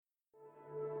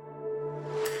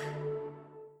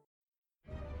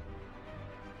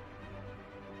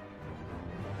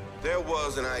There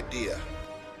was an idea.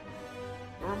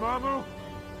 Dormammu,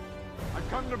 I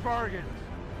come to bargain.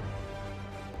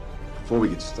 Before we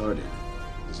get started,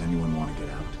 does anyone want to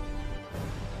get out?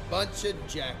 Bunch of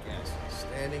jackasses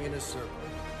standing in a circle.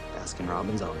 Baskin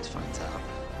Robbins always finds out.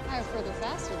 I'm for the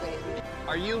faster baby.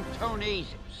 Are you Tony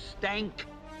Stank?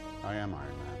 I am Iron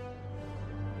Man.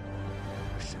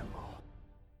 Assemble.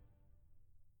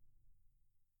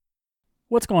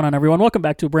 What's going on, everyone? Welcome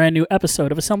back to a brand new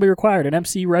episode of Assembly Required, an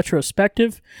MCU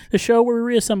retrospective, the show where we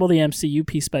reassemble the MCU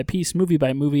piece by piece, movie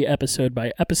by movie, episode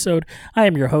by episode. I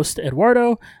am your host,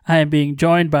 Eduardo. I am being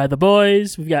joined by the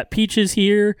boys. We've got Peaches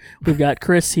here. We've got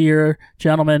Chris here.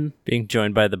 Gentlemen. Being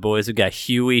joined by the boys. We've got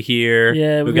Huey here.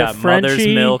 Yeah, we've got Mother's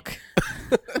Milk.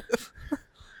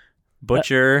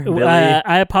 Butcher, Billy.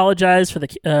 I apologize for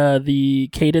the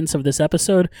cadence of this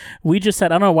episode. We just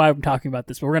had, I don't know why I'm talking about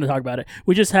this, but we're going to talk about it.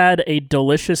 We just had a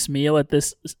delicious meal at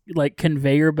this like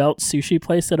conveyor belt sushi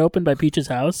place that opened by Peach's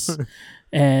house.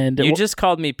 And you just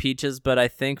called me Peaches, but I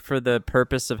think for the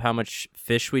purpose of how much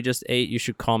fish we just ate, you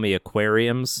should call me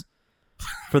Aquariums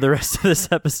for the rest of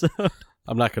this episode.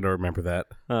 I'm not going to remember that.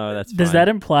 Oh, that's fine. Does that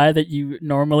imply that you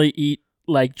normally eat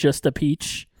like just a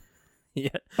peach? Yeah,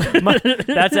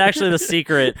 that's actually the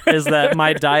secret, is that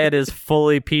my diet is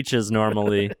fully peaches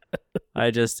normally.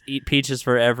 I just eat peaches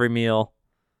for every meal.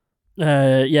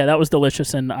 Yeah, that was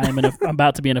delicious, and I'm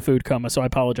about to be in a food coma, so I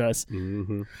apologize.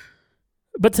 Mm-hmm.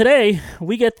 But today,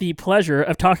 we get the pleasure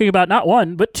of talking about not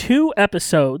one, but two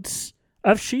episodes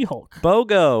of She-Hulk.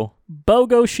 BOGO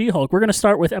She-Hulk. We're going to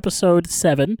start with episode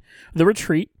 7, The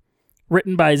Retreat,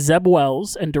 written by Zeb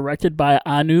Wells and directed by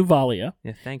Anu Valia.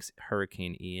 Yeah, thanks,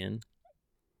 Hurricane Ian.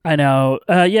 I know.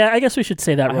 Yeah, I guess we should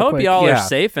say that real quick. I hope y'all are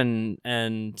safe and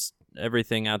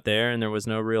everything out there, and there was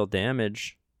no real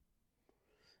damage.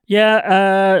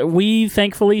 Yeah, we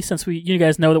thankfully, since you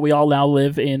guys know that we all now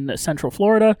live in Central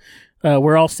Florida,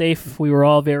 we're all safe. We were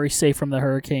all very safe from the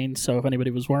hurricane, so if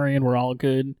anybody was worrying, we're all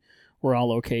good. We're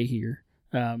all okay here.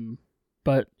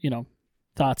 But,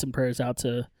 thoughts and prayers out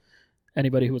to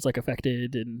anybody who was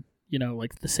affected in, the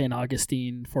St.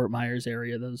 Augustine, Fort Myers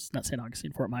area. Not St.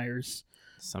 Augustine, Fort Myers.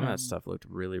 Some of that stuff looked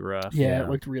really rough. Yeah, it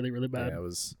looked really, really bad. Yeah,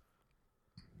 it's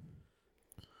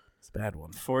a bad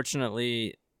one.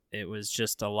 Fortunately, it was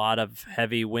just a lot of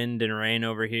heavy wind and rain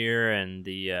over here, and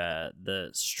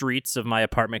the streets of my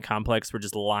apartment complex were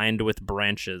just lined with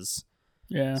branches.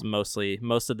 Yeah. Most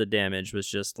of the damage was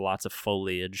just lots of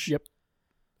foliage. Yep.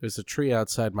 There's a tree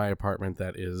outside my apartment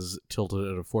that is tilted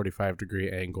at a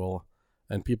 45-degree angle,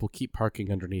 and people keep parking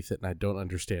underneath it, and I don't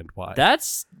understand why. That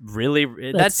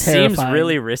seems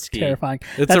really risky. Terrifying.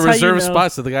 It's a reserved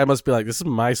spot, so the guy must be like, this is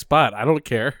my spot. I don't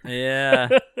care. Yeah.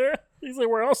 He's like,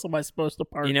 where else am I supposed to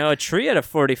park? A tree at a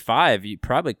 45, you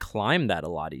probably climb that a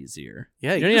lot easier.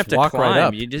 Yeah, you don't even have to walk climb. Right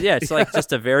up. It's like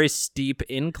just a very steep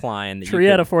incline. Tree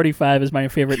at a 45 is my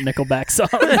favorite Nickelback song.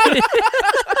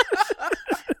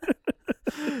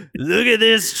 Look at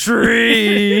this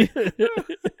tree.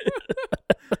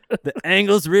 The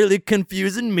angle's really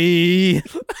confusing me.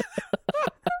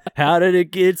 How did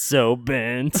it get so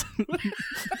bent?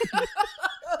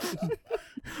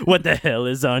 What the hell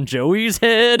is on Joey's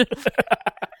head?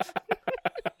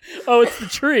 Oh, it's the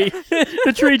tree.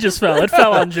 The tree just fell. It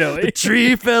fell on Joey. The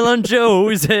tree fell on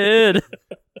Joey's head.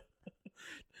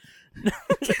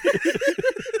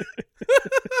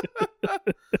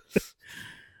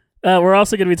 We're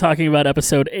also going to be talking about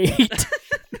episode 8,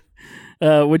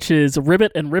 which is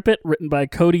Ribbit and Rip It, written by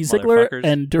Cody Ziegler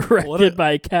and directed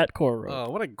by Kat Coro. Oh,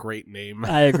 what a great name.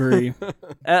 I agree.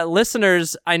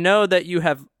 Listeners, I know that you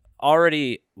have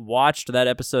already watched that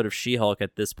episode of She-Hulk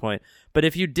at this point, but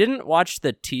if you didn't watch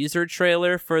the teaser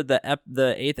trailer for the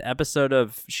 8th episode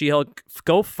of She-Hulk,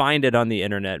 go find it on the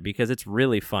internet because it's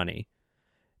really funny.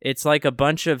 It's like a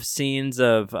bunch of scenes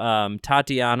of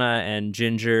Tatiana and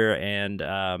Ginger and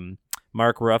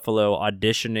Mark Ruffalo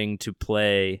auditioning to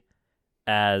play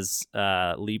as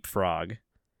Leapfrog.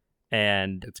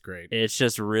 And it's great. It's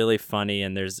just really funny,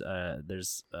 and there's a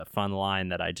fun line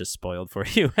that I just spoiled for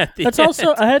you at the end.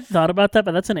 Also, I had thought about that,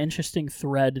 but that's an interesting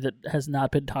thread that has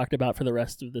not been talked about for the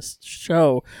rest of this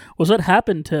show, was what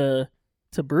happened to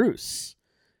Bruce.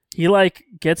 He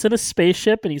gets in a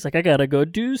spaceship and he's like, I gotta go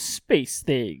do space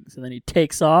things, and then he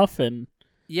takes off. And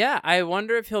yeah, I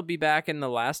wonder if he'll be back in the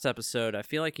last episode. I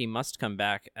feel like he must come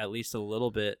back at least a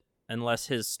little bit, unless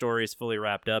his story is fully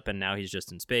wrapped up and now he's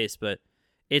just in space. But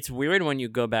it's weird when you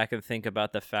go back and think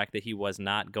about the fact that he was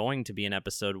not going to be in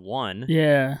episode 1.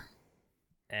 Yeah.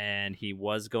 And he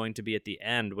was going to be at the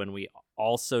end when we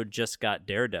also just got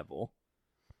Daredevil.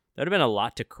 That would have been a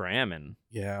lot to cram in.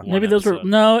 Yeah. Maybe those were...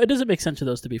 No, it doesn't make sense for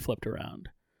those to be flipped around.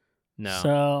 No.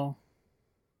 So...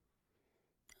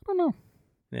 I don't know.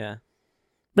 Yeah.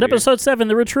 But Weird. episode 7,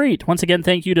 The Retreat. Once again,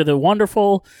 thank you to the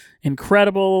wonderful,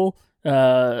 incredible,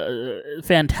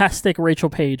 fantastic Rachel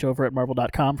Page over at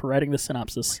Marvel.com for writing this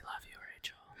synopsis. We love you,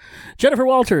 Rachel. Jennifer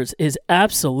Walters is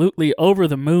absolutely over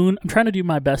the moon. I'm trying to do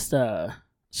my best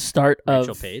start of...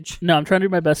 Rachel Page? No, I'm trying to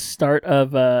do my best start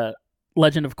of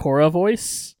Legend of Korra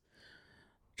voice.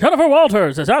 Jennifer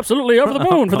Walters is absolutely over the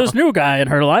moon for this new guy in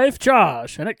her life,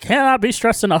 Josh, and it cannot be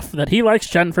stressed enough that he likes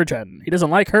Jen for Jen. He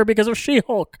doesn't like her because of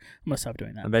She-Hulk. I'm going to stop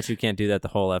doing that. I bet you can't do that the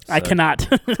whole episode. I cannot.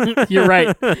 You're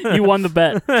right. You won the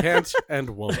bet. Can't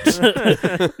and won't.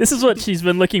 This is what she's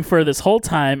been looking for this whole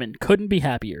time and couldn't be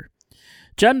happier.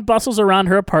 Jen bustles around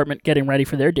her apartment getting ready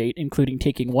for their date, including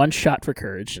taking one shot for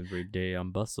courage. Every day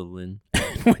I'm bustling.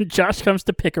 When Josh comes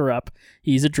to pick her up,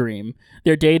 he's a dream.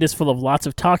 Their date is full of lots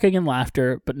of talking and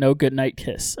laughter, but no goodnight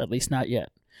kiss, at least not yet.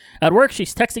 At work,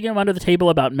 she's texting him under the table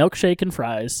about milkshake and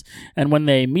fries, and when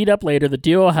they meet up later, the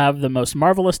duo have the most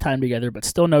marvelous time together, but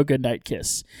still no goodnight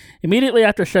kiss. Immediately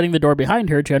after shutting the door behind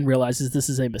her, Jen realizes this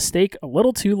is a mistake a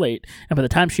little too late, and by the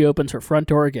time she opens her front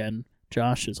door again,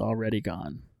 Josh is already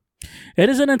gone. It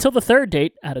isn't until the third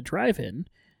date, at a drive-in,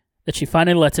 that she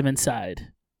finally lets him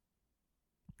inside.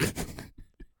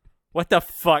 What the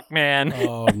fuck, man?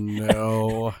 Oh,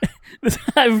 no.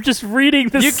 I'm just reading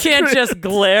this. You can't just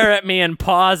glare at me and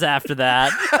pause after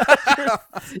that.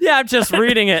 Yeah, I'm just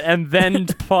reading it and then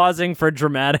pausing for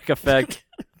dramatic effect.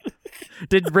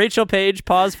 Did Rachel Page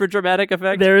pause for dramatic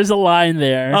effect? There is a line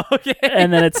there. Okay.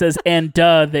 And then it says, and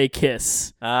they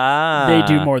kiss. Ah. They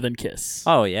do more than kiss.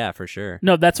 Oh, yeah, for sure.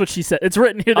 No, that's what she said. It's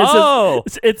written here. Oh.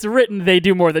 It's written, they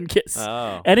do more than kiss.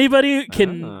 Oh. Anybody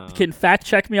can fact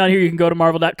check me on here. You can go to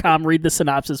Marvel.com, read the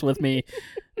synopsis with me.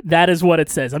 That is what it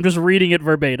says. I'm just reading it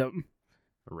verbatim.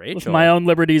 Rachel. With my own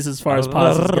liberties as far as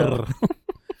pauses go.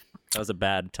 That was a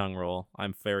bad tongue roll.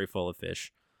 I'm very full of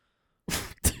fish.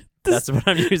 That's what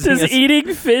I'm using. Does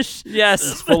eating fish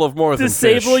Yes. Full of more than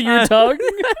disable fish. your tongue?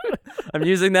 I'm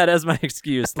using that as my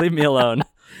excuse. Leave me alone.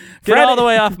 Get Friday- all the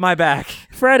way off my back.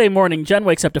 Friday morning, Jen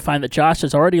wakes up to find that Josh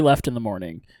has already left in the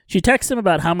morning. She texts him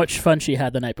about how much fun she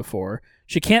had the night before.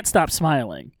 She can't stop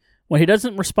smiling. When he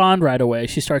doesn't respond right away,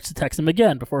 she starts to text him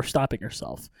again before stopping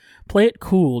herself. Play it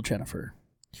cool, Jennifer.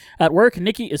 At work,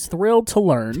 Nikki is thrilled to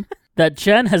learn that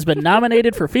Jen has been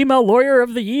nominated for Female Lawyer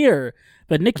of the Year.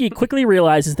 But Nikki quickly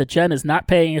realizes that Jen is not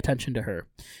paying attention to her.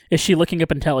 Is she looking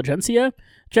up intelligentsia?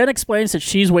 Jen explains that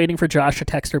she's waiting for Josh to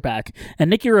text her back, and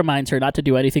Nikki reminds her not to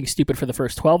do anything stupid for the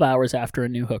first 12 hours after a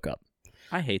new hookup.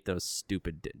 I hate those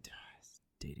stupid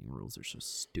dating rules. Are so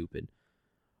stupid.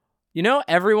 You know,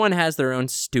 everyone has their own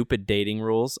stupid dating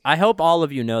rules. I hope all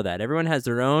of you know that. Everyone has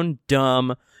their own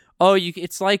dumb... Oh,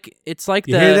 it's like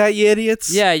You hear that, you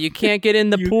idiots? Yeah, you can't get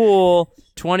in the pool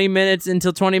 20 minutes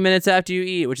until 20 minutes after you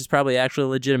eat, which is probably actually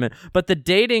legitimate. But the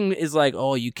dating is like,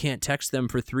 oh, you can't text them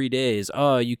for 3 days.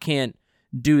 Oh, you can't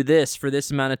do this for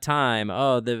this amount of time.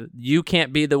 Oh, you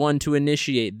can't be the one to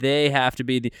initiate. They have to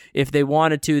be if they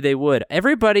wanted to, they would.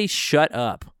 Everybody shut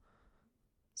up.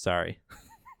 Sorry.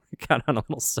 Got on a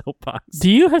little soapbox. Do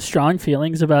you have strong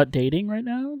feelings about dating right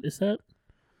now? Is that...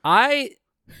 I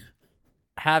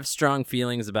have strong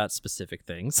feelings about specific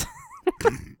things.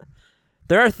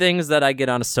 There are things that I get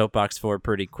on a soapbox for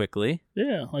pretty quickly.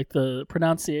 Yeah, like the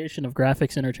pronunciation of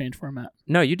graphics interchange format.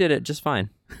 No, you did it just fine.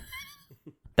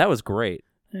 That was great.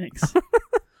 Thanks.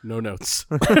 No notes.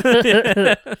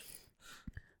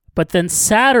 But then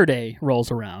Saturday rolls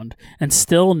around, and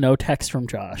still no text from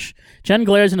Josh. Jen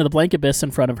glares into the blank abyss in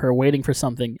front of her, waiting for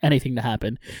anything to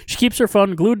happen. She keeps her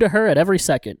phone glued to her at every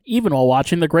second, even while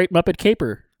watching The Great Muppet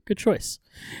Caper. Good choice.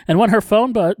 And when her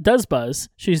phone does buzz,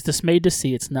 she's dismayed to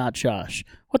see it's not Josh.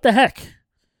 What the heck?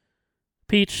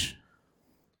 Peach,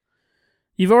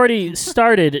 you've already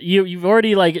started. You've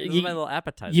already This is my little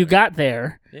appetizer. You got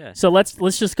there. Yeah. So let's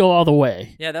just go all the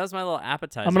way. Yeah, that was my little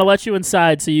appetizer. I'm gonna let you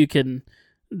inside so you can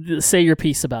say your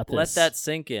piece about this. Let that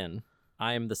sink in.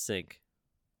 I am the sink.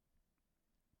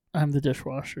 I'm the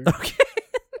dishwasher. Okay.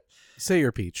 Say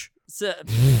your peach. So,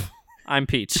 I'm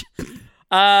Peach.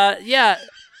 Yeah.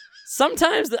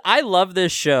 Sometimes I love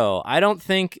this show. I don't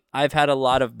think I've had a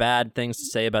lot of bad things to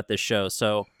say about this show,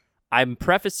 so I'm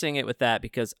prefacing it with that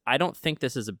because I don't think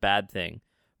this is a bad thing.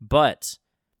 But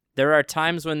there are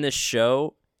times when this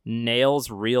show nails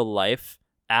real life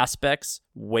aspects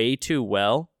way too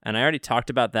well, and I already talked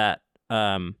about that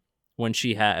when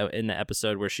she had in the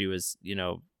episode where she was,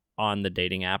 on the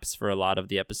dating apps for a lot of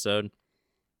the episode.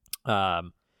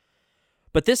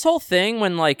 But this whole thing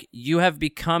when you have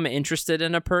become interested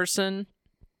in a person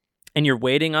and you're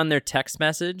waiting on their text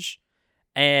message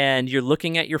and you're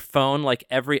looking at your phone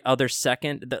every other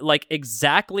second,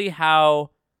 exactly how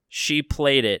she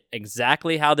played it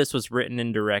exactly how this was written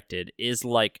and directed is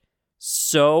like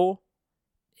so.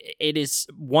 It is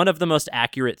one of the most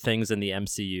accurate things in the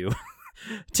MCU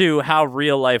to how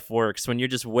real life works when you're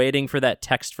just waiting for that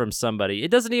text from somebody.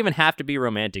 It doesn't even have to be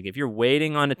romantic. If you're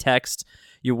waiting on a text,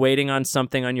 you're waiting on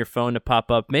something on your phone to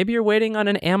pop up. Maybe you're waiting on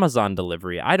an Amazon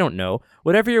delivery. I don't know.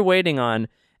 Whatever you're waiting on,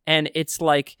 and it's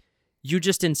like you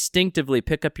just instinctively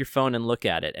pick up your phone and look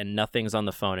at it, and nothing's on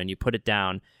the phone, and you put it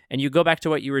down, and you go back to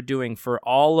what you were doing for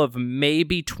all of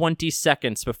maybe 20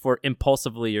 seconds before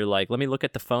impulsively you're like, let me look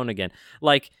at the phone again.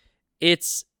 Like,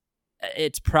 it's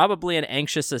probably an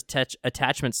anxious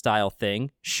attachment style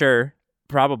thing. Sure,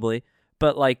 probably.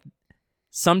 But, like,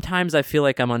 sometimes I feel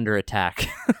like I'm under attack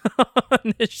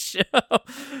on this show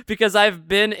because I've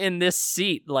been in this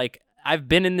seat. Like, I've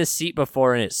been in this seat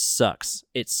before, and it sucks.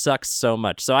 It sucks so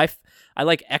much. So I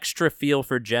like extra feel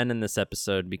for Jen in this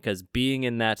episode because being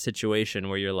in that situation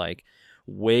where you're like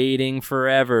waiting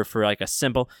forever for like a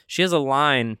simple. She has a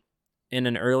line in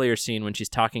an earlier scene when she's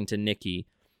talking to Nikki,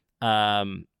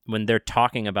 when they're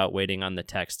talking about waiting on the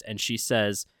text, and she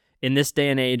says, "In this day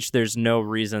and age, there's no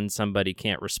reason somebody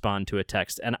can't respond to a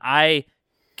text," and I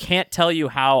can't tell you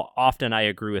how often I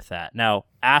agree with that. Now,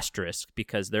 asterisk,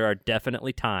 because there are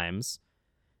definitely times,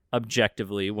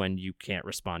 objectively, when you can't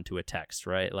respond to a text,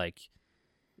 right? Like,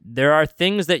 there are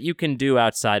things that you can do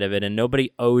outside of it, and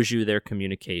nobody owes you their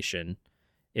communication.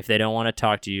 If they don't want to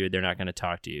talk to you, they're not going to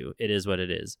talk to you. It is what it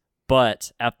is.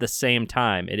 But at the same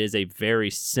time, it is a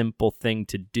very simple thing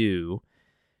to do.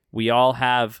 We all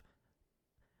have...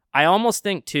 I almost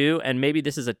think, too, and maybe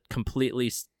this is a completely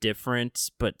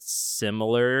different but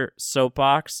similar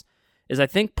soapbox, is I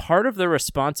think part of the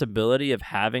responsibility of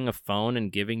having a phone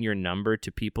and giving your number to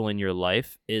people in your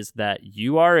life is that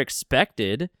you are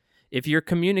expected, if you're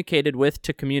communicated with,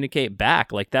 to communicate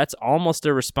back. Like, that's almost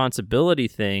a responsibility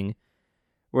thing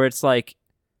where it's like,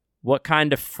 what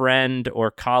kind of friend or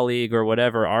colleague or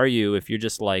whatever are you if you're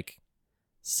just like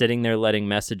sitting there letting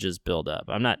messages build up?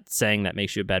 I'm not saying that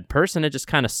makes you a bad person. It just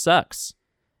kind of sucks.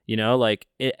 You know, like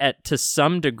to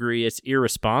some degree, it's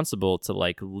irresponsible to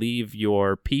like leave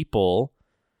your people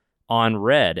on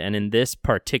red. And in this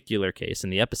particular case, in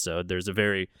the episode, there's a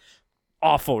very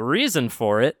awful reason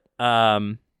for it.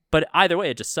 But either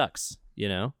way, it just sucks, you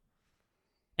know?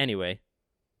 Anyway,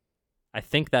 I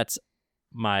think that's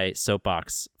my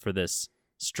soapbox for this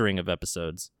string of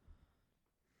episodes.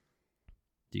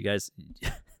 Do you guys...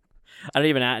 I don't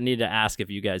even need to ask if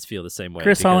you guys feel the same way.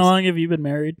 Chris, how long have you been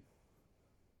married?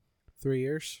 3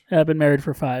 years. I've been married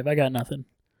for 5. I got nothing.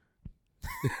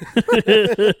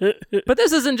 But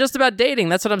this isn't just about dating.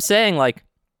 That's what I'm saying. Like,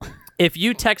 if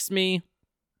you text me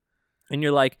and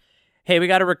you're like, hey, we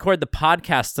got to record the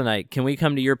podcast tonight. Can we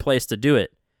come to your place to do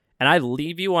it? And I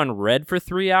leave you on red for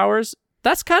 3 hours.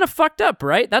 That's kind of fucked up,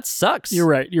 right? That sucks. You're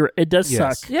right. It does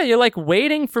suck. Yeah, you're like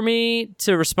waiting for me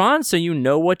to respond so you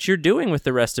know what you're doing with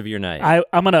the rest of your night.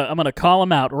 I'm gonna call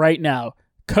him out right now.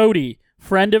 Cody,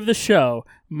 friend of the show,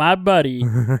 my buddy.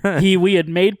 We had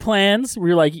made plans.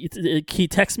 We were like, he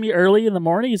texted me early in the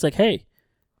morning. He's like, hey,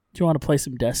 do you want to play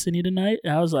some Destiny tonight?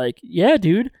 And I was like, yeah,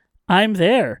 dude, I'm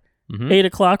there. 8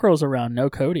 o'clock rolls around, no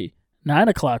Cody. 9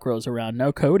 o'clock rolls around,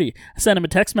 no Cody. I sent him a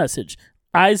text message,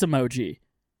 eyes emoji.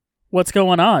 What's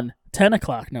going on? 10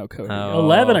 o'clock, no Cody.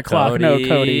 11 o'clock, Cody. no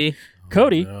Cody.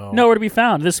 Cody, no. nowhere to be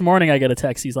found. This morning I get a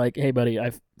text. He's like, hey, buddy,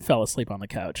 I fell asleep on the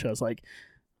couch. I was like,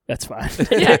 that's fine.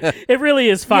 Yeah, it really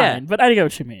is fine, Yeah. but I get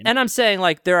what you mean. And I'm saying,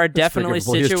 like, there are definitely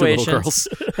situations.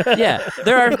 Yeah,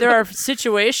 there are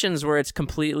situations where it's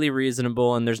completely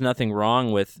reasonable and there's nothing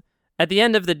wrong with. At the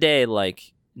end of the day,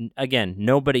 like, again,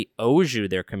 nobody owes you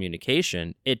their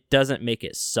communication. It doesn't make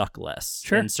it suck less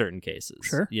in certain cases.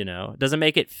 Sure. You know, it doesn't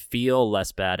make it feel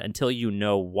less bad until you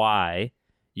know why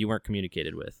you weren't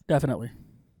communicated with. Definitely.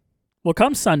 Well,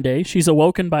 come Sunday, she's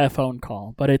awoken by a phone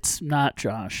call, but it's not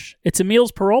Josh. It's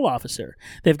Emil's parole officer.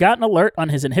 They've got an alert on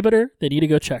his inhibitor. They need to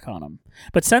go check on him.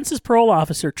 But since his parole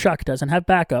officer, Chuck, doesn't have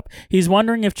backup, he's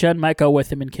wondering if Jen might go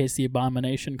with him in case the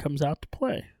abomination comes out to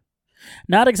play.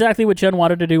 Not exactly what Jen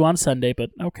wanted to do on Sunday,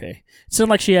 but okay. It's not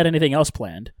like she had anything else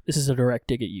planned. This is a direct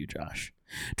dig at you, Josh.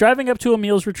 Driving up to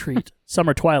Emil's retreat,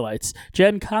 Summer Twilights,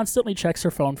 Jen constantly checks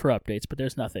her phone for updates, but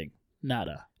there's nothing.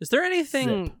 Nada. Is there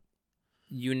anything Zip.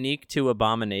 unique to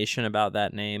Abomination about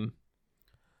that name?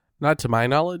 Not to my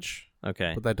knowledge.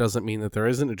 Okay. But that doesn't mean that there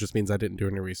isn't. It just means I didn't do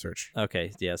any research.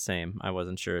 Okay, yeah, same. I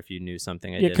wasn't sure if you knew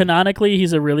something I Yeah, didn't. canonically,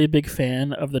 he's a really big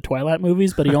fan of the Twilight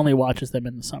movies, but he only watches them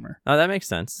in the summer. Oh, that makes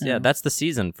sense. Yeah, Yeah. that's the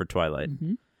season for Twilight.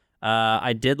 Mm-hmm.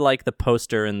 I did like the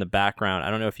poster in the background. I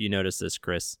don't know if you noticed this,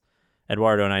 Chris.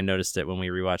 Eduardo and I noticed it when we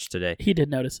rewatched today. He did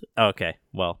notice it. Okay,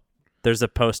 well, there's a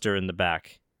poster in the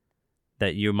back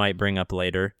that you might bring up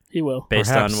later He will.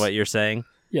 based Perhaps. on what you're saying?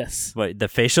 Yes. What the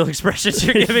facial expressions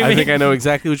you're giving me? I think I know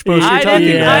exactly which pose I you're talking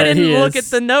didn't, about. I didn't he look is.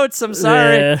 at the notes. I'm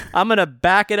sorry. Yeah. I'm going to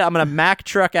back it up. I'm going to Mack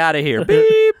truck out of here.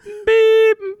 Beep,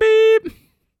 beep, beep.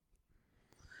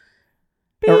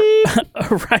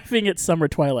 Arriving at Summer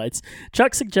Twilights,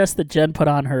 Chuck suggests that Jen put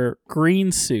on her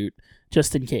green suit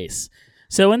just in case.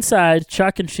 So inside,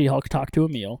 Chuck and She-Hulk talk to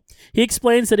Emil. He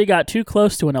explains that he got too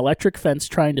close to an electric fence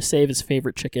trying to save his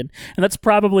favorite chicken, and that's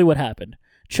probably what happened.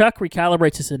 Chuck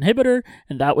recalibrates his inhibitor,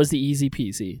 and that was the easy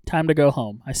peasy. Time to go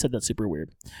home. I said that super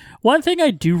weird. One thing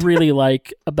I do really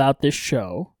like about this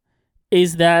show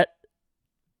is that,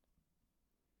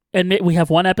 and we have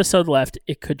one episode left,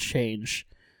 it could change,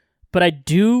 but I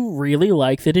do really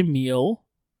like that Emil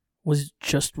was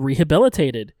just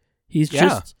rehabilitated. He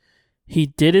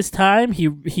did his time.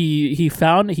 He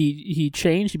found he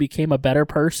changed. He became a better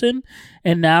person,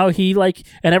 and now and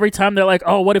every time they're like,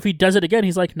 "Oh, what if he does it again?"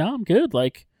 He's like, "No, I'm good."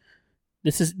 Like,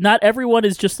 this is not everyone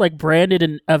is just like branded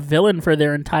and a villain for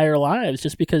their entire lives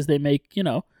just because they make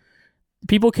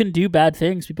people can do bad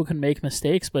things. People can make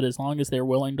mistakes, but as long as they're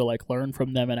willing to like learn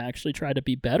from them and actually try to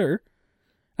be better,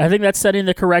 I think that's setting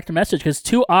the correct message. Because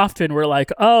too often we're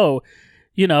like, "Oh,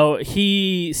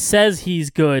 he says he's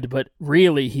good, but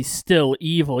really he's still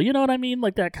evil." You know what I mean?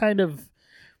 Like that kind of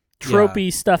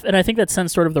tropey stuff. And I think that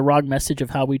sends sort of the wrong message of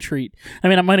how we treat. I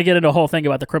mean, I'm going to get into a whole thing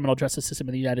about the criminal justice system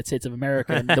in the United States of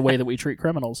America and the way that we treat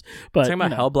criminals. But Talking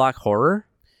about Hell Block Horror?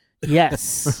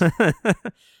 Yes.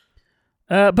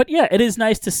 But yeah, it is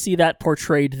nice to see that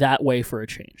portrayed that way for a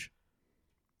change.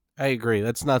 I agree.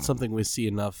 That's not something we see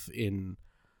enough in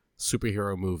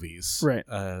superhero movies, Right.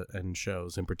 And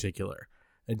shows in particular.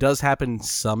 It does happen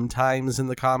sometimes in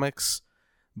the comics,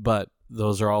 but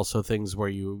those are also things where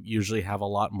you usually have a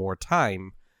lot more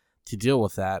time to deal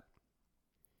with that.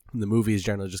 And the movies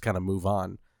generally just kind of move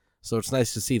on. So it's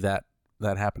nice to see that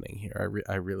happening here.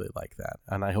 I really like that.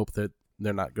 And I hope that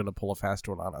they're not going to pull a fast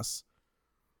one on us.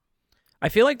 I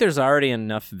feel like there's already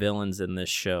enough villains in this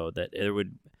show that it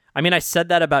would... I mean, I said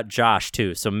that about Josh,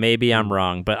 too, so maybe I'm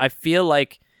wrong. But I feel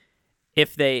like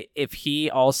if he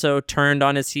also turned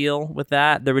on his heel with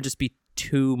that, there would just be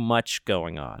too much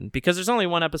going on. Because there's only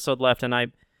one episode left,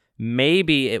 and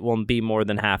maybe it won't be more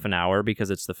than half an hour because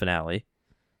it's the finale.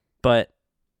 But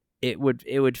it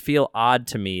would feel odd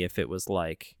to me if it was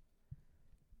like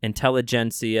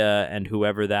Intelligentsia and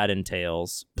whoever that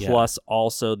entails, plus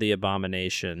also the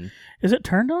Abomination. Is it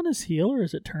turned on his heel or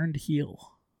is it turned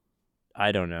heel?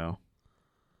 I don't know.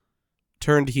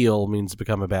 Turned heel means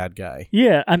become a bad guy.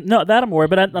 Yeah, I'm aware,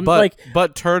 but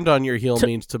but turned on your heel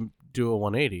means to do a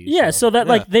 180. Yeah, so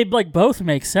that they both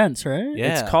make sense, right?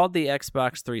 Yeah. It's called the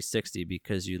Xbox 360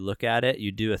 because you look at it,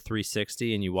 you do a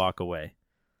 360, and you walk away.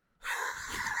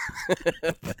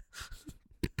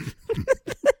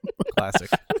 Classic.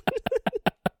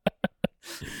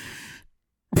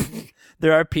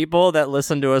 There are people that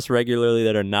listen to us regularly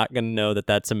that are not going to know that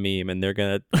that's a meme, and they're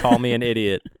going to call me an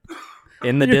idiot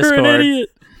in the You're Discord. an idiot.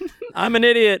 I'm an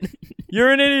idiot.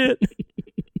 You're an idiot.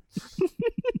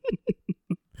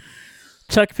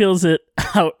 Chuck peels it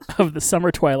out of the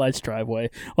Summer Twilight's driveway,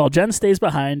 while Jen stays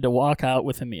behind to walk out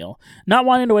with Emil. Not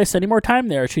wanting to waste any more time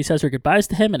there, she says her goodbyes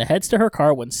to him and heads to her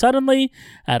car when suddenly,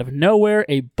 out of nowhere,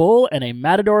 a bull and a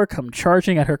matador come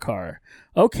charging at her car.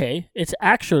 Okay, it's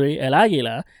actually El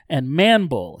Águila and Man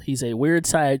Bull. He's a weird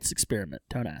science experiment,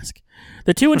 don't ask.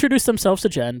 The two introduce themselves to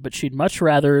Jen, but she'd much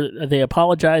rather they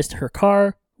apologize to her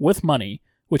car with money,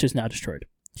 which is now destroyed.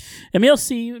 Emil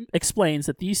C. explains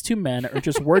that these two men are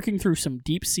just working through some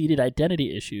deep-seated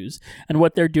identity issues, and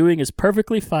what they're doing is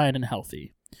perfectly fine and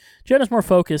healthy. Jen is more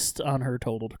focused on her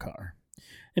totaled car.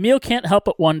 Emil can't help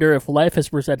but wonder if life has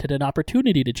presented an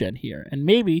opportunity to Jen here, and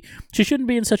maybe she shouldn't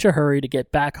be in such a hurry to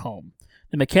get back home.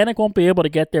 The mechanic won't be able to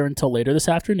get there until later this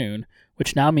afternoon,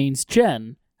 which now means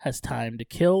Jen has time to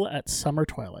kill at Summer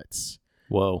Twilights.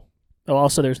 Whoa. Oh,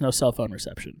 also, there's no cell phone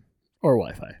reception or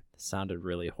Wi-Fi. Sounded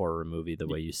really horror movie the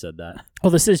way you said that. Well,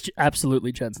 this is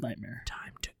absolutely Jen's nightmare.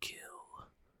 Time to kill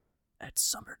at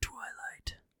Summer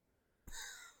Twilight.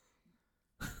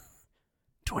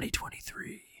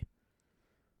 2023.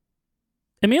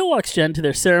 Emil walks Jen to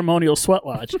their ceremonial sweat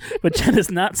lodge, but Jen is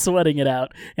not sweating it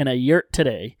out in a yurt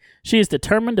today. She is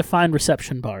determined to find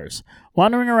reception bars.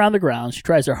 Wandering around the grounds, she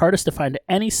tries her hardest to find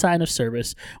any sign of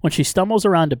service when she stumbles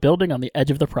around a building on the edge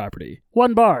of the property.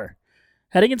 One bar.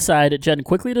 Heading inside, Jen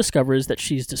quickly discovers that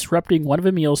she's disrupting one of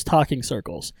Emil's talking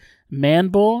circles. Man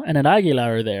Bull and an Águila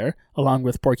are there, along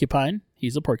with Porcupine,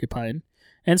 he's a porcupine,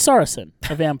 and Saracen,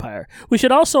 a vampire. We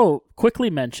should also quickly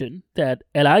mention that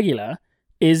El Águila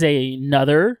is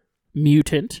another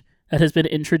mutant that has been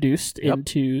introduced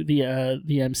into the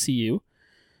MCU.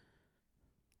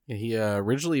 Yeah, he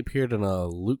originally appeared in a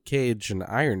Luke Cage and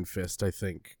Iron Fist, I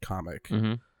think, comic.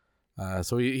 Mm-hmm.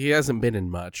 So he hasn't been in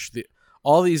much.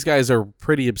 All these guys are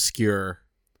pretty obscure.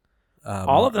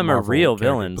 All of them are Marvel real characters,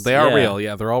 villains. But they are Yeah. real.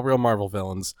 Yeah, they're all real Marvel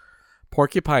villains.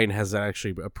 Porcupine has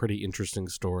actually a pretty interesting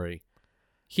story.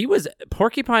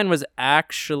 Porcupine was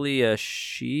actually a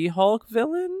She-Hulk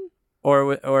villain,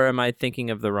 or am I thinking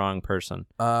of the wrong person?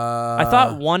 I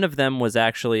thought one of them was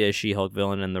actually a She-Hulk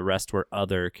villain, and the rest were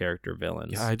other character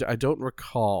villains. Yeah, I don't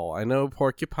recall. I know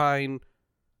Porcupine.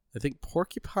 I think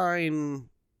Porcupine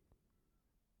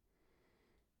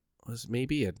was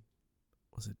maybe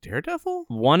was it Daredevil?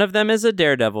 One of them is a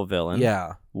Daredevil villain.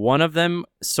 Yeah, One of them,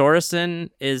 Sorensen,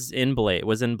 was in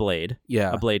Blade,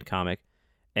 yeah. a Blade comic,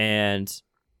 and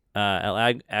Al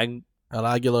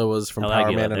Aguila was from Al Power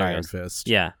Aguila, Man and there it Iron is. Fist.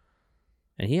 yeah,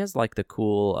 and he has like the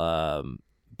cool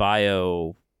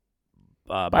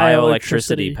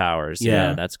bioelectricity powers. Yeah.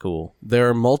 Yeah, that's cool. There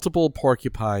are multiple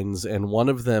Porcupines, and one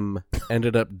of them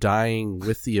ended up dying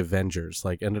with the Avengers.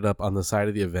 Like, ended up on the side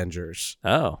of the Avengers.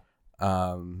 Oh,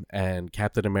 And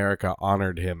Captain America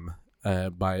honored him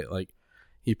by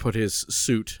he put his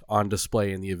suit on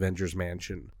display in the Avengers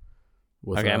mansion.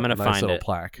 With okay, I'm gonna nice find little it.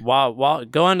 plaque. While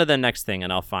go on to the next thing,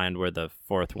 and I'll find where the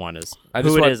fourth one is. I Who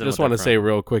just it want, is and just what want to they're say from.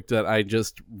 real quick that I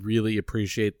just really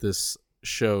appreciate this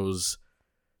show's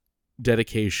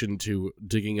dedication to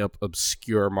digging up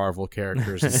obscure Marvel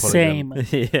characters and putting them.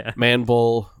 Same. yeah.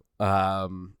 Man-Bull. I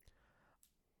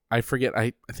forget.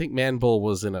 I think Man-Bull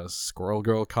was in a Squirrel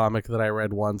Girl comic that I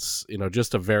read once.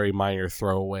 Just a very minor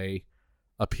throwaway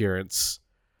appearance.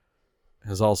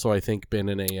 Has also, I think, been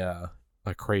in a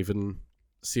Kraven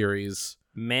series.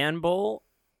 Man-Bull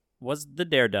was the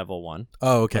Daredevil one.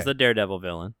 Oh, okay. Was the Daredevil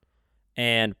villain,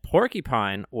 and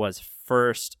Porcupine was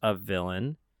first a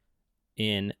villain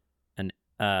in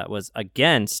was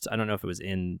against. I don't know if it was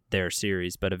in their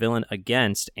series, but a villain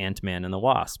against Ant-Man and the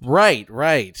Wasp. Right.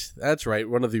 That's right.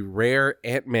 One of the rare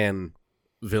Ant-Man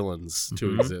villains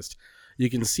to exist. You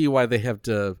can see why they have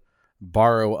to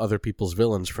borrow other people's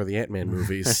villains for the Ant-Man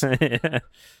movies. Yeah.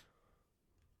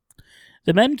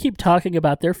 The men keep talking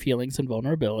about their feelings and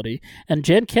vulnerability, and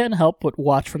Jen can't help but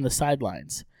watch from the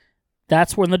sidelines.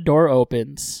 That's when the door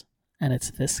opens, and it's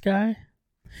this guy.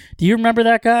 Do you remember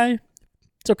that guy?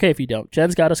 It's okay if you don't.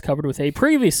 Jen's got us covered with a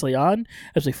previously on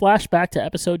as we flash back to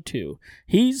episode 2.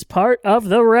 He's part of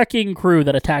the wrecking crew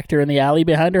that attacked her in the alley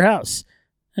behind her house.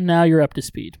 And now you're up to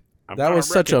speed. That was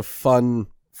such a fun...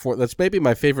 that's maybe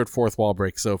my favorite fourth wall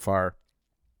break so far.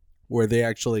 Where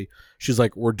she's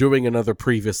like, we're doing another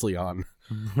previously on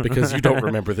because you don't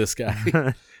remember this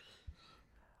guy.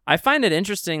 I find it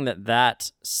interesting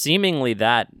that seemingly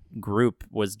that group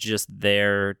was just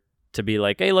there to be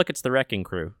like, hey, look, it's the Wrecking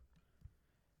Crew.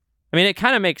 I mean, it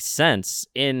kind of makes sense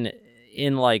in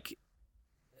like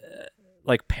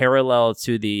parallel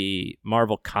to the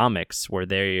Marvel comics where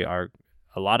they are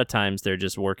a lot of times they're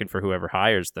just working for whoever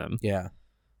hires them. Yeah.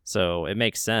 So it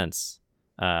makes sense.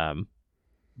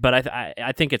 But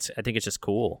I think it's just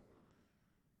cool.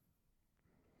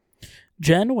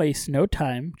 Jen wastes no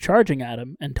time charging at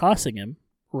him and tossing him,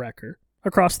 Wrecker,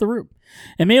 across the room.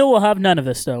 Emil will have none of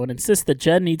this, though, and insists that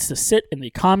Jen needs to sit in the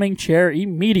calming chair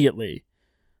immediately.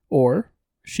 Or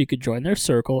she could join their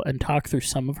circle and talk through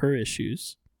some of her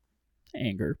issues,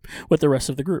 anger, with the rest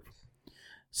of the group.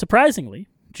 Surprisingly,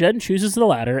 Jen chooses the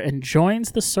latter and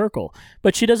joins the circle,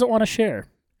 but she doesn't want to share.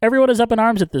 Everyone is up in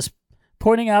arms at this,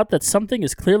 pointing out that something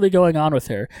is clearly going on with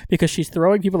her because she's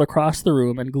throwing people across the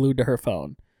room and glued to her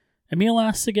phone. Emil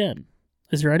asks again,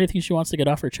 is there anything she wants to get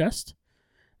off her chest?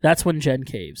 That's when Jen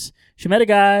caves. She met a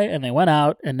guy and they went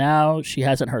out, and now she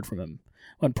hasn't heard from him.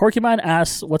 When Porcupine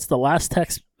asks what's the last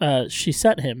text she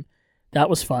sent him, that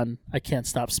was fun. I can't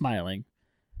stop smiling.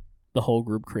 The whole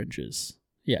group cringes.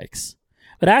 Yikes.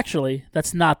 But actually,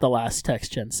 that's not the last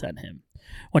text Jen sent him.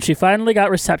 When she finally got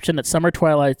reception at Summer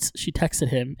Twilights, she texted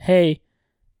him, hey,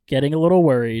 getting a little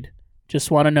worried.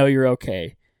 Just want to know you're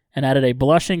okay. And added a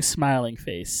blushing, smiling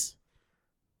face.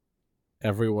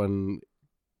 Everyone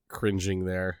cringing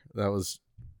there. That was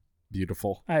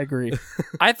beautiful. I agree.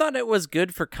 I thought it was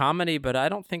good for comedy, but I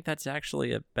don't think that's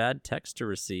actually a bad text to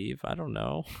receive. I don't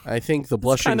know. I think the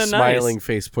blushing, kinda smiling nice.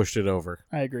 face pushed it over.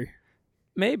 I agree.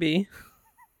 Maybe.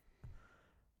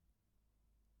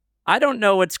 I don't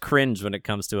know what's cringe when it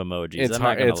comes to emojis. It's I'm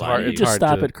hard. not gonna It's lie hard. to you. It's Just hard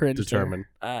stop to at cringe there. determine.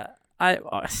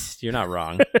 You're not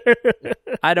wrong.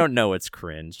 I don't know it's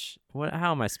cringe.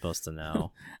 How am I supposed to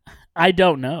know? I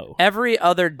don't know. Every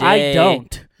other day, I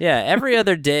don't. Yeah, every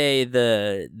other day,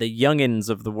 the youngins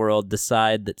of the world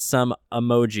decide that some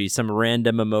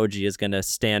random emoji, is going to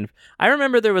stand. I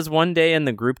remember there was one day in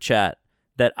the group chat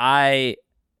that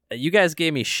you guys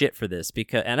gave me shit for this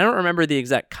and I don't remember the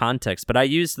exact context, but I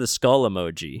used the skull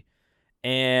emoji,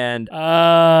 and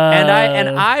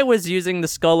I was using the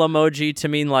skull emoji to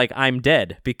mean like I'm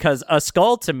dead, because a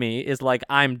skull to me is like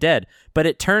I'm dead. But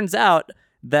it turns out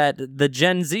that the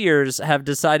Gen Zers have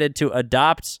decided to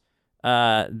adopt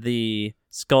the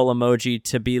skull emoji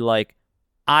to be like,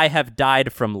 I have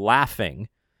died from laughing.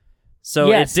 So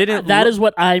yes, it didn't. That is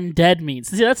what I'm dead means.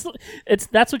 See, that's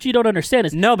what you don't understand.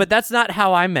 Is no, but that's not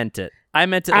how I meant it. I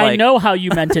meant it. Like, I know how you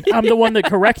meant it. I'm the one that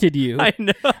corrected you. I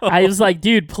know. I was like,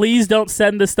 dude, please don't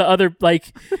send this to other.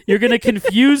 Like, you're gonna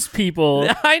confuse people.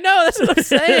 I know. That's what I'm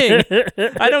saying.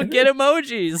 I don't get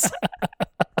emojis.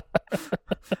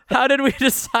 How did we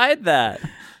decide that?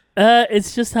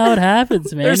 It's just how it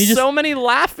happens, man. There's so many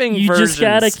laughing you versions. just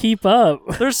gotta keep up.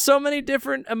 There's so many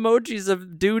different emojis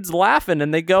of dudes laughing,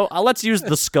 and they go, let's use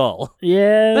the skull.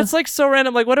 Yeah. That's like so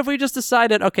random. Like, what if we just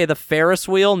decided, okay, the Ferris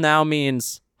wheel now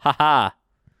means, haha.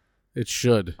 It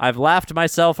should. I've laughed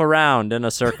myself around in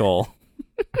a circle.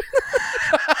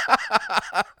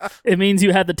 It means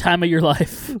you had the time of your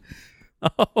life.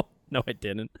 Oh, no, I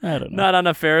didn't. I don't know. Not on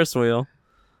a Ferris wheel.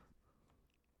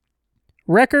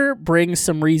 Wrecker brings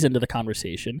some reason to the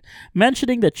conversation,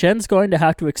 mentioning that Jen's going to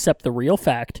have to accept the real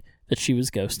fact that she was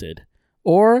ghosted.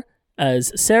 Or,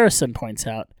 as Saracen points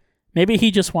out, maybe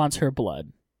he just wants her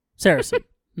blood. Saracen,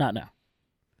 not now.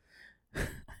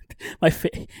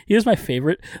 He was my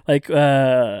favorite. Like,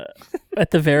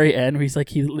 at the very end, where he's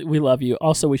like, we love you.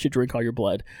 Also, we should drink all your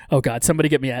blood. Oh, God, somebody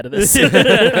get me out of this.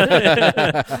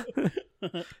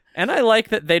 And I like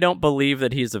that they don't believe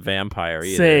that he's a vampire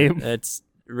either. Same. It's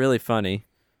really funny.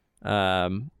 I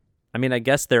mean, I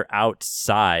guess they're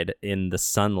outside in the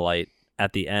sunlight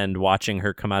at the end watching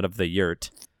her come out of the yurt.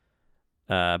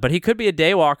 But he could be a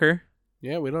daywalker.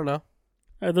 Yeah, we don't know.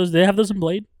 They have those in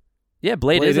Blade? Yeah,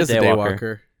 Blade is a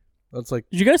daywalker. That's like.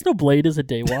 Did you guys know Blade is a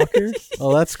daywalker?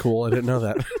 Oh, that's cool. I didn't know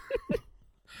that.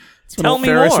 Tell me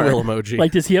Ferris more. wheel emoji.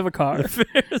 Like, does he have a car?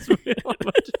 Ferris wheel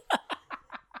emoji.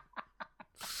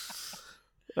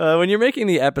 When you're making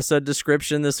the episode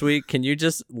description this week, can you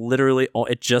just literally?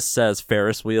 It just says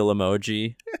Ferris wheel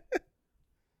emoji.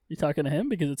 You talking to him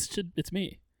because it's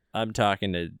me. I'm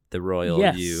talking to the royal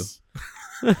yes. you.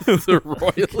 The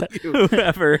royal you.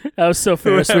 Whoever. That was so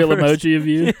Ferris wheel Whoever's- emoji of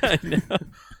you. Yeah, I know.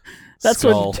 That's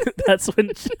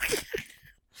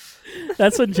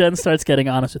when Jen starts getting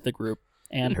honest with the group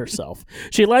and herself.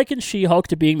 She likens She-Hulk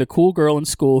to being the cool girl in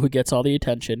school who gets all the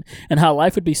attention, and how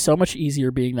life would be so much easier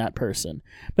being that person.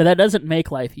 But that doesn't make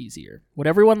life easier. Would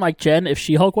everyone like Jen if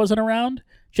She-Hulk wasn't around?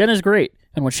 Jen is great,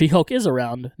 and when She-Hulk is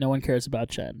around, no one cares about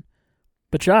Jen.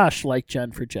 But Josh liked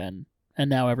Jen for Jen, and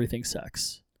now everything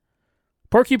sucks.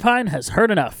 Porcupine has heard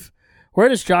enough. Where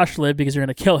does Josh live? Because you're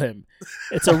going to kill him.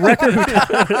 It's a Wrecker who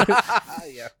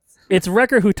It's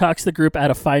Wrecker who talks the group out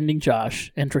of finding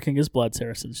Josh and drinking his blood,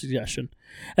 Saracen's suggestion.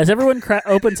 As everyone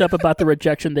opens up about the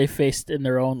rejection they faced in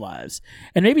their own lives.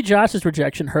 And maybe Josh's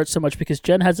rejection hurts so much because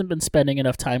Jen hasn't been spending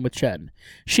enough time with Jen.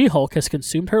 She-Hulk has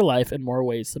consumed her life in more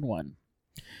ways than one.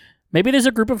 Maybe there's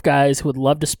a group of guys who would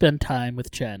love to spend time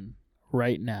with Jen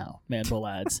right now, Manville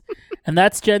adds. And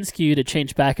that's Jen's cue to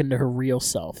change back into her real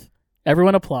self.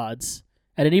 Everyone applauds,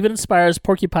 and it even inspires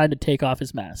Porcupine to take off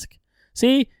his mask.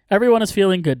 See, everyone is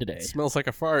feeling good today. It smells like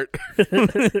a fart.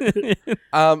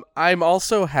 I'm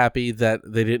also happy that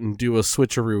they didn't do a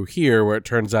switcheroo here where it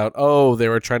turns out, they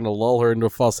were trying to lull her into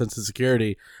a false sense of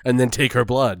security and then take her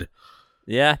blood.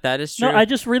 Yeah, that is true. No, I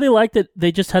just really like that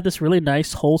they just had this really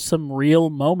nice, wholesome, real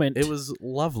moment. It was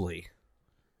lovely.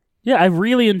 Yeah, I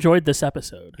really enjoyed this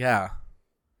episode. Yeah.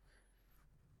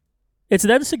 It's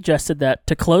then suggested that,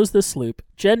 to close this loop,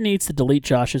 Jen needs to delete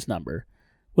Josh's number.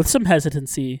 With some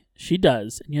hesitancy, she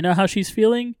does. And you know how she's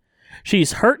feeling?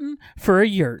 She's hurtin' for a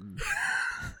yurtin'.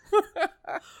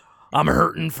 I'm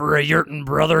hurting for a yurtin',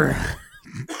 brother.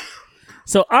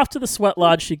 So off to the sweat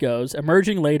lodge she goes,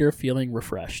 emerging later feeling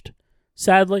refreshed.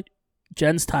 Sadly,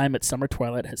 Jen's time at Summer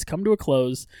Twilight has come to a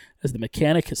close as the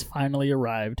mechanic has finally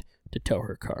arrived to tow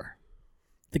her car.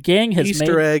 The gang has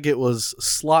Easter egg, it was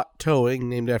Slot Towing,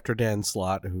 named after Dan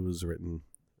Slott, who's written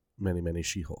many, many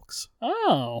She-Hulks.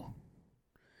 Oh.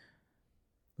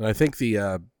 And I think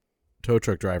the tow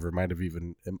truck driver might have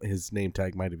even, his name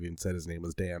tag might have even said his name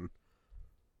was Dan.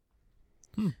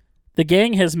 The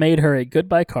gang has made her a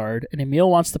goodbye card, and Emil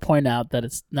wants to point out that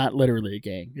it's not literally a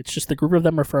gang. It's just the group of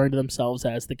them referring to themselves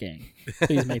as the gang.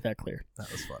 Please make that clear.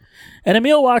 That was fun. And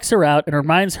Emil walks her out and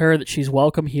reminds her that she's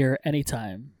welcome here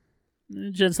anytime.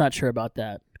 Jen's not sure about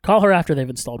that. Call her after they've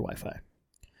installed Wi-Fi.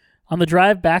 On the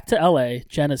drive back to LA,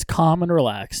 Jen is calm and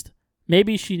relaxed.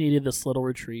 Maybe she needed this little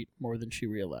retreat more than she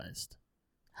realized.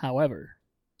 However,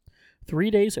 3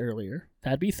 days earlier,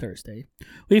 that'd be Thursday,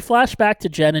 we flash back to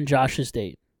Jen and Josh's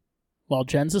date. While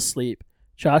Jen's asleep,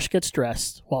 Josh gets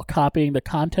dressed while copying the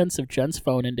contents of Jen's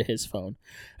phone into his phone.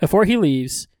 Before he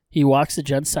leaves, he walks to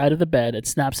Jen's side of the bed and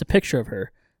snaps a picture of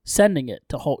her, sending it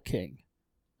to Hulk King.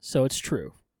 So it's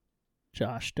true.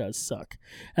 Josh does suck.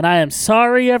 And I am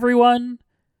sorry, everyone,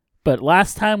 but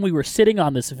last time we were sitting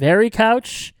on this very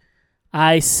couch,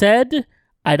 I said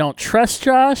I don't trust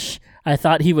Josh. I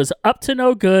thought he was up to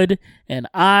no good, and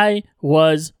I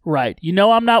was right. You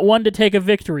know I'm not one to take a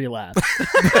victory lap,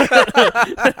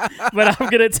 but I'm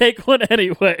going to take one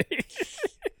anyway.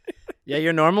 Yeah,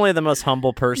 you're normally the most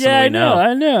humble person Yeah, we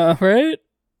I know, right?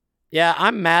 Yeah,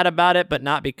 I'm mad about it, but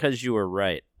not because you were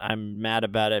right. I'm mad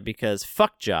about it because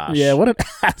fuck Josh. Yeah, what an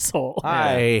asshole.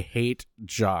 I hate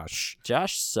Josh.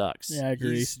 Josh sucks. Yeah, I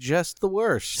agree. He's just the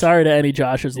worst. Sorry to any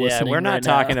Joshers Yeah, listening. we're not right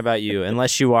talking now. about you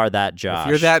unless you are that Josh. If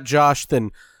you're that Josh,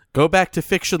 then go back to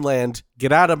fiction land.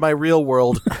 Get out of my real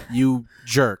world, you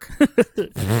jerk.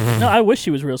 No, I wish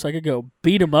he was real so I could go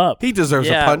beat him up. He deserves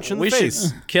a punch in the we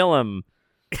face. should kill him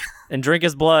and drink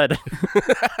his blood.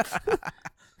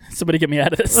 Somebody get me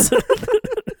out of this.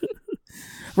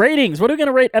 Ratings. What are we going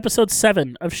to rate episode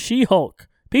 7 of She-Hulk?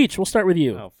 Peach, we'll start with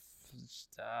you. Oh,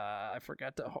 I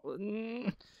forgot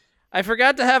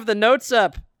to have the notes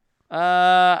up.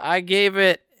 I gave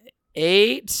it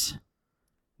 8.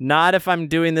 Not if I'm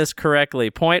doing this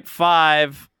correctly.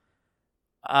 0.5.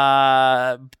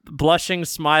 Blushing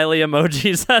smiley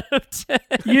emojis out of 10.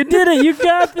 You did it. You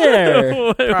got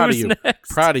there. Proud Who's of you.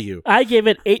 next? Proud of you. I gave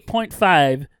it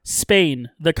 8.5 Spain,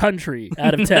 the country,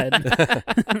 out of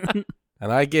 10.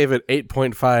 And I gave it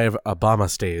 8.5 Obama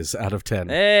stays out of 10.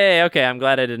 Hey, okay. I'm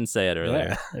glad I didn't say it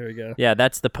earlier. There we go. Yeah,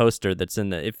 that's the poster that's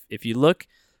in the... If you look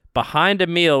behind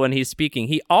Emil when he's speaking,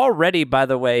 he already, by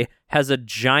the way, has a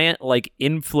giant, like,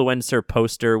 influencer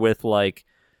poster with, like,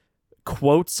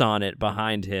 quotes on it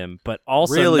behind him, but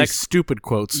also... Really stupid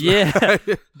quotes. Yeah,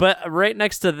 but right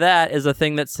next to that is a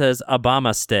thing that says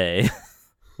Obama stay.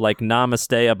 Like,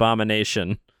 namaste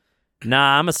abomination.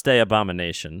 Namaste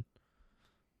abomination.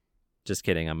 Just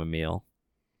kidding, I'm Emil.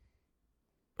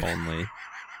 Only.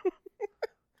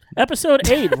 Episode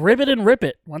 8, Ribbit and Rip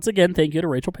It. Once again, thank you to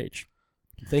Rachel Page.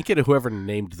 Thank you to whoever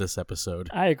named this episode.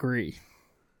 I agree.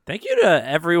 Thank you to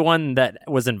everyone that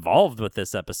was involved with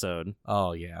this episode.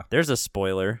 Oh, yeah. There's a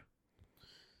spoiler.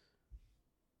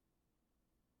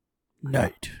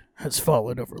 Night has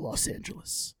fallen over Los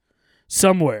Angeles.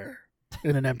 Somewhere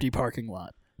in an empty parking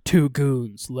lot, 2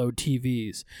 goons load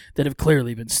TVs that have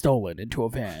clearly been stolen into a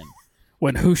van.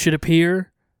 When who should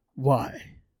appear?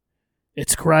 Why?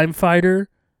 It's crime fighter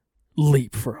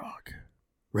Leapfrog.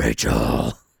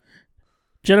 Rachel.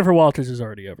 Jennifer Walters is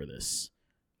already over this.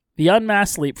 The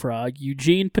unmasked Leapfrog,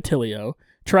 Eugene Patilio,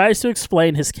 tries to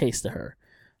explain his case to her.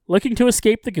 Looking to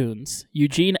escape the goons,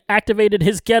 Eugene activated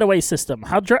his getaway system,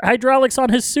 hydraulics on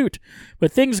his suit,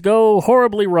 but things go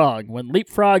horribly wrong when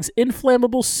Leapfrog's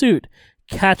inflammable suit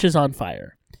catches on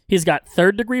fire. He's got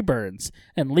 3rd-degree burns,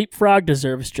 and Leapfrog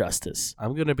deserves justice.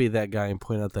 I'm going to be that guy and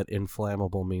point out that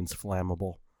inflammable means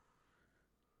flammable.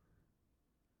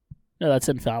 No, that's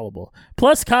infallible.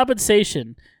 Plus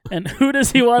compensation. And who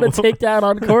does he want to take down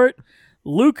on court?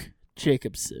 Luke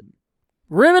Jacobson.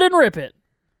 Ribbit and Rip It.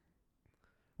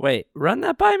 Wait, run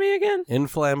that by me again?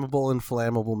 Inflammable and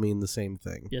flammable mean the same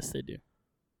thing. Yes, they do.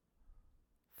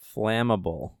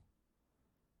 Flammable.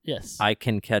 Yes. I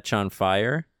can catch on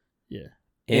fire. Yeah.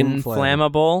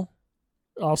 Inflammable.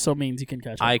 Also means you can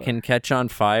catch on I fire. can catch on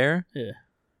fire. Yeah.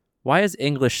 Why is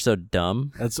English so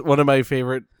dumb? That's one of my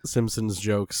favorite Simpsons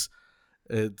jokes.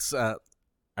 It's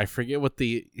I forget what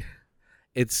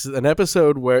it's an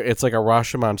episode where it's like a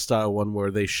Rashomon style one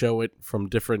where they show it from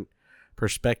different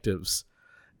perspectives.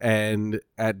 And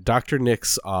at Dr.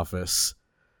 Nick's office,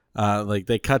 like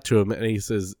they cut to him and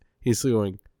he's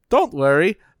going, "Don't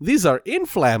worry, these are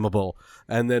inflammable."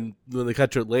 And then when they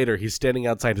cut to it later, he's standing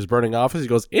outside his burning office. He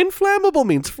goes, "Inflammable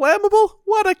means flammable?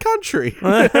 What a country."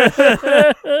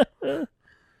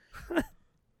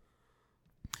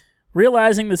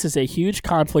 Realizing this is a huge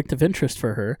conflict of interest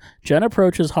for her, Jen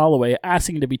approaches Holloway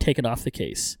asking to be taken off the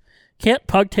case. Can't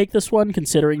Pug take this one,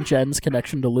 considering Jen's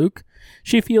connection to Luke?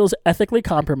 She feels ethically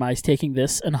compromised taking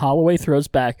this, and Holloway throws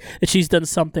back that she's done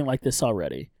something like this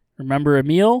already. Remember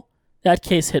Emil? That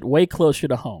case hit way closer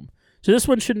to home. So this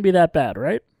one shouldn't be that bad,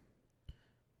 right?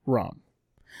 Wrong.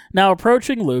 Now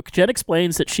approaching Luke, Jen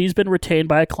explains that she's been retained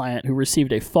by a client who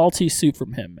received a faulty suit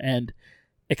from him, and,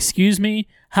 excuse me,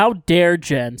 how dare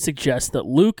Jen suggest that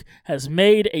Luke has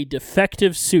made a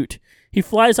defective suit? He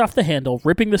flies off the handle,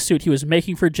 ripping the suit he was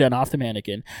making for Jen off the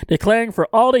mannequin, declaring for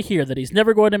all to hear that he's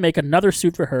never going to make another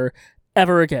suit for her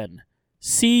ever again.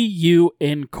 See you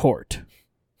in court.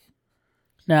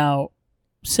 Now,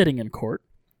 sitting in court,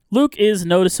 Luke is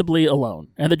noticeably alone,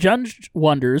 and the judge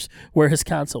wonders where his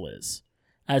counsel is.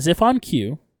 As if on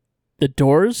cue, the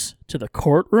doors to the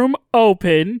courtroom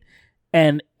open,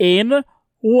 and in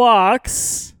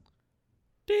walks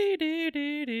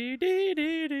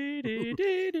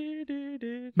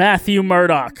Matthew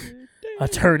Murdock,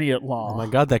 attorney at law. Oh my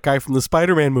god, that guy from the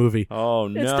Spider-Man movie. Oh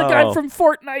no. It's the guy from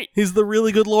Fortnite. He's the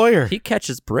really good lawyer. He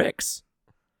catches bricks.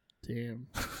 Damn.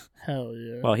 Hell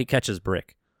yeah. Well, he catches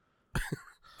brick.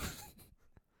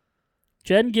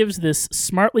 Jen gives this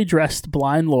smartly dressed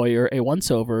blind lawyer a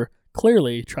once-over,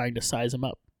 clearly trying to size him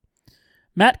up.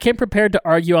 Matt came prepared to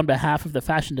argue on behalf of the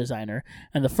fashion designer,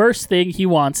 and the first thing he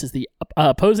wants is the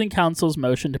opposing counsel's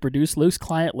motion to produce Luke's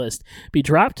client list be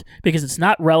dropped because it's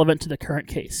not relevant to the current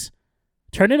case.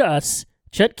 Turning to us,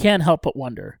 Jen can't help but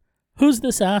wonder, who's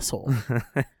this asshole?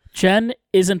 Jen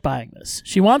isn't buying this.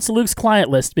 She wants Luke's client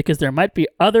list because there might be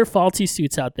other faulty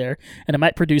suits out there, and it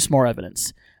might produce more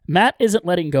evidence. Matt isn't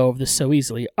letting go of this so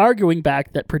easily, arguing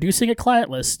back that producing a client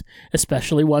list,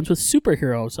 especially ones with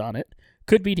superheroes on it,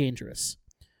 could be dangerous.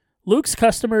 Luke's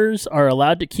customers are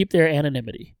allowed to keep their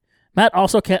anonymity. Matt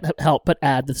also can't help but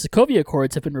add that the Sokovia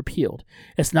Accords have been repealed.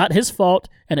 It's not his fault,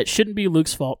 and it shouldn't be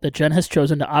Luke's fault that Jen has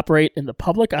chosen to operate in the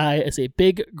public eye as a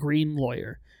big green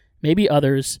lawyer. Maybe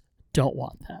others don't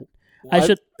want that.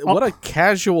 What a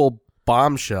casual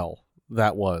bombshell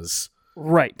that was.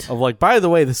 Right. Of like, by the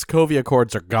way, the Sokovia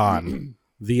Accords are gone.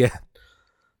 The end.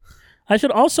 I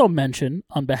should also mention,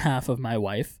 on behalf of my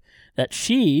wife, that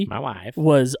she My wife.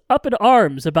 was up in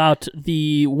arms about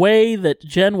the way that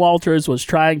Jen Walters was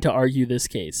trying to argue this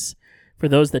case. For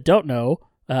those that don't know,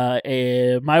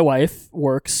 my wife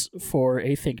works for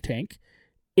a think tank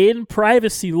in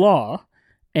privacy law,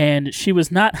 and she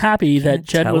was not happy that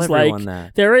Jen was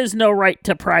like, there is no right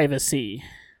to privacy.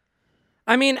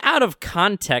 I mean, out of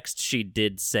context, she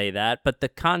did say that, but the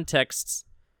context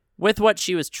with what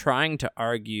she was trying to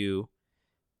argue,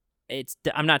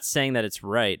 I'm not saying that it's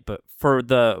right, but for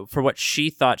what she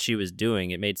thought she was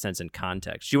doing, it made sense in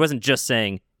context. She wasn't just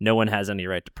saying no one has any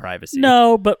right to privacy.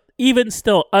 No, but even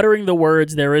still, uttering the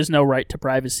words "there is no right to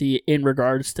privacy" in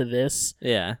regards to this,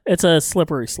 yeah, it's a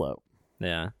slippery slope.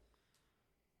 Yeah,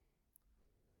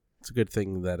 it's a good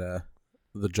thing that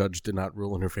the judge did not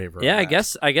rule in her favor. Yeah, I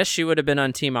guess she would have been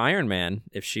on Team Iron Man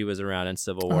if she was around in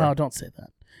Civil War. Oh, don't say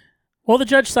that. Well, the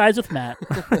judge sides with Matt,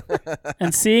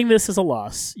 and seeing this as a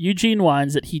loss, Eugene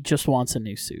whines that he just wants a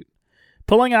new suit.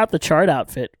 Pulling out the charred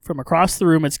outfit, from across the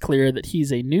room it's clear that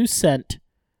he's a new scent,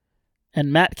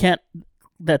 and Matt can't...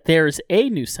 that there's a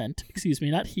new scent, excuse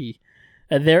me, not he.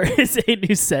 There is a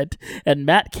new scent, and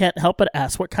Matt can't help but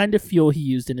ask what kind of fuel he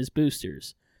used in his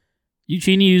boosters.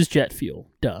 Eugene used jet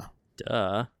fuel. Duh.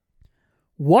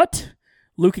 What?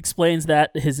 Luke explains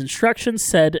that his instructions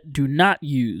said, do not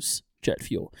use jet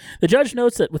fuel. The judge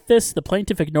notes that with this, the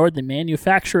plaintiff ignored the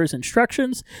manufacturer's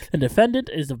instructions. The defendant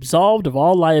is absolved of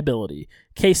all liability.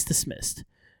 Case dismissed.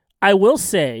 I will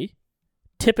say,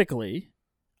 typically,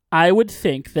 I would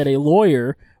think that a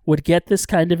lawyer would get this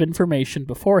kind of information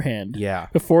beforehand. Yeah.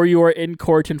 Before you are in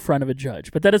court in front of a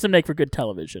judge. But that doesn't make for good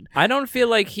television. I don't feel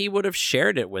like he would have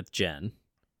shared it with Jen.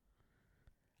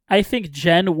 I think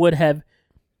Jen would have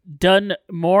done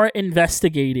more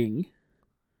investigating.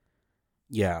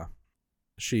 Yeah.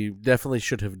 She definitely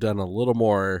should have done a little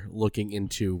more looking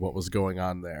into what was going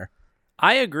on there.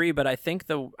 I agree, but I think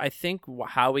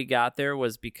how we got there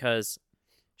was because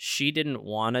she didn't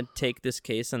want to take this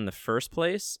case in the first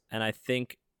place, and I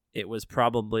think it was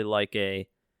probably like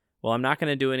I'm not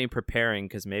going to do any preparing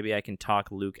because maybe I can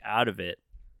talk Luke out of it.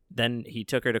 Then he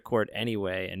took her to court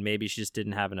anyway, and maybe she just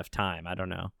didn't have enough time. I don't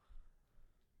know.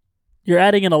 You're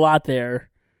adding in a lot there.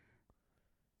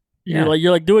 You're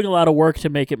like doing a lot of work to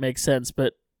make it make sense,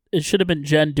 but it should have been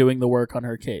Jen doing the work on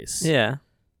her case. Yeah.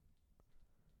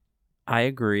 I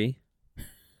agree.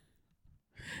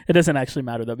 It doesn't actually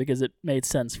matter, though, because it made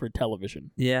sense for television.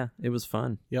 Yeah, it was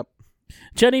fun. Yep.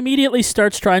 Jen immediately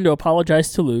starts trying to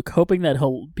apologize to Luke, hoping that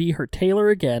he'll be her tailor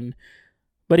again,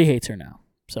 but he hates her now,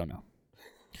 so no.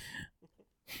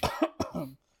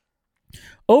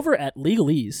 Over at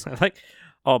Legalese.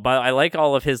 I like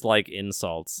all of his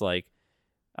insults. Like,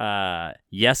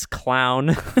 Yes,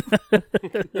 clown.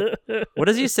 What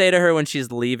does he say to her when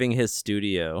she's leaving his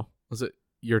studio? Was it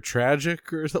 "You're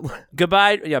tragic" or something?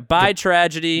 Goodbye. Yeah, bye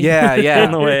tragedy. Yeah, yeah.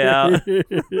 On the way out.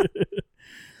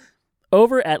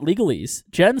 Over at Legalese,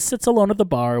 Jen sits alone at the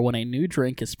bar when a new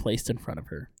drink is placed in front of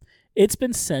her. It's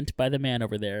been sent by the man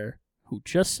over there, who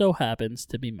just so happens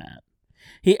to be Matt.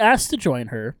 He asks to join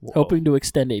her, hoping to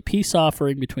extend a peace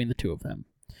offering between the two of them.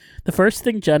 The first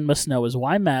thing Jen must know is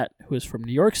why Matt, who is from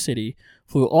New York City,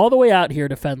 flew all the way out here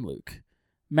to defend Luke.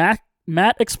 Matt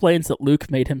explains that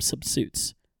Luke made him some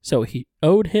suits, so he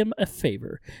owed him a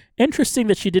favor. Interesting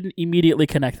that she didn't immediately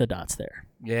connect the dots there.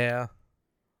 Yeah.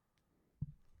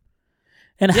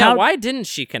 And Yeah, how? why didn't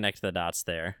she connect the dots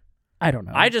there? I don't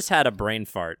know. I just had a brain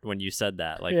fart when you said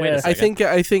that. Like, wait Yeah. a second.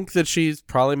 I think that she's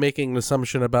probably making an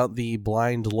assumption about the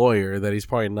blind lawyer that he's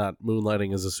probably not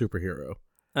moonlighting as a superhero.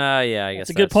 Yeah, I guess That's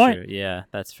a good point. true. Yeah,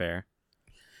 that's fair.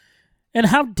 And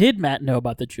how did Matt know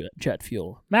about the jet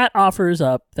fuel? Matt offers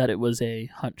up that it was a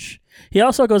hunch. He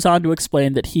also goes on to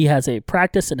explain that he has a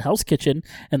practice in Hell's Kitchen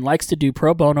and likes to do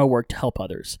pro bono work to help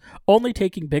others, only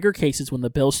taking bigger cases when the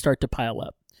bills start to pile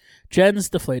up. Jen's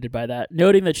deflated by that,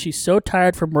 noting that she's so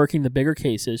tired from working the bigger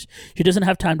cases, she doesn't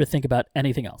have time to think about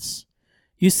anything else.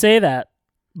 You say that,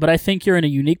 but I think you're in a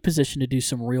unique position to do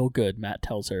some real good, Matt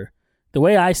tells her. The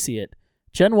way I see it,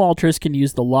 Jen Walters can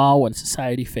use the law when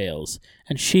society fails,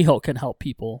 and She-Hulk can help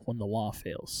people when the law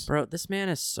fails. Bro, this man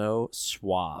is so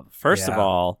suave. First of Yeah.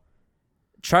 all,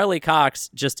 Charlie Cox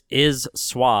just is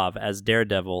suave as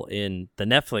Daredevil in the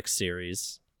Netflix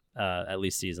series, at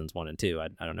least seasons 1 and 2.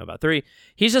 I don't know about 3.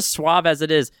 He's just suave as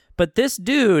it is. But this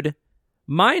dude,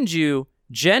 mind you,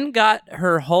 Jen got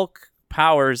her Hulk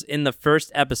powers in the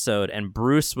first episode, and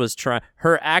Bruce was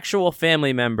her actual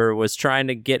family member was trying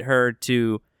to get her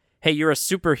to, hey, you're a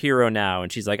superhero now.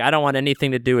 And she's like, I don't want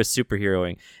anything to do with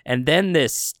superheroing. And then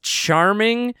this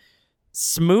charming,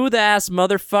 smooth-ass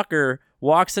motherfucker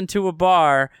walks into a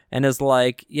bar and is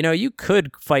like, you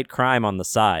could fight crime on the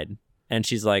side. And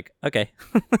she's like, okay.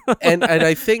 and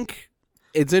I think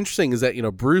it's interesting is that,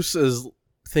 Bruce is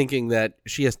thinking that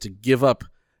she has to give up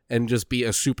and just be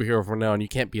a superhero for now, and you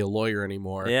can't be a lawyer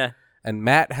anymore. Yeah. And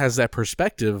Matt has that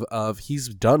perspective of he's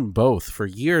done both for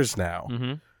years now.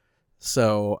 Mm-hmm.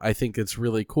 So I think it's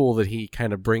really cool that he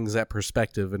kind of brings that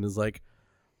perspective and is like,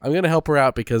 I'm going to help her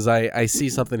out because I see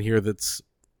something here that's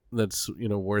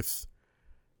worth,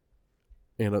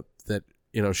 that,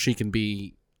 she can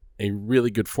be a really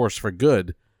good force for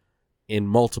good in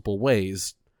multiple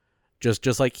ways,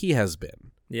 just like he has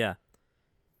been. Yeah.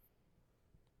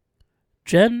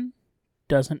 Jen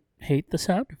doesn't hate the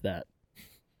sound of that.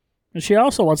 And she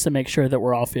also wants to make sure that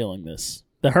we're all feeling this.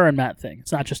 The her and Matt thing.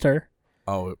 It's not just her.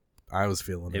 Oh, I was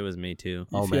feeling it. It was me too.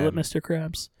 You Oh, feel it, man. Mr.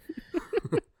 Krabs?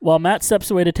 While Matt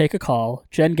steps away to take a call,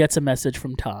 Jen gets a message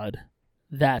from Todd,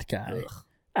 that guy,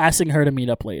 asking her to meet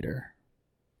up later.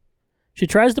 She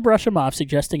tries to brush him off,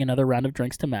 suggesting another round of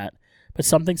drinks to Matt, but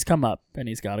something's come up, and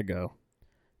he's got to go.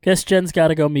 Guess Jen's got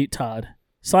to go meet Todd.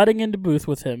 Sliding into booth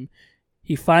with him,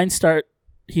 he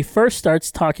first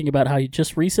starts talking about how he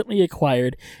just recently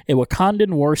acquired a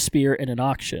Wakandan war spear in an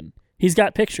auction. He's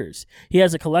got pictures. He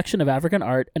has a collection of African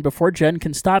art, and before Jen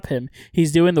can stop him,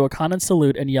 he's doing the Wakandan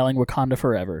salute and yelling Wakanda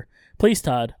forever. Please,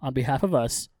 Todd, on behalf of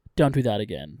us, don't do that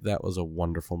again. That was a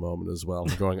wonderful moment as well.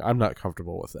 Going, I'm not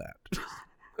comfortable with that.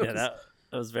 Yeah, that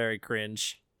was very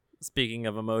cringe. Speaking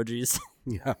of emojis,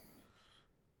 Yeah.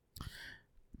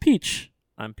 Peach,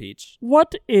 I'm Peach.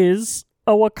 what is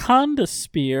a Wakanda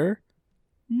spear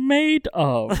made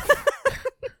of?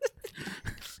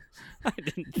 I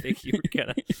didn't think you were going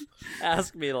to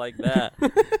ask me like that.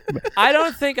 I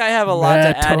don't think I have a lot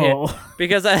to add here Metal.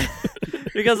 because I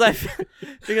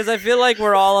feel like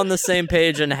we're all on the same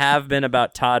page and have been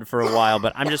about Todd for a while,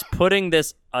 but I'm just putting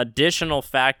this additional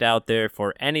fact out there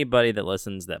for anybody that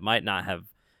listens that might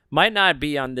not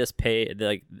be on this page,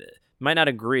 might not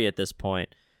agree at this point.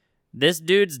 This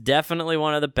dude's definitely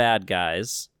one of the bad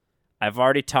guys. I've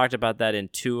already talked about that in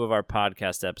 2 of our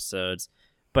podcast episodes.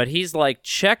 But he's like,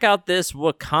 check out this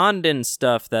Wakandan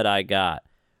stuff that I got.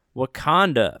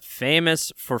 Wakanda,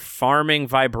 famous for farming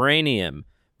vibranium.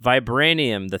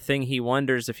 Vibranium, the thing he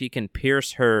wonders if he can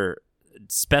pierce her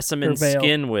specimen Her veil.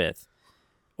 skin with.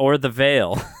 Or the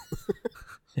veil.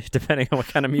 Depending on what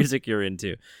kind of music you're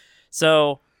into.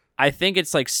 So I think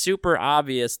it's like super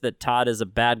obvious that Todd is a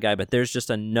bad guy, but there's just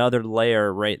another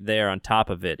layer right there on top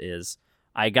of it is,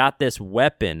 I got this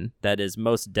weapon that is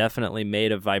most definitely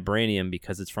made of vibranium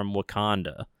because it's from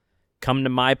Wakanda. Come to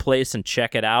my place and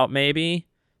check it out, maybe,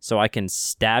 so I can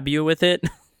stab you with it.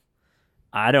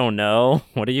 I don't know.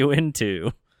 What are you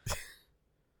into?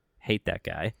 Hate that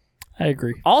guy. I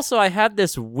agree. Also, I had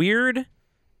this weird...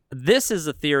 This is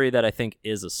a theory that I think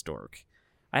is a stork.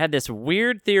 I had this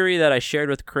weird theory that I shared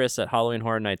with Chris at Halloween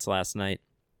Horror Nights last night.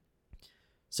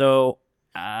 So,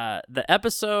 the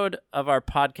episode of our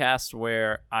podcast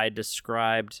where I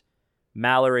described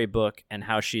Mallory Book and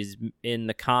how she's in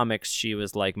the comics, she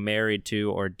was like married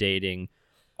to or dating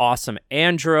Awesome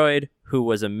Android, who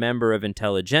was a member of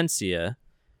Intelligentsia.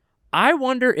 I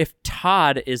wonder if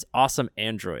Todd is Awesome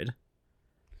Android.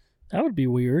 That would be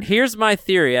weird. Here's my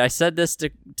theory. I said this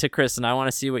to Chris, and I want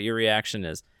to see what your reaction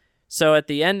is. So at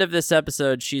the end of this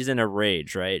episode, she's in a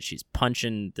rage, right? She's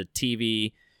punching the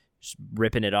TV, she's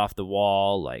ripping it off the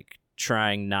wall, like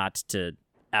trying not to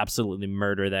absolutely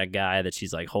murder that guy that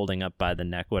she's like holding up by the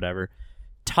neck, whatever.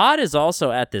 Todd is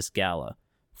also at this gala.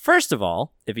 First of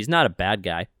all, if he's not a bad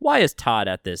guy, why is Todd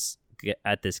at this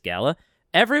gala?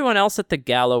 Everyone else at the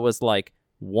gala was like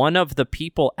one of the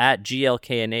people at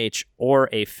GLK&H or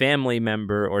a family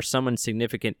member or someone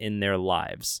significant in their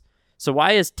lives. So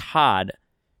why is Todd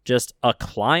just a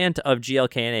client of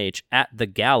GLK&H at the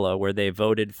gala where they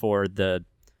voted for the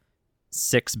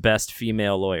 6 best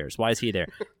female lawyers? Why is he there?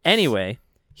 Anyway,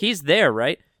 he's there,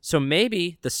 right? So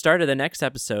maybe the start of the next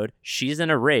episode, she's in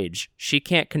a rage. She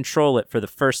can't control it for the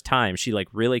first time. She like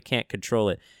really can't control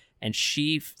it. And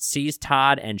she sees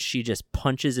Todd and she just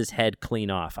punches his head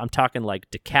clean off. I'm talking like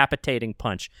decapitating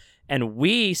punch. And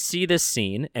we see this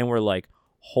scene and we're like,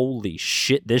 holy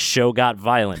shit, this show got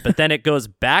violent. But then it goes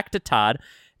back to Todd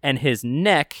and his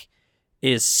neck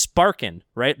is sparking,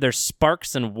 right? There's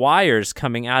sparks and wires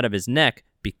coming out of his neck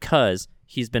because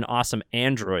he's been Awesome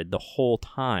Android the whole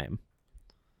time.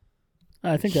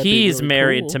 I think he's really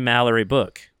married cool. to Mallory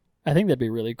Book. I think that'd be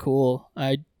really cool.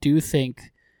 I do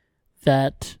think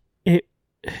that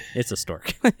it's a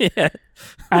stork. Yeah.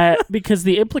 Because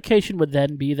the implication would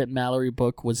then be that Mallory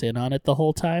Book was in on it the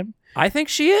whole time. I think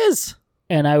she is.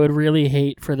 And I would really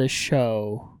hate for the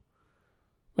show.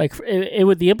 Like, it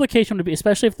would. The implication would be,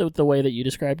 especially if the way that you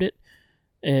described it,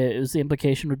 the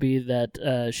implication would be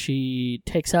that she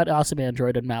takes out Awesome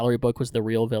Android and Mallory Book was the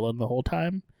real villain the whole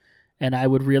time. And I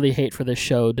would really hate for the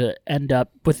show to end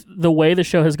up with the way the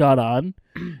show has gone on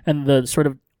and the sort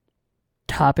of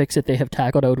topics that they have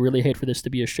tackled. I would really hate for this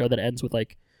to be a show that ends with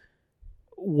like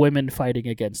women fighting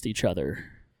against each other.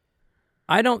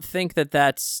 I don't think that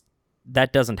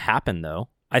doesn't happen though.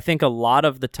 I think a lot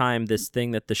of the time this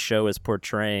thing that the show is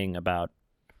portraying about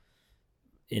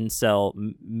incels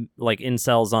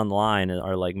online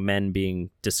are like men being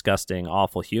disgusting,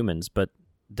 awful humans, but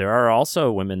there are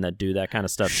also women that do that kind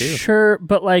of stuff too. Sure,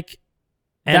 but like,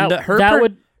 and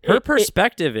her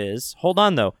perspective is, hold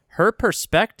on though, her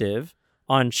perspective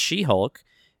on She-Hulk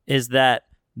is that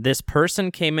this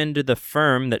person came into the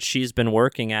firm that she's been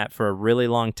working at for a really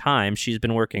long time. She's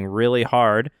been working really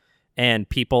hard, and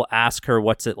people ask her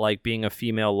what's it like being a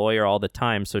female lawyer all the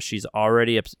time. So she's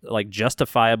already like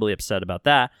justifiably upset about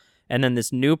that. And then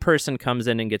this new person comes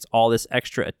in and gets all this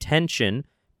extra attention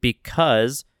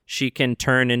because she can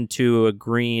turn into a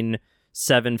green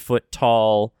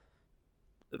 7-foot-tall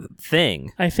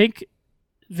thing. I think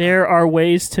there are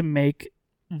ways to make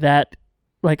that,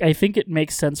 like, I think it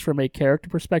makes sense from a character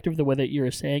perspective, the way that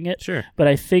you're saying it. Sure. But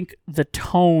I think the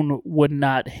tone would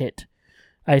not hit.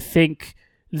 I think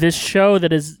this show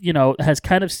that is, has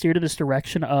kind of steered in this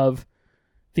direction of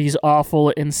these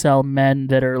awful incel men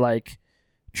that are, like,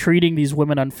 treating these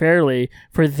women unfairly,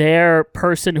 for their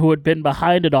person who had been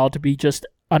behind it all to be just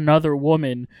another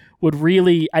woman would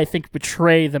really, I think,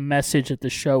 betray the message that the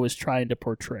show is trying to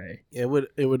portray. It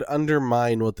would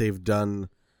undermine what they've done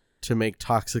to make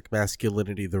toxic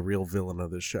masculinity the real villain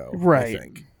of the show. Right. I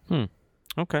think.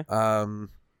 Okay. I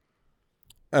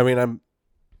mean,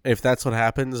 if that's what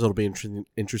happens, it'll be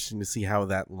interesting to see how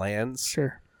that lands.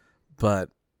 Sure. But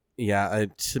yeah,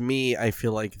 to me, I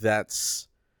feel like that's,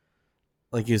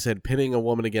 like you said, pitting a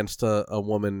woman against a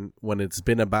woman when it's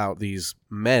been about these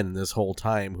men this whole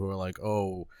time who are like,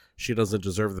 oh, she doesn't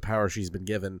deserve the power she's been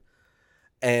given.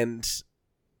 And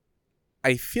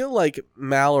I feel like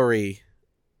Mallory,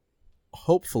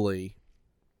 hopefully,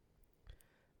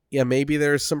 yeah, maybe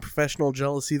there's some professional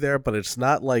jealousy there, but it's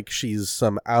not like she's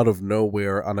some out of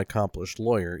nowhere unaccomplished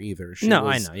lawyer either. She no,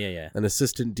 was I know, yeah. an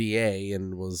assistant DA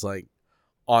and was like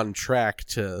on track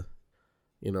to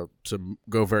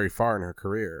go very far in her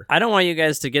career. I don't want you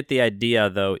guys to get the idea,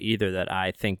 though, either that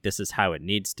I think this is how it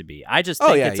needs to be. I just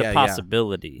think it's a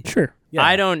possibility. Yeah. Sure. Yeah,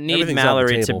 I don't need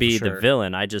Mallory to be the the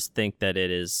villain. I just think that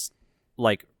it is,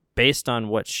 like, based on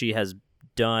what she has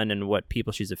done and what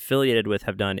people she's affiliated with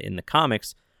have done in the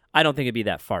comics, I don't think it'd be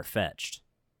that far-fetched.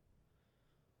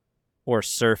 Or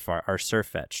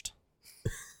surf-fetched.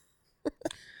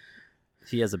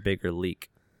 He has a bigger leak.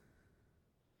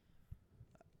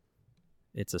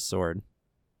 It's a sword.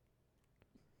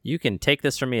 You can take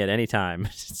this from me at any time.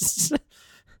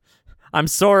 I am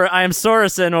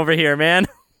Sorensen over here, man.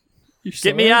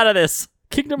 Get me out of this.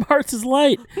 Kingdom Hearts is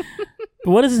light.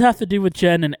 But what does this have to do with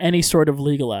Jen in any sort of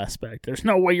legal aspect? There's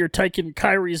no way you're taking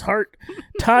Kyrie's heart.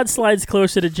 Todd slides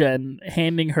closer to Jen,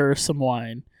 handing her some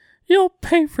wine. You'll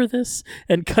pay for this,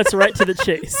 and cuts right to the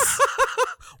chase.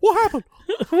 What happened?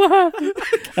 What happened?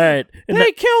 All right.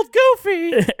 They killed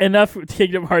Goofy. Enough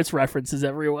Kingdom Hearts references,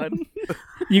 everyone.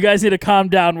 You guys need to calm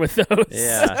down with those.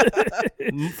 Yeah.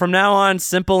 From now on,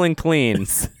 simple and clean.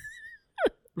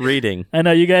 Reading. I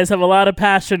know you guys have a lot of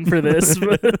passion for this.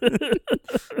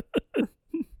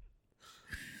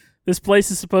 This place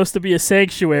is supposed to be a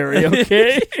sanctuary,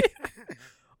 okay?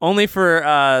 Only for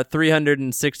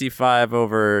 365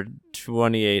 over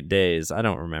 28 days. I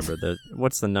don't remember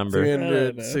what's the number?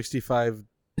 365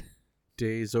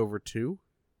 days over 2?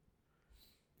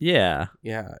 Yeah.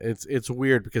 Yeah, it's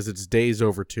weird because it's days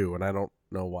over 2, and I don't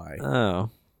know why. Oh.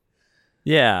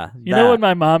 Yeah. You know when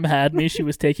my mom had me, she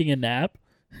was taking a nap?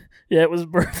 Yeah, it was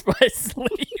birth by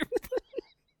sleep.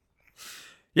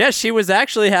 Yeah, she was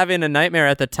actually having a nightmare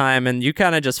at the time, and you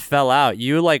kind of just fell out.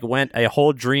 You, went a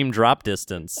whole dream drop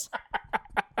distance.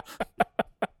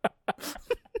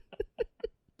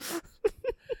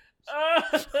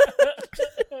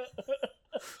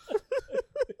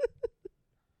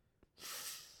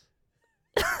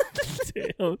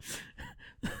 Damn.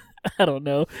 I don't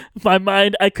know. My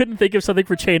mind, I couldn't think of something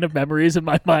for Chain of Memories, and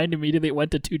my mind immediately went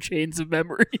to 2 Chains of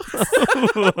Memories.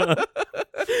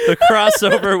 The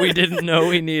crossover we didn't know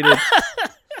we needed.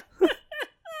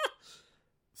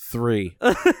 3.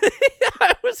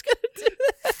 I was going to do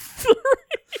that. 3.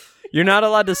 You're not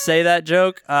allowed to say that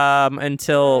joke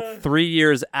until 3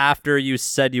 years after you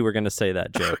said you were going to say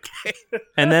that joke. Okay.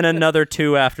 And then another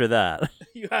 2 after that.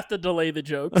 You have to delay the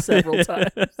joke several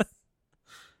times.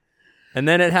 And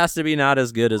then it has to be not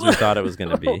as good as we thought it was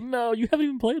going to be. Oh, no, you haven't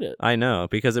even played it. I know,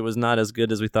 because it was not as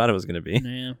good as we thought it was going to be.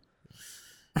 Yeah.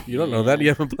 You don't know that? You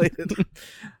haven't played it?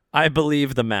 I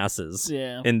believe the masses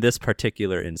in this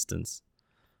particular instance.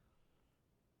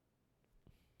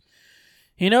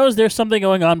 He knows there's something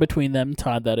going on between them,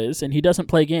 Todd that is, and he doesn't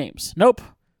play games. Nope.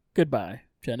 Goodbye.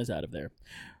 Jen is out of there.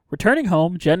 Returning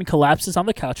home, Jen collapses on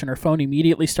the couch and her phone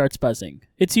immediately starts buzzing.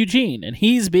 It's Eugene, and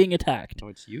he's being attacked. Oh,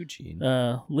 it's Eugene.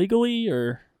 Legally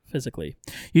or physically?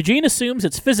 Eugene assumes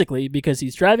it's physically because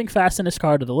he's driving fast in his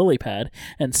car to the lily pad,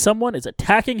 and someone is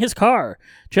attacking his car.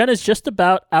 Jen is just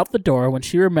about out the door when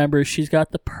she remembers she's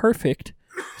got the perfect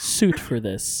suit for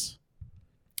this.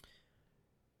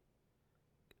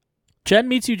 Jen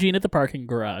meets Eugene at the parking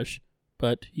garage,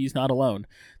 but he's not alone.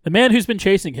 The man who's been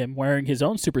chasing him, wearing his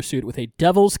own supersuit with a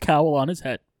devil's cowl on his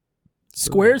head,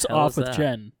 squares off with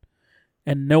Jen.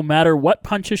 And no matter what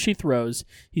punches she throws,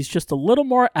 he's just a little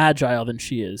more agile than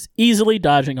she is, easily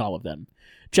dodging all of them.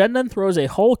 Jen then throws a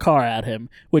whole car at him,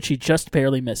 which he just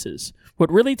barely misses.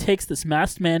 What really takes this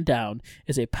masked man down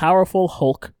is a powerful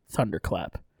Hulk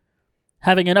thunderclap.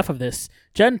 Having enough of this,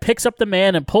 Jen picks up the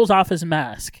man and pulls off his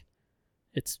mask.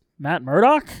 It's Matt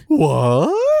Murdock?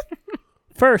 What?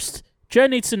 First,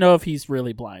 Jen needs to know if he's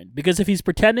really blind, because if he's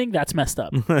pretending, that's messed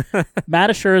up. Matt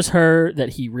assures her that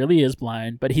he really is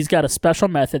blind, but he's got a special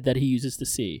method that he uses to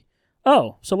see.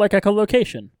 Oh, so like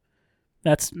echolocation.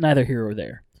 That's neither here or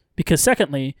there. Because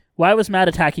secondly, why was Matt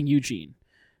attacking Eugene?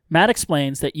 Matt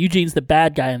explains that Eugene's the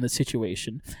bad guy in the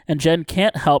situation, and Jen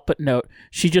can't help but note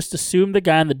she just assumed the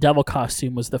guy in the devil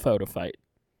costume was the photo fight.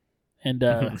 And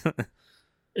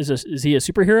is he a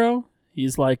superhero?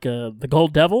 He's like the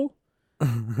Gold Devil?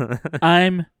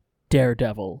 I'm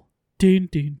Daredevil. Dun,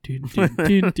 dun, dun, dun,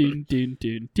 dun, dun, dun,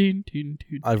 dun, dun, dun.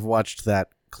 I've watched that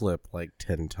clip like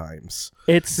 10 times.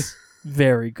 It's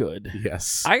very good.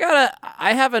 Yes.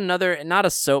 I have another, not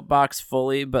a soapbox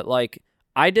fully, but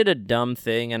I did a dumb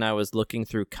thing and I was looking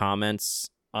through comments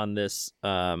on this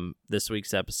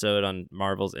week's episode on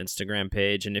Marvel's Instagram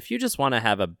page. And if you just want to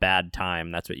have a bad time,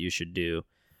 that's what you should do.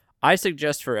 I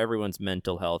suggest for everyone's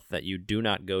mental health that you do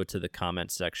not go to the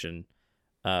comment section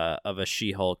of a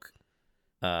She-Hulk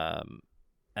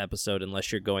episode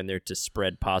unless you're going there to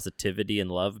spread positivity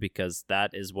and love, because that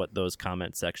is what those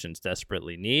comment sections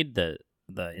desperately need. The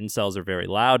incels are very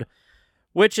loud,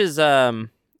 which is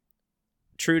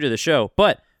true to the show.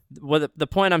 But what the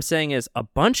point I'm saying is a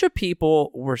bunch of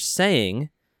people were saying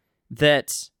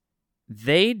that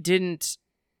they didn't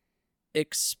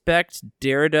expect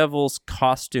Daredevil's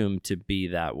costume to be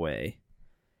that way.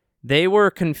 They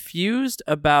were confused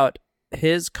about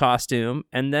his costume,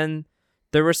 and then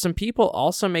there were some people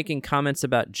also making comments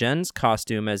about Jen's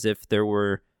costume as if there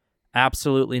were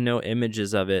absolutely no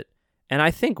images of it. And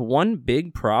I think one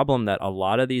big problem that a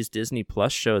lot of these Disney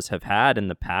Plus shows have had in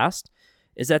the past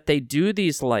is that they do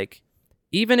these, like,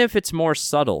 even if it's more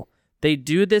subtle, they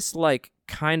do this, like,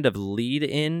 kind of lead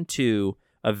into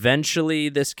eventually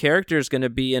this character is going to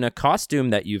be in a costume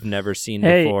that you've never seen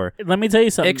before. Let me tell you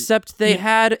something. Except they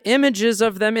had images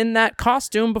of them in that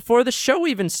costume before the show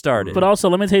even started. But also,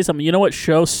 let me tell you something. You know what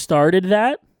show started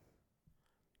that?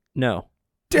 No.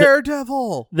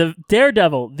 Daredevil. The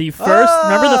Daredevil. The first.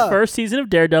 Remember the first season of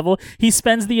Daredevil? He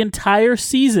spends the entire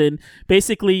season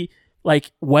basically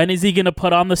like, when is he going to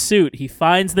put on the suit? He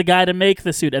finds the guy to make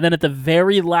the suit. And then at the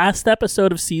very last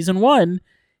episode of season 1,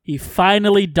 he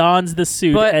finally dons the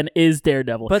suit and is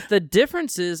Daredevil. But the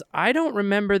difference is, I don't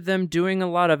remember them doing a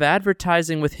lot of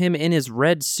advertising with him in his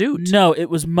red suit. No, it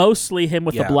was mostly him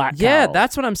with the black cowl. Yeah,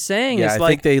 that's what I'm saying. Yeah, is I like,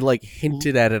 think they like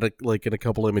hinted at it like in a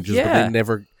couple images, but they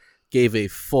never gave a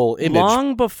full image.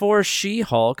 Long before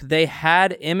She-Hulk, they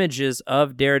had images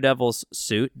of Daredevil's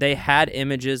suit. They had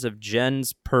images of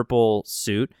Jen's purple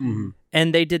suit. Mm-hmm.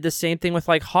 And they did the same thing with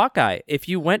like Hawkeye. If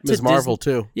you went to Ms. Marvel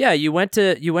too. Yeah, you went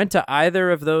to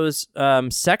either of those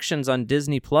sections on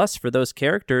Disney Plus for those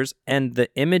characters, and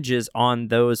the images on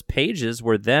those pages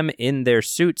were them in their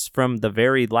suits from the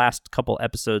very last couple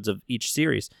episodes of each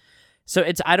series. So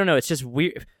I don't know, it's just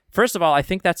weird. First of all, I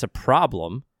think that's a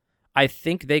problem. I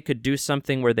think they could do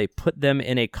something where they put them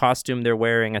in a costume they're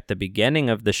wearing at the beginning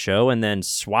of the show and then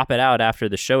swap it out after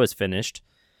the show is finished.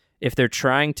 If they're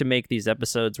trying to make these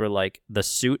episodes where, like, the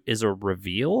suit is a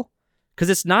reveal, because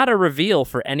it's not a reveal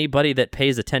for anybody that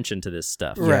pays attention to this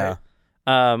stuff. Yeah.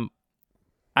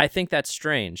 I think that's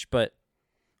strange, but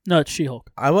no, it's She-Hulk.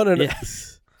 I want to know.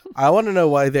 I want to know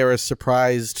why they were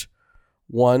surprised.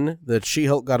 One, that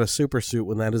She-Hulk got a super suit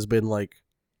when that has been like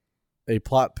a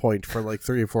plot point for like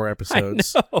 3 or 4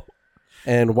 episodes. I know.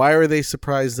 And why are they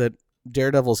surprised that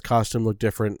Daredevil's costume looked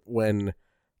different when,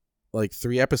 like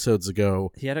 3 episodes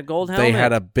ago, he had a gold helmet? They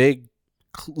had a big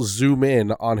zoom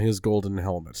in on his golden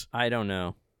helmet. I don't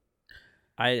know.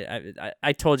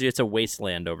 I told you it's a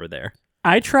wasteland over there.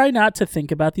 I try not to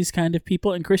think about these kind of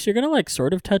people, and Chris, you're gonna like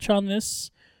sort of touch on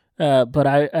this, but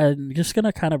I'm just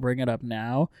gonna kind of bring it up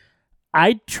now.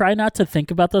 I try not to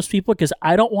think about those people because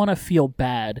I don't want to feel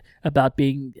bad about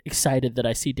being excited that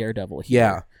I see Daredevil here.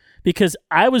 Yeah. Because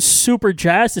I was super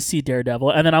jazzed to see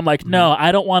Daredevil, and then I'm like, no,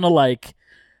 I don't want to like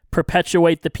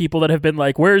perpetuate the people that have been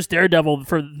like, where's Daredevil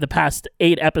for the past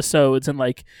 8 episodes, and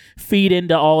like feed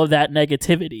into all of that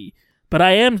negativity. But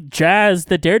I am jazzed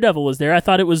that Daredevil was there. I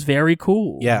thought it was very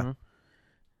cool. Yeah. Mm-hmm.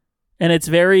 And it's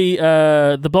very,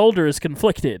 the boulder is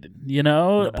conflicted, you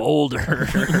know? The boulder.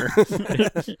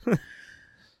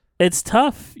 It's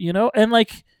tough, you know? And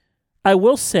like, I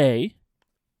will say,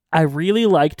 I really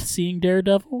liked seeing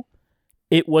Daredevil.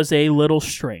 It was a little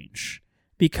strange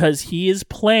because he is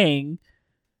playing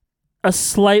a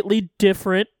slightly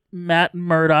different Matt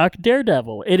Murdock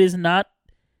Daredevil. It is not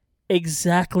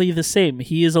exactly the same.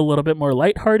 He is a little bit more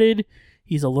lighthearted.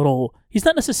 He's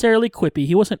not necessarily quippy.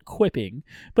 He wasn't quipping,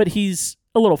 but he's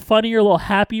a little funnier, a little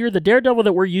happier. The Daredevil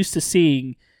that we're used to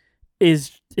seeing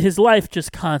his life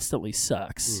just constantly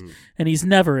sucks, and he's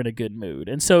never in a good mood.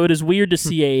 And so it is weird to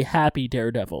see a happy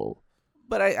Daredevil.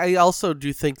 But I also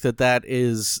do think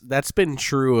that's been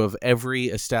true of every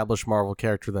established Marvel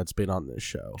character that's been on this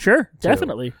show. Sure,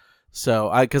 definitely.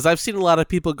 So, because I've seen a lot of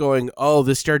people going, "Oh,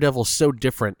 this Daredevil's so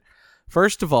different."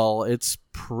 First of all, it's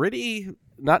pretty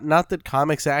not that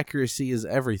comics accuracy is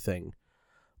everything,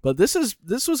 but this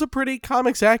was a pretty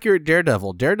comics accurate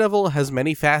Daredevil. Daredevil has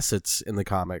many facets in the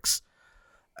comics,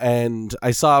 and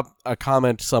I saw a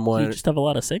comment someone. You just have a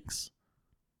lot of sinks?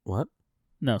 What?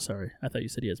 No, sorry. I thought you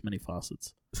said he has many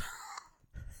faucets.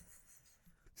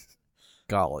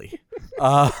 Golly.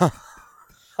 I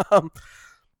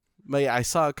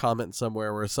saw a comment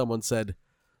somewhere where someone said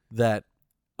that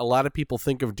a lot of people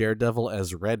think of Daredevil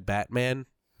as Red Batman,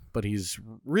 but he's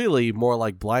really more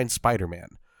like Blind Spider-Man.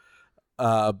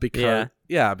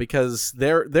 Because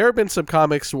there have been some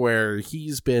comics where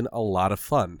he's been a lot of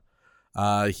fun.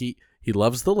 He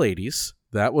loves the ladies.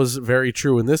 That was very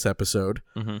true in this episode.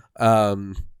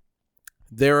 Mm-hmm.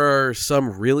 There are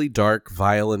some really dark,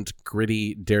 violent,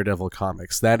 gritty Daredevil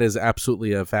comics. That is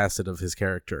absolutely a facet of his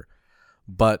character.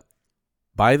 But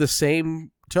by the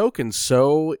same token,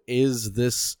 so is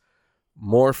this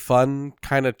more fun,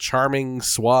 kind of charming,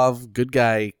 suave, good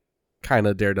guy kind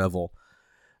of Daredevil.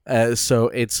 So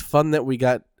it's fun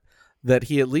that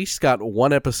he at least got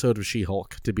 1 episode of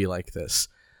She-Hulk to be like this.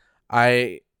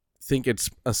 I think it's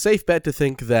a safe bet to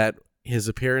think that his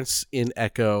appearance in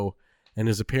Echo and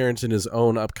his appearance in his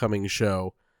own upcoming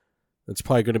show, that's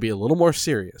probably going to be a little more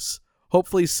serious.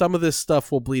 hopefully some of this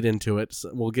stuff will bleed into it. So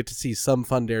we'll get to see some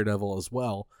fun Daredevil as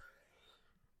well.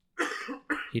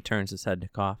 He turns his head to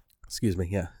cough. Excuse me,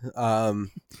 yeah.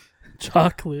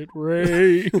 Chocolate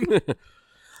rain.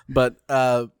 But,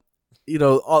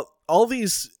 all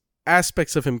these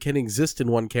aspects of him can exist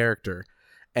in one character.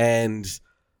 And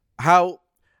how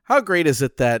great is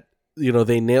it that,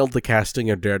 they nailed the casting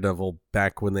of Daredevil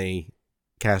back when they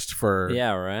cast for the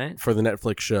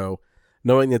Netflix show,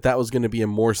 knowing that was going to be a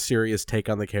more serious take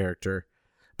on the character.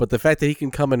 But the fact that he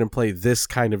can come in and play this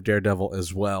kind of Daredevil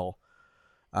as well,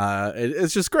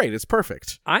 it's just great. It's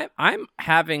perfect. I'm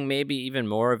having maybe even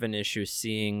more of an issue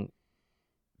seeing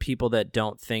people that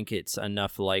don't think it's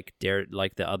enough like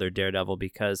the other Daredevil,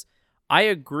 because I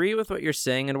agree with what you're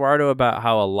saying, Eduardo, about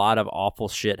how a lot of awful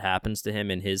shit happens to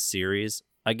him in his series.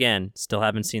 Again, still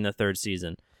haven't seen the 3rd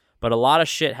season, but a lot of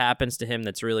shit happens to him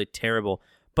that's really terrible.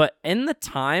 But in the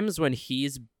times when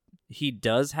he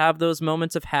does have those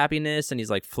moments of happiness and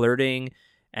he's like flirting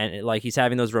and like he's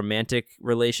having those romantic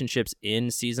relationships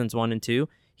in seasons 1 and 2,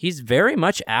 he's very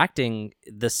much acting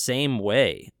the same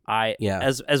way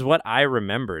as what I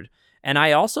remembered. And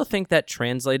I also think that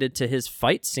translated to his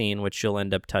fight scene, which you'll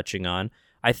end up touching on.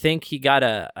 I think he got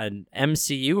an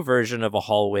MCU version of a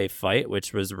hallway fight,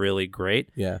 which was really great.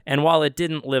 Yeah. And while it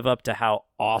didn't live up to how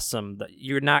awesome,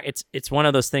 it's one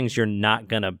of those things you're not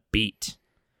gonna beat.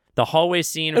 The hallway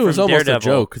scene. It was from almost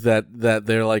Daredevil, a joke that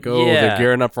they're like, they're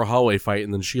gearing up for a hallway fight,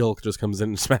 and then She-Hulk just comes in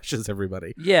and smashes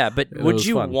everybody. Yeah, but would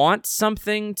you want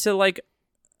something to like,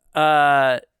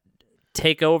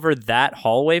 take over that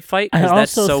hallway fight? I Because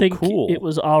that's also so think cool. it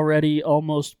was already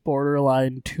almost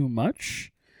borderline too much.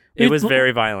 It was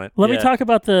very violent. Let me talk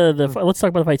about let's talk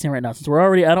about the fight scene right now, since we're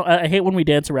already. I hate when we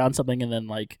dance around something and then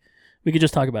like we could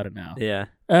just talk about it now. Yeah.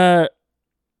 The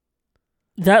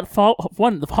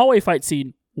hallway fight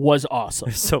scene was awesome.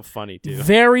 It's so funny too.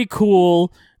 Very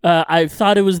cool. I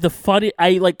thought it was the funny.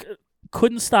 I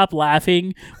couldn't stop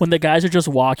laughing when the guys are just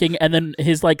walking and then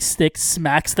his like stick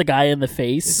smacks the guy in the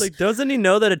face. It's like, doesn't he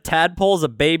know that a tadpole's a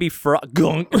baby frog?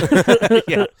 Gunk.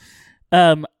 Yeah.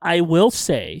 I will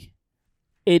say,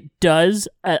 it does.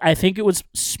 I think it was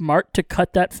smart to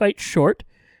cut that fight short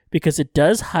because it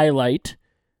does highlight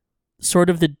sort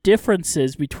of the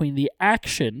differences between the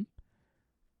action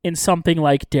in something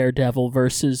like Daredevil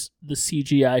versus the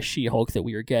CGI She-Hulk that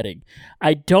we are getting.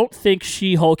 I don't think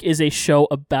She-Hulk is a show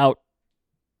about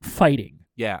fighting.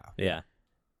 Yeah. Yeah.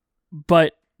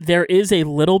 But there is a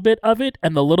little bit of it,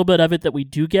 and the little bit of it that we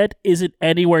do get isn't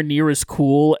anywhere near as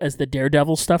cool as the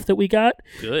Daredevil stuff that we got.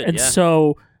 Good. And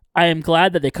so I am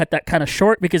glad that they cut that kind of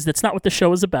short because that's not what the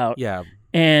show is about. Yeah.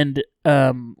 And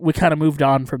we kind of moved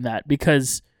on from that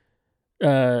because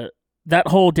that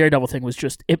whole Daredevil thing was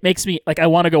just, it makes me, like, I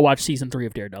want to go watch season 3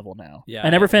 of Daredevil now. Yeah,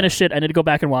 I never finished it. I need to go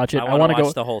back and watch it. I want to go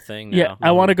watch the whole thing now. Yeah,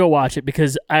 I want to go watch it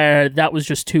because that was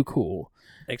just too cool.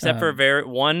 Except for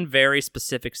one very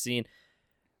specific scene.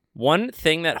 One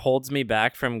thing that holds me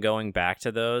back from going back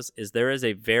to those is there is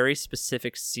a very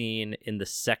specific scene in the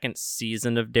 2nd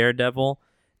season of Daredevil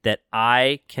that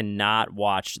I cannot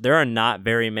watch. There are not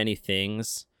very many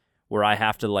things where I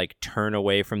have to like turn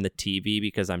away from the TV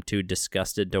because I'm too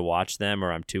disgusted to watch them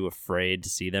or I'm too afraid to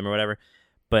see them or whatever.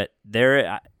 But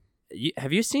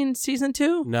have you seen season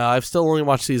 2? No, I've still only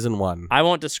watched season 1. I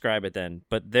won't describe it then,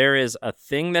 but there is a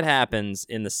thing that happens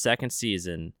in the 2nd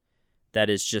season that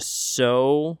is just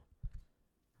so,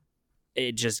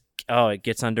 it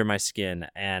gets under my skin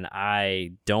and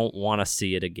I don't want to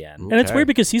see it again. And it's weird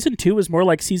because season 2 is more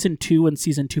like season 2 and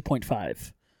season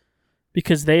 2.5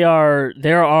 because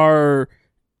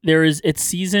it's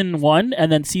season 1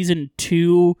 and then season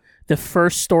 2. The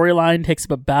first storyline takes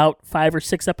up about 5 or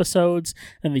 6 episodes,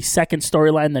 and the second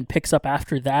storyline then picks up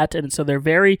after that. And so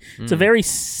it's a very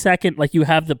second, like you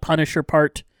have the Punisher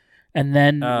part, and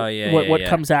then what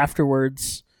comes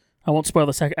afterwards. I won't spoil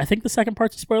the second. I think the second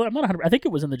part's a spoiler. I'm not 100%. I think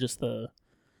it was in the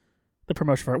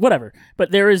promotion for it. Whatever.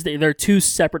 But there are 2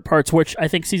 separate parts, which I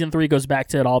think season 3 goes back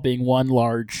to it all being one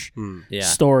large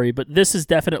story. But this is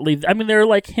definitely, I mean, there are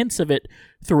like hints of it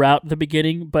throughout the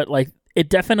beginning, but like it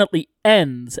definitely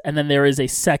ends, and then there is a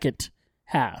second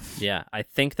half. Yeah, I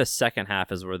think the second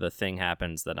half is where the thing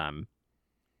happens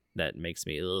that makes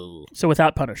me ugh. So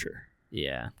without Punisher.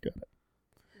 Yeah. Good.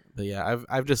 But yeah,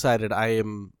 I've decided I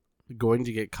am going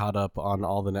to get caught up on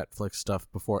all the Netflix stuff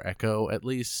before Echo, at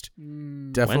least.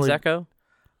 Definitely. When's Echo?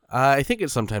 I think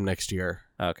it's sometime next year.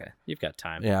 Okay, you've got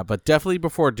time. Yeah, but definitely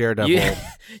before Daredevil.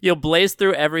 You'll blaze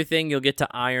through everything. You'll get to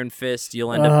Iron Fist.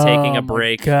 You'll end up taking a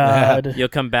break. God. You'll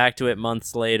come back to it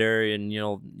months later, and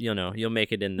you'll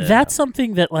make it in the. That's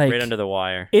something that like right under the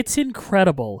wire. It's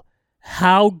incredible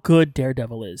how good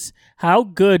Daredevil is. How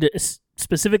good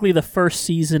specifically the first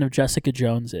season of Jessica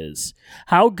Jones is,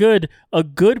 how good a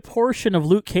good portion of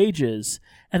Luke Cage is,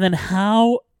 and then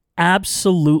how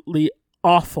absolutely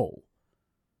awful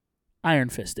Iron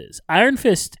Fist is. Iron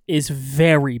Fist is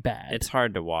very bad. It's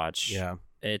hard to watch. Yeah.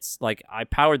 It's like I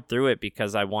powered through it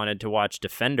because I wanted to watch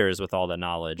Defenders with all the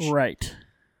knowledge. Right.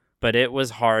 But it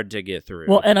was hard to get through.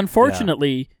 Well, and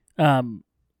unfortunately,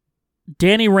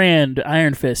 Danny Rand,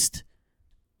 Iron Fist,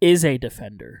 is a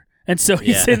defender. And so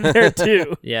he's in there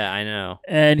too. Yeah, I know.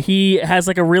 And he has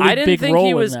like a really big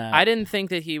role in that. I didn't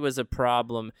think that he was a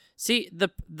problem. See,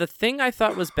 the thing I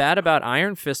thought was bad about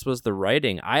Iron Fist was the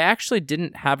writing. I actually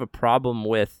didn't have a problem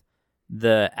with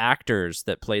the actors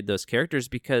that played those characters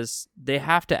because they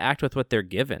have to act with what they're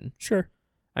given. Sure.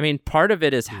 I mean, part of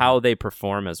it is how they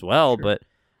perform as well, but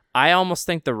I almost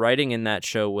think the writing in that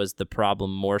show was the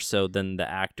problem more so than the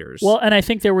actors. Well, and I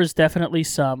think there was definitely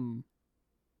some,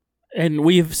 and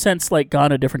we've since like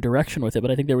gone a different direction with it,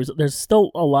 but I think there's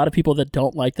still a lot of people that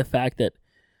don't like the fact that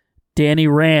Danny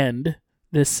Rand,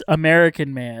 this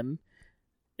American man,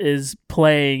 is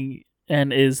playing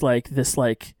and is like this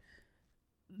like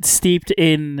steeped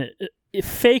in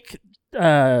fake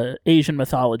Asian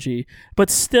mythology, but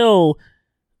still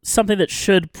something that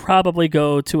should probably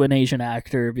go to an Asian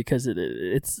actor because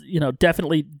it's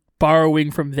definitely borrowing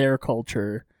from their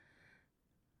culture.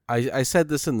 I said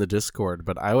this in the Discord,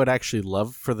 but I would actually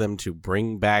love for them to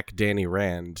bring back Danny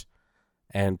Rand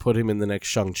and put him in the next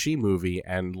Shang-Chi movie,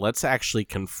 and let's actually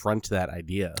confront that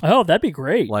idea. Oh, that'd be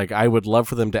great. Like, I would love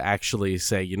for them to actually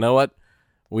say, you know what?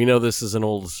 We know this is an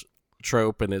old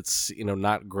trope and it's,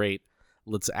 not great.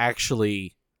 Let's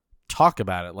actually talk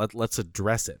about it. Let's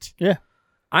address it. Yeah.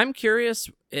 I'm curious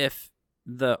if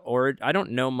I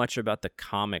don't know much about the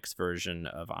comics version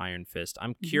of Iron Fist.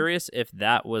 I'm curious if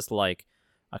that was like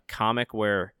a comic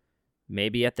where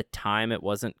maybe at the time it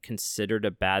wasn't considered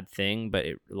a bad thing, but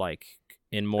it like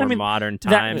in more modern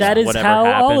times that is whatever how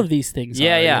happened. all of these things are.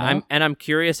 Yeah. I'm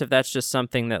curious if that's just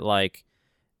something that like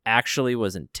actually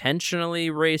was intentionally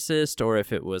racist or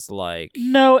if it was like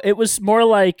no, it was more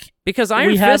like because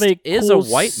Iron Fist is a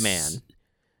white man.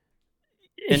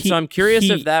 And so I'm curious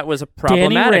if that was a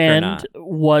problematic Danny Rand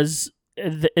or not.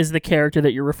 Is the character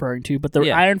that you're referring to, but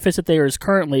the Iron Fist that there is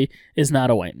currently is not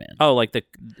a white man. Oh, like the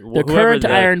current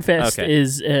Iron Fist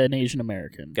is an Asian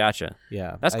American. Gotcha.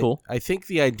 Yeah. That's cool. I think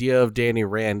the idea of Danny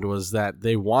Rand was that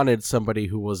they wanted somebody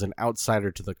who was an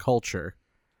outsider to the culture.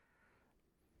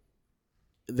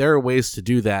 There are ways to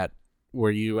do that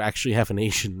where you actually have an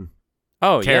Asian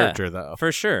character, though.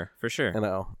 For sure.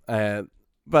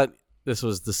 But this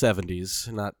was the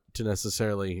 70s, not to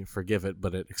necessarily forgive it,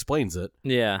 but it explains it.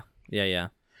 Yeah.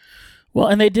 Well,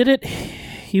 and they did it.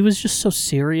 He was just so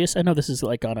serious. I know this is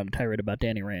like gone on a tirade about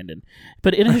Danny Rand,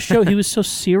 but in his show, he was so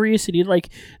serious. And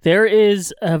there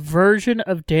is a version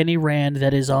of Danny Rand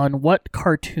that is on what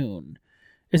cartoon?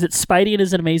 Is it Spidey and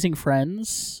His Amazing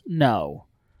Friends? No.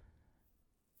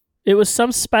 It was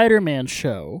some Spider-Man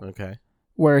show. Okay.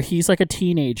 Where he's like a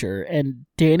teenager and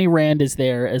Danny Rand is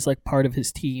there as like part of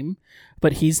his team,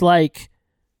 but he's like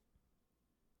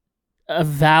a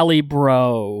valley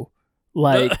bro,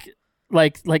 like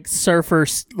surfer,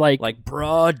 like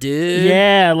bro, dude.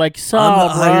 Yeah, like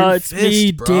bro, it's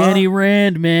me, Danny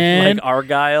Rand, man. Like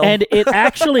Argyle. And it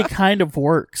actually kind of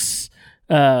works.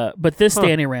 But this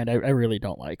Danny Rand, I really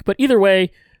don't like. But either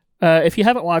way, if you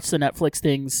haven't watched the Netflix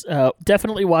things,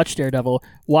 definitely watch Daredevil.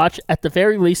 Watch, at the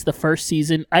very least, the first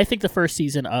season. I think the first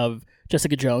season of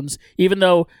Jessica Jones, even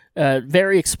though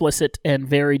very explicit and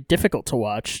very difficult to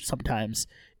watch sometimes,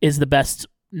 is the best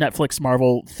Netflix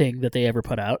Marvel thing that they ever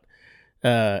put out.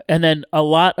 And then a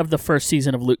lot of the first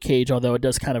season of Luke Cage, although it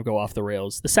does kind of go off the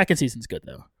rails. The second season's good,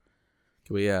 though.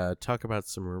 Can we talk about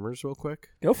some rumors real quick?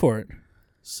 Go for it.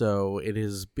 So it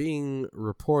is being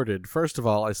reported. First of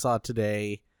all, I saw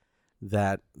today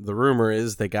that the rumor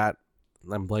is they got,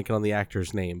 I'm blanking on the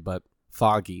actor's name, but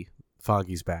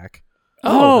Foggy's back.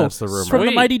 Oh, that's the rumor. From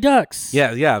the Mighty Ducks.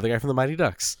 Yeah, the guy from the Mighty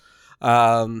Ducks.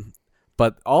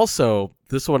 But also,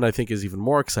 this one I think is even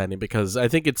more exciting because I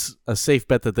think it's a safe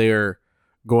bet that they are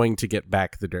going to get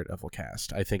back the Daredevil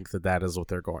cast. I think that is what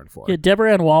they're going for. Yeah,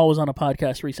 Deborah Ann Wall was on a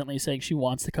podcast recently saying she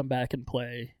wants to come back and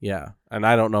play. Yeah, and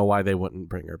I don't know why they wouldn't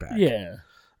bring her back. Yeah.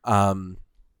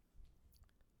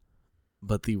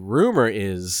 But the rumor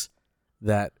is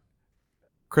that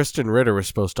Kristen Ritter was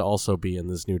supposed to also be in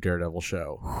this new Daredevil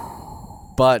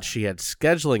show. But she had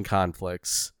scheduling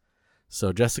conflicts,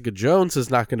 so Jessica Jones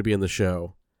is not going to be in the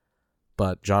show.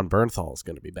 but John Bernthal is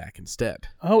going to be back instead.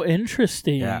 Oh,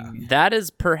 interesting. Yeah. That is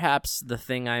perhaps the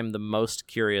thing I'm the most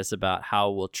curious about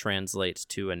how will translate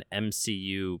to an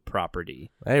MCU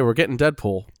property. Hey, we're getting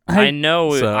Deadpool. I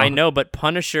know, So- but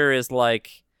Punisher is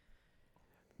like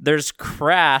there's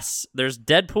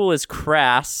Deadpool is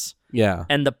crass, Yeah.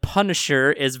 and the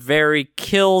Punisher is very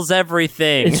kills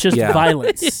everything. It's just Yeah.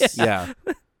 violence. Yeah.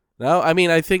 No, I mean,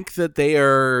 I think that they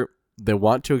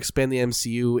want to expand the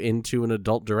MCU into an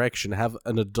adult direction, have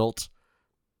an adult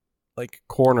like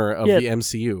corner of Yeah. the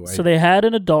MCU. So they had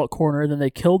an adult corner, then they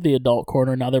killed the adult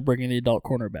corner. Now they're bringing the adult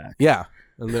corner back. yeah.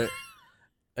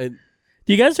 And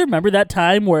Do you guys remember that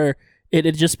time where it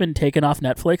had just been taken off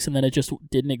Netflix and then it just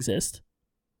didn't exist?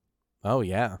 oh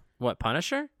yeah. What,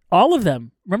 Punisher? All of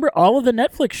them. Remember all of the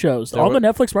Netflix shows? There All were- the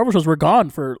Netflix Marvel shows were gone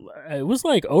for, it was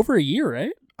like over a year,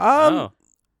 right? Oh.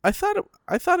 I thought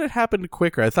it happened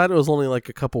quicker. I thought it was only like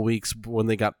a couple weeks when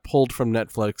they got pulled from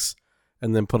Netflix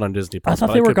and then put on Disney I Plus. thought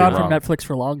but they were could be gone from wrong. Netflix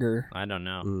for longer. I don't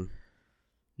know. Mm.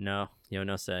 No,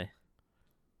 no say.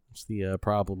 It's the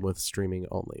problem with streaming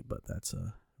only, but that's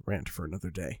a rant for another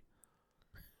day.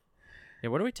 Yeah,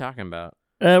 what are we talking about?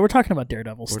 We're talking about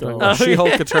Daredevil We're still. talking about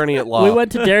She-Hulk Attorney at Law. We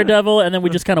went to Daredevil and then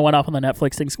we just kind of went off on the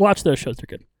Netflix things. Watch those shows; they're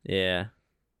good. Yeah.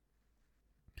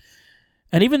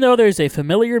 And even though there's a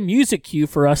familiar music cue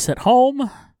for us at home,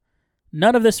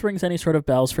 none of this rings any sort of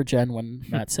bells for Jen when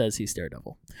Matt says he's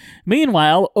Daredevil.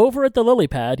 Meanwhile, over at the lily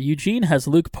pad, Eugene has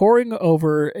Luke poring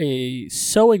over a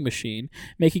sewing machine,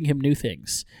 making him new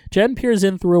things. Jen peers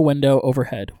in through a window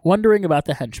overhead, wondering about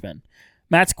the henchmen.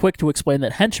 Matt's quick to explain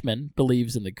that henchmen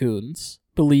believe in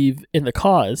the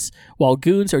cause, while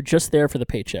goons are just there for the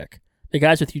paycheck. The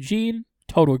guys with Eugene,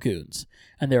 total goons.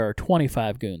 And there are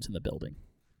 25 goons in the building.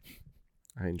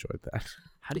 I enjoyed that.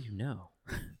 How do you know?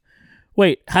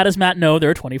 Wait, how does Matt know there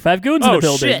are 25 goons in the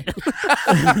building?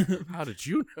 Shit. How did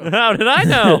you know? How did I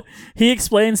know? He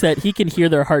explains that he can hear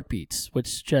their heartbeats,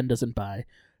 which Jen doesn't buy.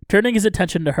 Turning his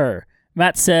attention to her,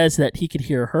 Matt says that he can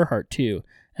hear her heart too,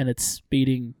 and it's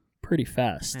beating pretty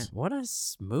fast. Man, what a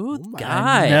smooth Oh my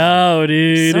guy. No,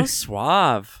 dude. So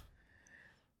suave.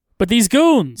 But these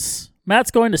goons,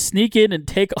 Matt's going to sneak in and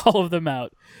take all of them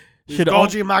out. Should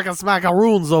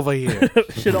Macaroons over here.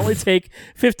 should only take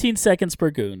 15 seconds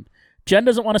per goon. Jen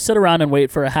doesn't want to sit around and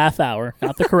wait for a half hour.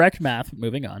 Not the correct math.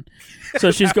 Moving on.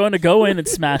 So she's going to go in and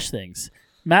smash things.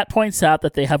 Matt points out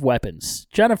that they have weapons.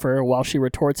 Jennifer, while she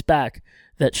retorts back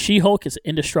that She-Hulk is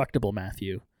indestructible,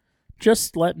 Matthew.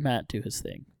 Just let Matt do his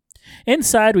thing.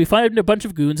 Inside, we find a bunch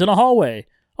of goons in a hallway.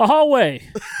 A hallway!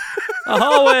 A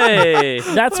hallway.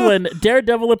 That's when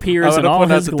Daredevil I appears want in to all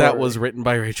point out his that glory. that was written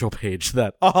by Rachel Page.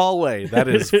 That a hallway. That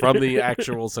is from the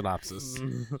actual synopsis.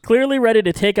 Clearly ready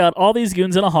to take out all these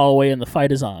goons in a hallway, and the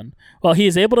fight is on. While he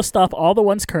is able to stop all the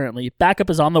ones currently, backup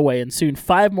is on the way, and soon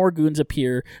 5 more goons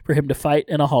appear for him to fight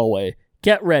in a hallway.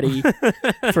 Get ready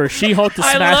for She-Hulk to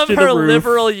I smash love through her the roof.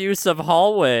 liberal use of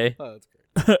hallway.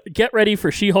 Get ready for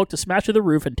She-Hulk to smash through the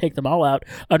roof and take them all out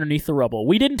underneath the rubble.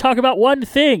 We didn't talk about one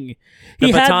thing.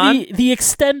 He baton? had the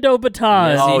extendo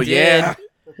baton. Yes, he Oh, did, yeah.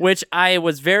 which I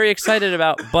was very excited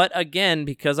about. But again,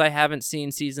 because I haven't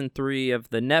seen season 3 of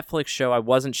the Netflix show, I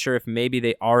wasn't sure if maybe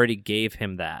they already gave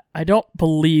him that. I don't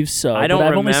believe so. I don't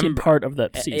but I've only seen remember- part of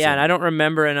that season. Yeah, and I don't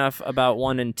remember enough about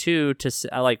 1 and 2 to say,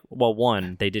 well,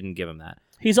 1, they didn't give him that.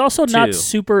 He's also not 2.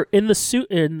 super in the suit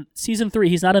in season 3.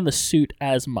 He's not in the suit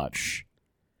as much.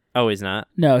 Oh, he's not?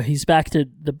 No, he's back to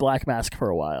the black mask for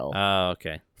a while Oh,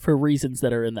 okay. for reasons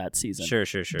that are in that season. Sure.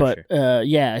 But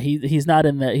yeah, he's not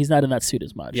in that suit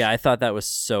as much. Yeah, I thought that was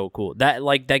so cool. That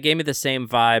gave me the same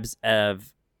vibes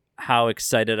of how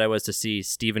excited I was to see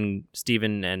Steven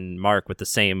and Mark with the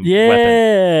same yeah,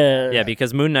 weapon. Yeah,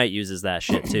 because Moon Knight uses that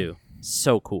shit too.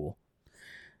 So cool.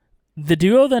 The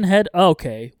duo then head.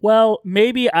 Okay, well,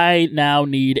 maybe I now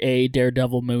need a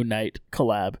Daredevil Moon Knight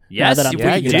collab. Yes, now that I'm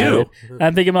yeah, thinking you about it.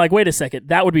 I'm thinking like, wait a second,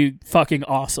 that would be fucking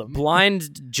awesome.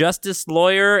 Blind justice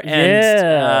lawyer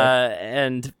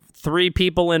and 3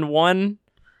 people in one.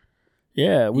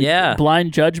 Yeah,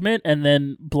 Blind Judgment and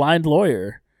then Blind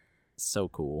Lawyer. So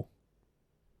cool.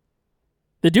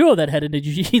 The duo then head into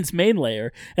Eugene's main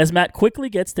lair as Matt quickly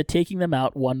gets to taking them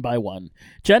out one by one.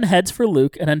 Jen heads for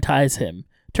Luke and unties him,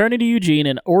 turning to Eugene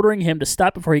and ordering him to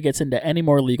stop before he gets into any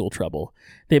more legal trouble.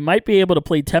 They might be able to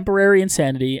plead temporary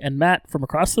insanity, and Matt from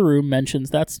across the room mentions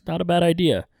that's not a bad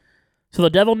idea. So the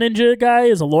Devil Ninja guy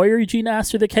is a lawyer, Eugene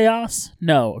asks through the chaos?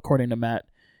 No, according to Matt.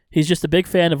 He's just a big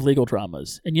fan of legal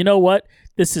dramas. And you know what?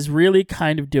 This is really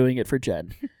kind of doing it for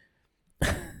Jen.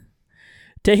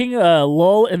 Taking a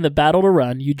lull in the battle to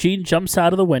run, Eugene jumps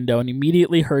out of the window and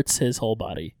immediately hurts his whole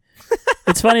body.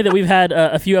 It's funny that we've had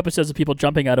a few episodes of people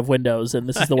jumping out of windows, and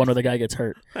this is the one where the guy gets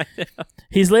hurt.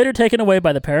 He's later taken away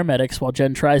by the paramedics while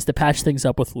Jen tries to patch things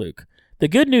up with Luke. The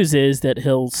good news is that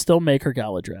he'll still make her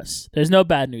gala dress. There's no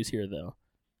bad news here, though.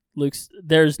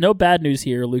 There's no bad news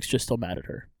here. Luke's just still mad at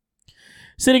her.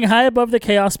 Sitting high above the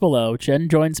chaos below, Jen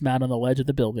joins Matt on the ledge of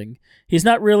the building. He's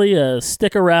not really a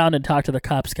stick around and talk to the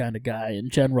cops kind of guy,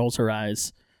 and Jen rolls her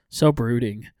eyes. So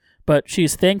brooding. But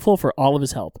she's thankful for all of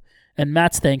his help, and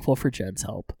Matt's thankful for Jen's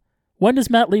help. When does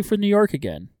Matt leave for New York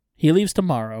again? He leaves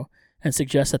tomorrow, and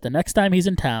suggests that the next time he's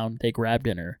in town, they grab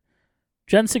dinner.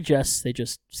 Jen suggests they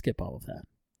just skip all of that.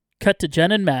 Cut to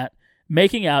Jen and Matt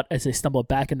making out as they stumble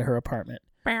back into her apartment.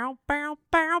 Bow, bow,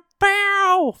 bow,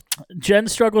 bow. Jen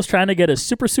struggles trying to get his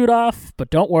supersuit off, but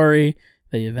don't worry,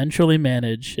 they eventually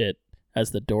manage it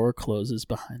as the door closes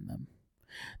behind them.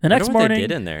 The next morning, what they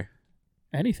did in there.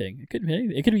 Anything. It could be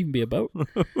anything. It could even be a boat.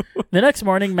 The next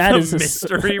morning, Matt is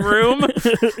mystery room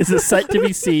is a sight to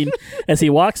be seen as he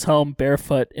walks home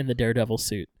barefoot in the Daredevil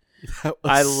suit. That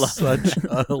was such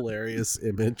a hilarious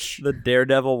image. The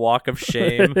Daredevil walk of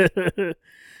shame.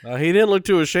 He didn't look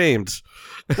too ashamed.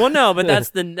 Well, no, but that's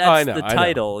the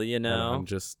title, I know. I'm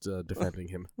just defending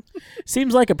him.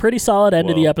 Seems like a pretty solid end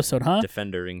to the episode, huh?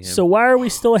 Defendering him. So why are we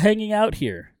still hanging out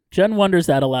here? Jen wonders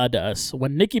that aloud to us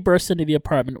when Nikki bursts into the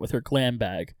apartment with her glam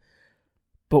bag.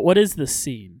 But what is this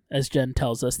scene? As Jen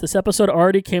tells us, this episode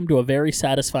already came to a very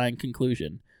satisfying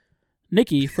conclusion.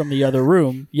 Nikki, from the other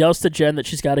room, yells to Jen that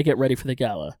she's got to get ready for the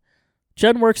gala.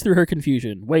 Jen works through her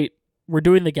confusion. Wait, we're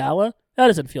doing the gala? That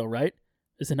doesn't feel right.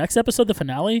 Is the next episode the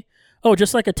finale? Oh,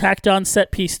 just like a tacked-on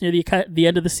set piece near the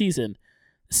end of the season.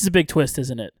 This is a big twist,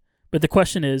 isn't it? But the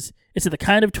question is it the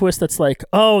kind of twist that's like,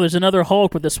 oh, there's another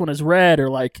Hulk, but this one is red, or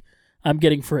like, I'm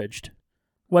getting fridged?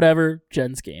 Whatever,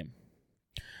 Jen's game.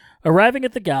 Arriving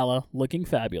at the gala, looking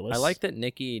fabulous. I like that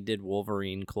Nikki did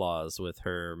Wolverine claws with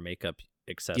her makeup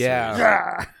accessories.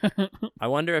 Yeah. I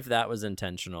wonder if that was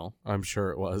intentional. I'm sure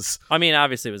it was. I mean,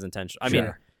 obviously it was intentional. I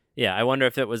mean, yeah, I wonder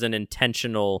if it was an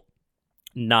intentional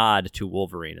nod to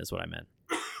Wolverine is what I meant.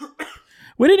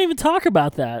 We didn't even talk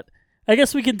about that. I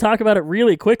guess we can talk about it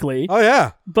really quickly. Oh,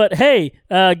 yeah. But hey,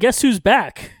 guess who's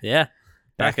back? Yeah.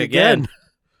 Back again.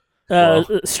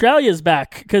 Australia's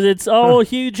back because it's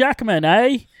Hugh Jackman,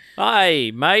 eh?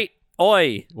 Aye, mate.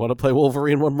 Oi. Want to play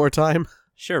Wolverine one more time?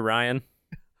 Sure, Ryan.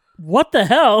 What the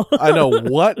hell? I know.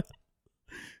 What?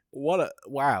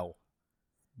 Wow.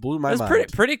 Blew my mind.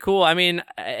 It's pretty cool. I mean,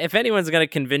 if anyone's going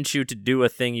to convince you to do a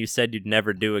thing you said you'd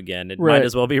never do again, it might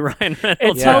as well be Ryan Reynolds.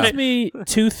 It tells me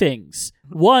two things.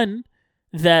 One,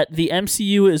 that the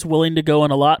MCU is willing to go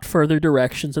in a lot further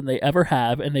directions than they ever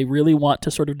have, and they really want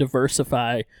to sort of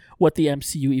diversify what the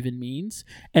MCU even means.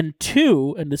 And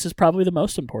two, and this is probably the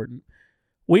most important,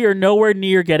 we are nowhere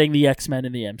near getting the X-Men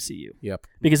in the MCU. Yep.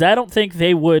 Because I don't think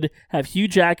they would have Hugh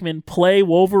Jackman play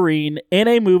Wolverine in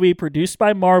a movie produced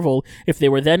by Marvel if they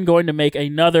were then going to make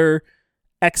another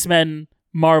X-Men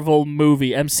Marvel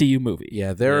movie, MCU movie.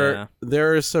 Yeah, there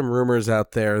are some rumors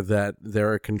out there that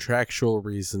there are contractual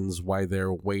reasons why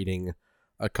they're waiting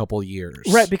a couple years.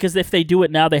 Right, because if they do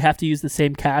it now, they have to use the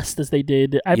same cast as they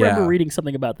did. I remember reading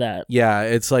something about that. Yeah,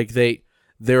 it's like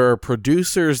there are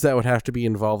producers that would have to be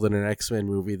involved in an X-Men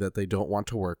movie that they don't want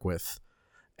to work with.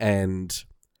 And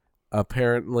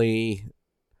apparently,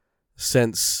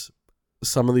 since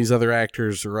some of these other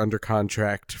actors are under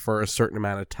contract for a certain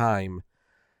amount of time,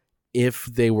 if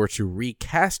they were to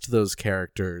recast those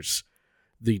characters,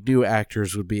 the new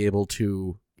actors would be able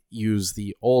to use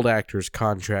the old actors'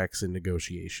 contracts in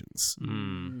negotiations.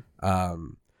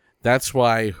 That's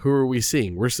why, who are we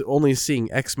seeing? We're only seeing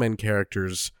X-Men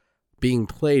characters being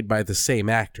played by the same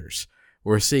actors.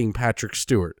 We're seeing Patrick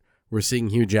Stewart. We're seeing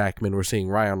Hugh Jackman. We're seeing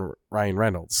Ryan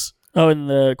Reynolds. Oh, and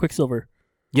the Quicksilver.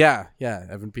 Yeah,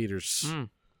 Evan Peters.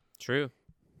 True.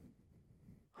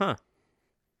 Huh.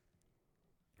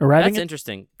 That's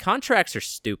interesting. Contracts are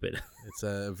stupid. It's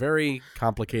a very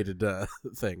complicated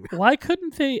thing. Why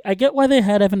couldn't they? I get why they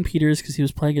had Evan Peters because he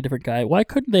was playing a different guy. Why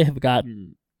couldn't they have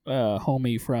gotten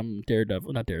homie from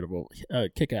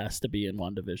Kick-Ass to be in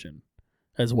WandaVision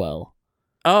as well?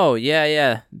 Oh,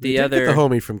 yeah. They did get the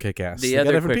homie from Kick-Ass. The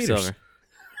other Quicksilver.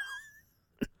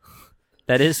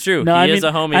 That is true. No, he is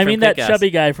a homie from Kick-Ass. I mean that chubby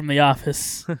guy from The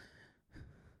Office.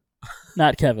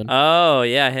 Not Kevin. Oh,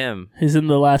 yeah, him. He's in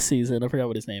the last season. I forgot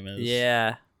what his name is.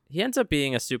 Yeah. He ends up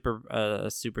being a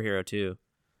superhero, too,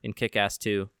 in Kick-Ass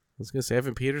 2. I was going to say,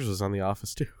 Evan Peters was on The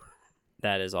Office, too.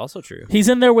 That is also true. He's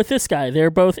in there with this guy.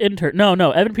 They're both intern.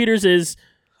 No, Evan Peters is...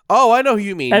 Oh, I know who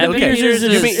you mean. Evan Peters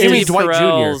is you mean Dwight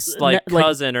Carell's, Jr.'s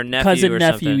cousin or nephew or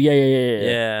nephew. something.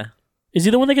 Yeah. Is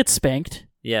he the one that gets spanked?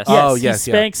 Yes. Oh, He yes,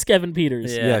 yeah. spanks Kevin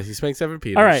Peters. Yeah. Yeah, he spanks Evan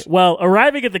Peters. All right. Well,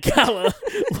 arriving at the gala,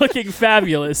 looking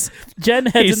fabulous, Jen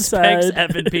heads He inside. spanks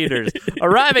Evan Peters.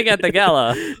 Arriving at the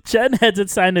gala. Jen heads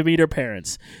inside to meet her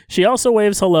parents. She also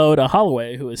waves hello to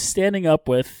Holloway, who is standing up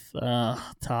with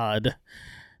Todd.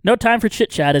 No time for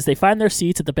chit chat as they find their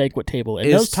seats at the banquet table. And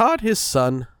Is Todd his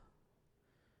son?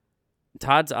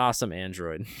 Todd's awesome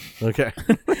android. Okay.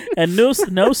 And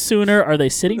no sooner are they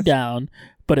sitting down,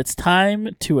 but it's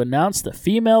time to announce the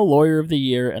Female Lawyer of the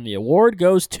Year, and the award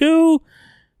goes to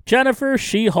Jennifer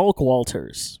She-Hulk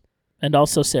Walters, and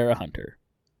also Sarah Hunter,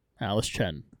 Alice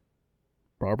Chen,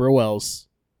 Barbara Wells,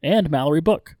 and Mallory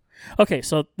Book. Okay,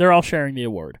 so they're all sharing the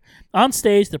award. On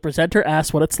stage, the presenter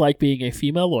asks what it's like being a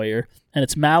female lawyer, and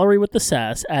it's Mallory with the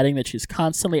sass, adding that she's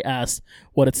constantly asked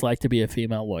what it's like to be a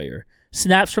female lawyer.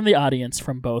 Snaps from the audience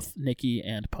from both Nikki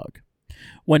and Pug.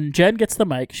 When Jen gets the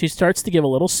mic, she starts to give a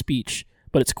little speech,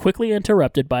 but it's quickly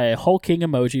interrupted by a hulking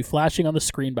emoji flashing on the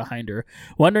screen behind her,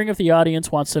 wondering if the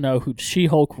audience wants to know who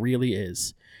She-Hulk really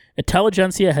is.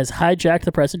 Intelligentsia has hijacked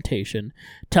the presentation,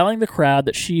 telling the crowd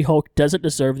that She-Hulk doesn't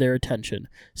deserve their attention.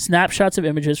 Snapshots of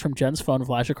images from Jen's phone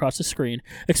flash across the screen,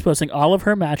 exposing all of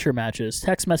her matches,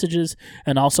 text messages,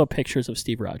 and also pictures of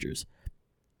Steve Rogers.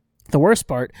 The worst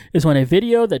part is when a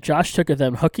video that Josh took of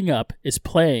them hooking up is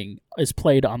played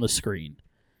on the screen.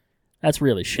 That's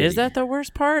really shitty. Is that the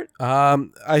worst part?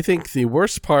 I think the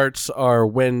worst parts are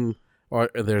when, or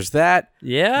there's that.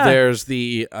 Yeah. There's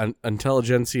the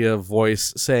intelligentsia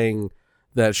voice saying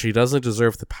that she doesn't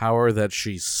deserve the power that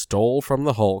she stole from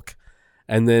the Hulk,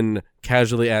 and then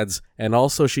casually adds, and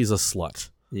also she's a slut.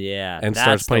 Yeah. And that's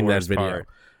starts playing the that worst video. part.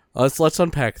 Let's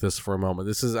unpack this for a moment.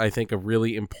 This is, I think, a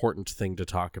really important thing to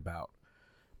talk about.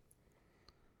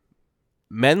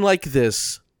 Men like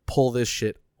this pull this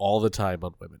shit all the time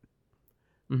on women.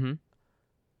 Mm-hmm.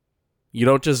 You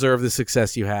don't deserve the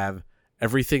success you have.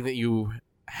 Everything that you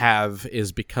have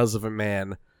is because of a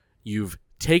man. You've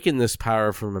taken this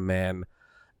power from a man.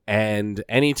 And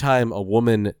anytime a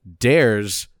woman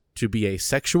dares to be a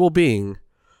sexual being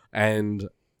and,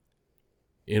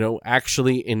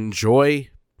 actually enjoy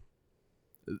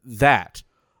that,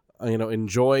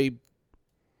 enjoy,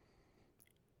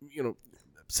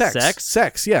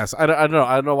 sex. Yes. I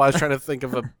don't know why I was trying to think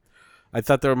of I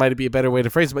thought there might be a better way to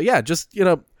phrase it, but yeah, just,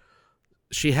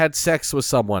 she had sex with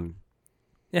someone.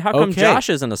 Yeah, how come Okay. Josh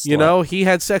isn't a slut? He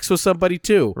had sex with somebody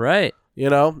too. Right.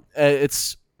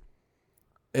 It's,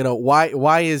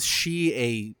 why is she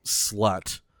a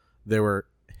slut? There were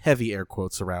heavy air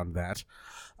quotes around that.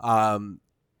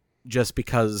 Just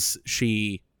because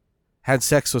she had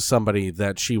sex with somebody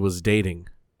that she was dating.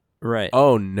 Right.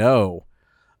 Oh, no.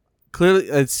 Clearly,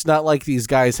 it's not like these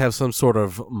guys have some sort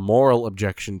of moral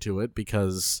objection to it,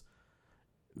 because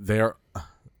they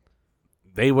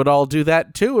would all do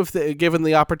that too if given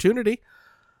the opportunity.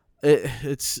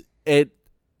 This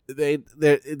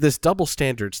double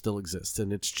standard still exists,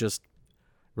 and it's just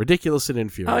ridiculous and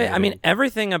infuriating. Oh, yeah. I mean,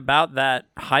 everything about that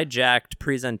hijacked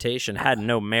presentation had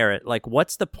no merit. Like,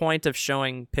 what's the point of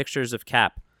showing pictures of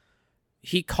Cap?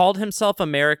 He called himself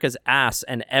America's ass,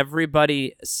 and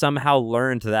everybody somehow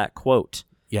learned that quote.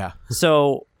 Yeah.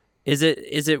 So, is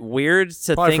it weird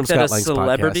to Probably think from that a Scott Lang's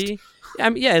celebrity?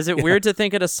 Is it weird to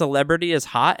think that a celebrity is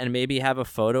hot and maybe have a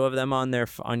photo of them on your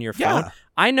phone? Yeah.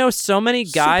 I know so many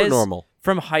guys Super normal.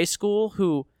 from high school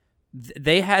who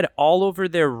they had all over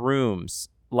their rooms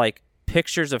like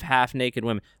pictures of half naked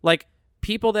women, like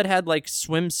people that had like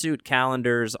swimsuit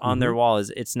calendars on their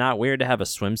walls. It's not weird to have a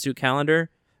swimsuit calendar,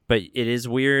 but it is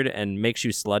weird and makes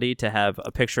you slutty to have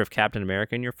a picture of Captain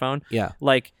America in your phone. Yeah.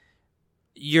 Like,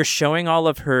 you're showing all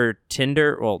of her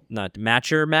Tinder, well, not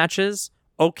Matcher matches.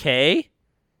 Okay.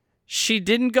 She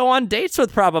didn't go on dates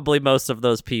with probably most of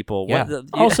those people. Yeah.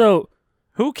 Also,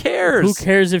 who cares? Who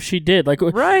cares if she did? Like,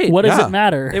 Right. what does Yeah. it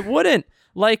matter? It wouldn't.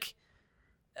 Like,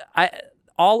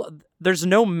 there's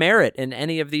no merit in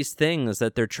any of these things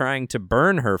that they're trying to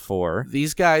burn her for.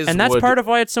 These guys And that's part of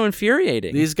why it's so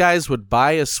infuriating. These guys would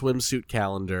buy a swimsuit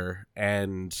calendar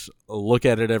and look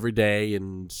at it every day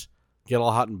and get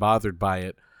all hot and bothered by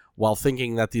it while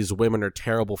thinking that these women are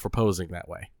terrible for posing that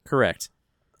way. Correct.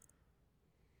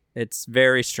 It's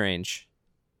very strange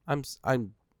I'm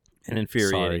and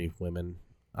infuriating. sorry, women.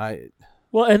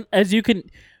 Well, and as you can,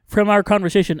 from our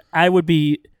conversation, I would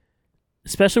be,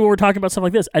 especially when we're talking about stuff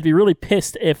like this, I'd be really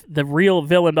pissed if the real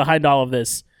villain behind all of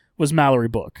this was Mallory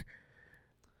Book.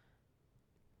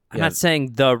 I'm not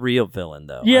saying the real villain,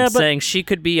 though. Yeah, I'm but- saying she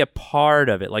could be a part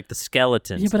of it, like the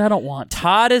skeletons. Yeah, but I don't want.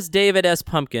 Todd is David S.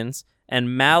 Pumpkins,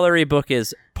 and Mallory Book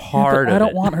is part of it. I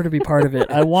don't want her to be part of it.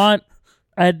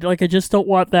 I just don't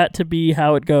want that to be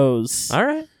how it goes. All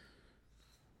right.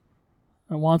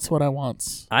 I wants what I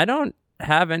wants. I don't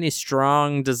have any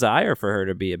strong desire for her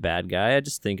to be a bad guy. I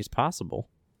just think it's possible.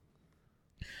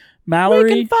 Mallory, We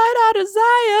can fight our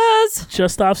desires.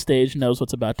 just off stage, knows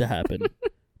what's about to happen.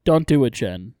 Don't do it,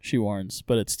 Jen, she warns,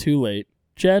 but it's too late.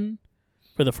 Jen,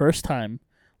 for the first time,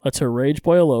 lets her rage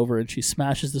boil over and she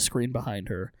smashes the screen behind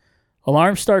her.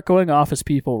 Alarms start going off as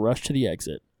people rush to the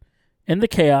exit. In the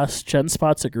chaos, Jen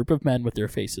spots a group of men with their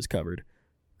faces covered.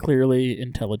 Clearly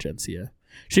intelligentsia.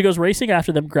 She goes racing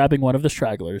after them, grabbing one of the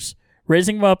stragglers.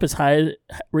 Raising him up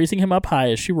high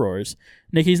as she roars,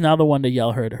 Nikki's now the one to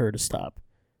yell at her to stop.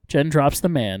 Jen drops the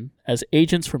man as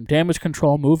agents from Damage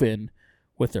Control move in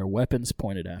with their weapons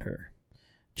pointed at her.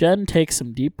 Jen takes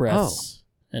some deep breaths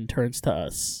and turns to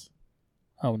us.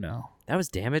 Oh no. That was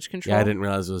Damage Control? Yeah, I didn't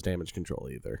realize it was Damage Control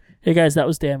either. Hey guys, that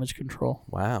was Damage Control.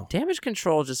 Wow. Damage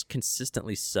Control just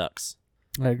consistently sucks.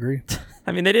 I agree.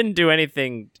 I mean, they didn't do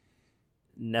anything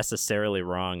necessarily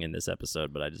wrong in this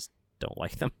episode, but I just don't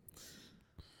like them.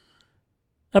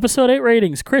 Episode 8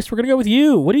 ratings. Chris, we're going to go with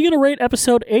you. What are you going to rate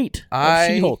episode 8 of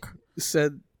She-Hulk?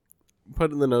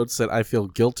 Put in the notes that I feel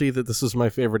guilty that this is my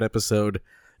favorite episode.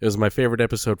 It was my favorite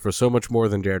episode for so much more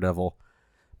than Daredevil,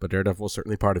 but Daredevil was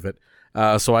certainly part of it.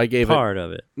 So I gave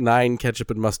it 9 ketchup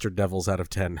and mustard devils out of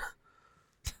 10.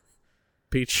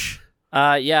 Peach.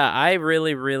 Yeah, I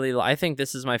really, I think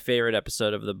this is my favorite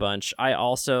episode of the bunch.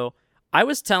 I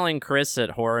was telling Chris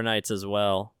at Horror Nights as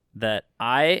well that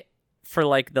for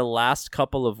like the last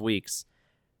couple of weeks,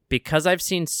 because I've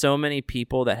seen so many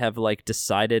people that have like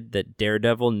decided that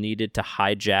Daredevil needed to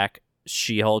hijack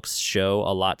She-Hulk's show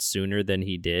a lot sooner than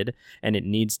he did, and it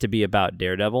needs to be about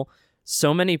Daredevil.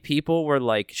 So many people were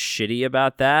like shitty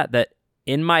about that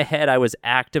in my head I was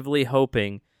actively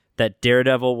hoping that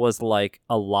Daredevil was like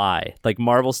a lie. Like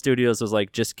Marvel Studios was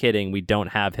like, just kidding, we don't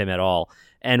have him at all,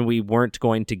 and we weren't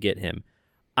going to get him.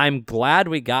 I'm glad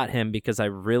we got him because I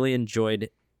really enjoyed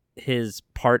his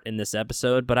part in this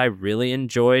episode, but I really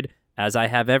enjoyed, as I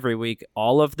have every week,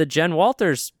 all of the Jen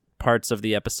Walters parts of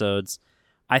the episodes.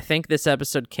 I think this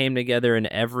episode came together in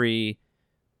a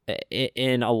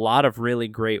lot of really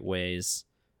great ways.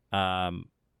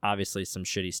 Obviously some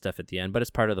shitty stuff at the end, but it's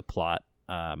part of the plot.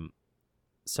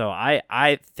 So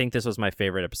I think this was my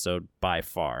favorite episode by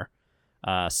far.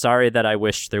 Sorry that I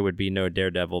wish there would be no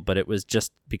Daredevil, but it was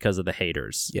just because of the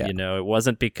haters. Yeah. You know, it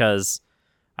wasn't because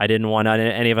I didn't want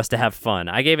any of us to have fun.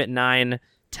 I gave it 9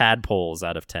 tadpoles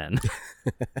out of 10.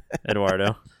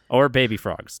 Eduardo. Or baby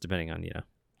frogs, depending on,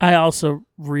 I also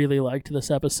really liked this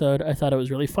episode. I thought it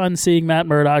was really fun seeing Matt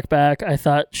Murdock back. I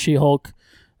thought She-Hulk,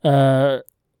 I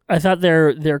thought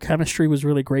their chemistry was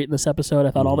really great in this episode.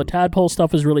 I thought all the tadpole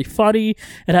stuff was really funny.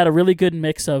 It had a really good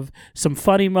mix of some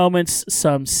funny moments,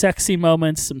 some sexy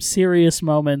moments, some serious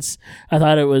moments. I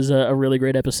thought it was a really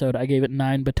great episode. I gave it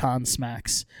 9 baton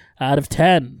smacks out of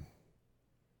 10.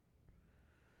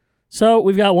 So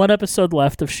we've got 1 episode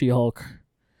left of She-Hulk.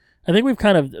 I think we've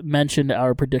kind of mentioned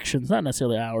our predictions, not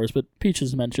necessarily ours, but Peach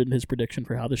has mentioned his prediction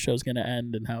for how the show's going to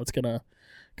end and how it's going to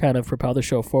kind of propel the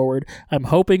show forward. I'm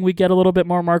hoping we get a little bit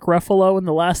more Mark Ruffalo in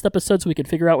the last episode so we can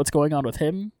figure out what's going on with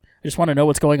him. I just want to know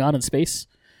what's going on in space.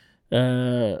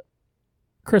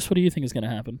 Chris, what do you think is going to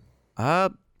happen?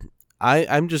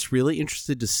 I'm just really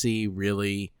interested to see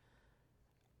really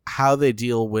how they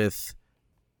deal with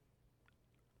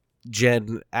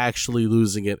Jen actually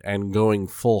losing it and going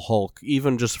full Hulk,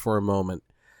 even just for a moment,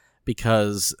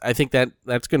 because I think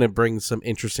that's going to bring some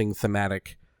interesting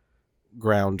thematic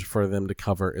ground for them to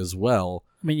cover as well.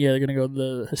 I mean, yeah, they're going to go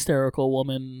the hysterical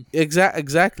woman.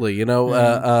 Exactly.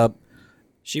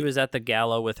 she was at the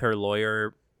gala with her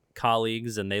lawyer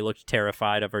colleagues, and they looked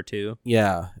terrified of her too.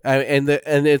 Yeah, and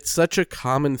it's such a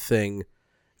common thing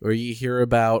where you hear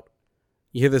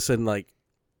this in like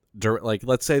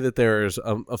let's say that there's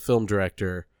a film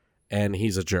director and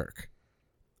he's a jerk.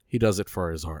 He does it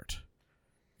for his art.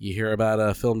 You hear about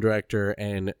a film director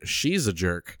and she's a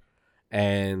jerk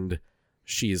and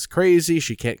she's crazy.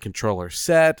 She can't control her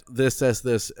set. This.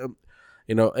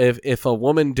 If a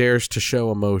woman dares to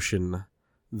show emotion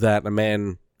that a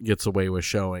man gets away with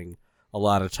showing, a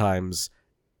lot of times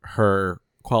her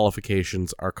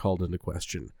qualifications are called into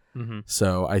question. Mm-hmm.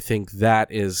 So I think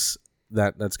that's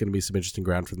going to be some interesting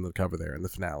ground for them to cover there in the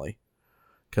finale.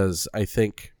 Because I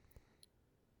think,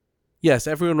 yes,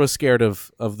 everyone was scared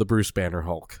of the Bruce Banner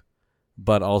Hulk,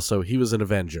 but also he was an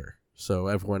Avenger. So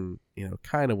everyone,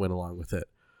 kind of went along with it.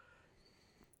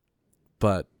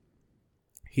 But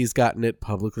he's gotten it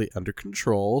publicly under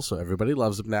control, so everybody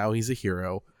loves him now. He's a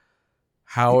hero.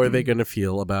 How are they going to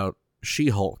feel about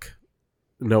She-Hulk,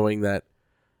 knowing that,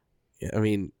 I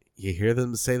mean, you hear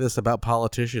them say this about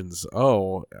politicians.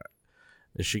 Oh,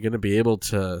 Is she going to be able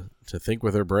to think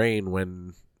with her brain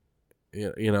when,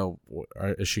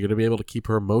 is she going to be able to keep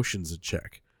her emotions in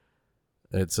check?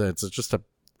 It's just a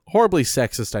horribly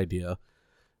sexist idea.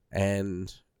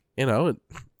 And,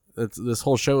 this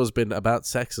whole show has been about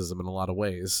sexism in a lot of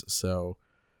ways. So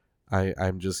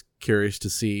I'm just curious to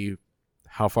see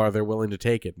how far they're willing to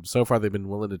take it. So far, they've been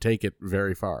willing to take it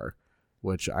very far,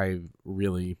 which I'm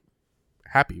really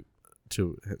happy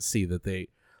to see that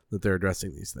they're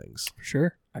addressing these things. For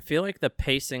sure. I feel like the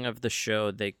pacing of the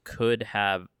show, they could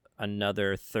have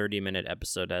another 30-minute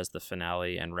episode as the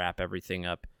finale and wrap everything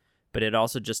up. But it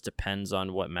also just depends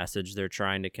on what message they're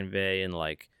trying to convey, and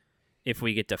like if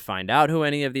we get to find out who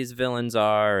any of these villains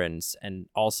are, and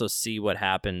also see what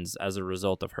happens as a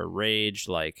result of her rage,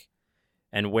 like,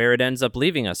 and where it ends up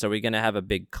leaving us. Are we going to have a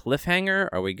big cliffhanger?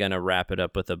 Are we going to wrap it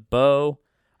up with a bow?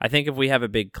 I think if we have a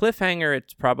big cliffhanger,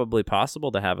 it's probably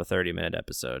possible to have a 30-minute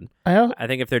episode. I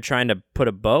think if they're trying to put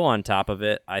a bow on top of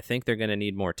it, I think they're going to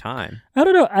need more time. I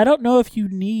don't know. I don't know if you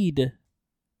need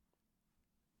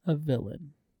a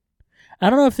villain. I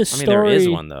don't know if this story... there is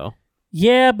one, though.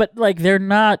 Yeah, but like they're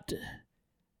not...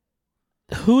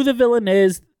 Who the villain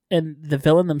is and the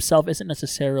villain themselves isn't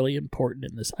necessarily important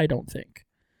in this, I don't think.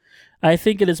 I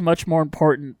think it is much more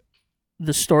important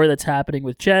the story that's happening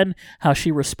with Jen, how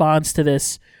she responds to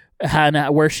this, and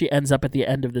where she ends up at the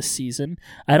end of this season.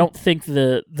 I don't think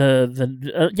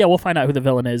we'll find out who the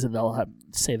villain is, and they'll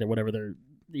say that whatever their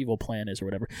evil plan is or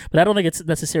whatever. But I don't think it's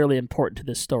necessarily important to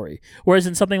this story. Whereas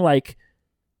in something like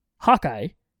Hawkeye,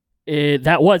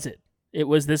 that was it. It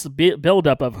was this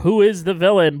buildup of who is the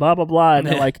villain, blah blah blah, and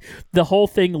then, like the whole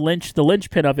thing, the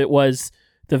linchpin of it was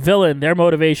the villain, their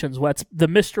motivations, what's the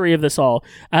mystery of this all.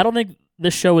 I don't think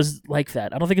this show is like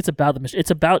that. I don't think it's about the mystery. It's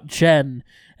about Jen,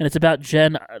 and it's about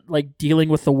Jen like dealing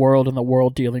with the world and the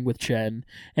world dealing with Jen,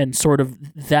 and sort of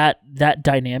that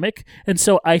dynamic. And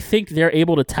so I think they're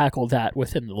able to tackle that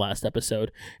within the last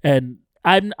episode, and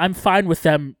I'm fine with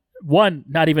them. One,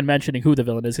 not even mentioning who the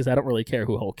villain is because I don't really care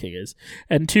who Hulk King is,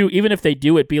 and two, even if they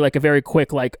do it, be like a very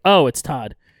quick like, oh, it's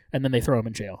Todd. And then they throw him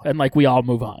in jail, and like we all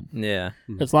move on. Yeah.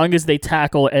 As long as they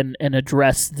tackle and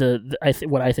address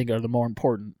what I think are the more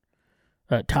important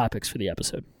topics for the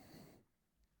episode.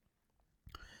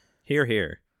 Hear,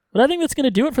 hear. But I think that's going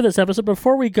to do it for this episode.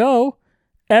 Before we go,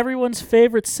 everyone's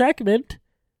favorite segment,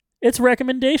 it's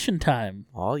recommendation time.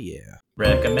 Oh yeah.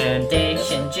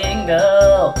 Recommendation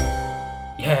jingle.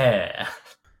 Yeah.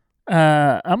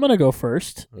 I'm going to go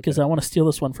first because I want to steal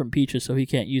this one from Peaches so he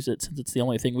can't use it since it's the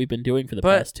only thing we've been doing for the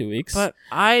past 2 weeks. But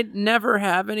I never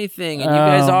have anything, and you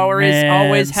guys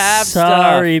always have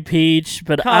Sorry, stuff. Peach,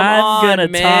 but Come I'm going to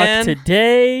on, man. talk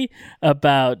today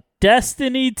about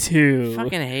Destiny 2. I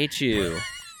fucking hate you.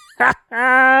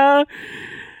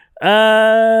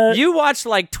 You watch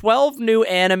like 12 new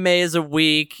animes a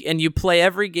week, and you play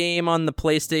every game on the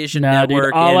PlayStation Network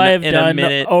dude, all I've in done a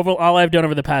minute. All I've done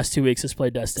over the past 2 weeks is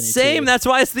play Destiny 2. Same, that's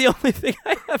why it's the only thing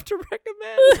I have to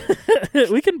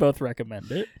recommend. We can both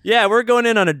recommend it. Yeah, we're going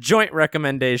in on a joint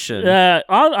recommendation.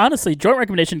 Honestly, joint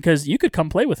recommendation because you could come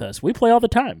play with us. We play all the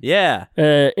time. Yeah.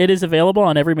 It is available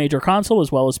on every major console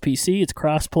as well as PC. It's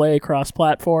cross-play,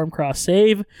 cross-platform,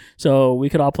 cross-save, so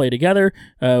we could all play together.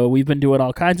 We've been doing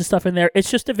all kinds of stuff in there. It's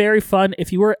just a very fun.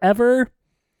 If you were ever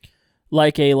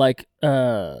like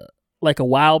a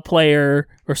WoW player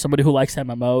or somebody who likes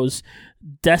MMOs,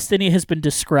 Destiny has been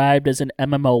described as an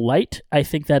MMO light. I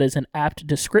think that is an apt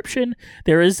description.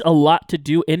 There is a lot to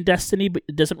do in Destiny, but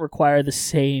it doesn't require the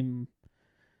same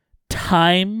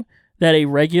time that a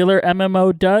regular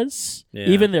MMO does. Yeah.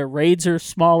 Even their raids are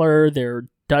smaller, their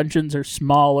dungeons are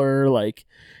smaller. Like,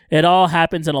 it all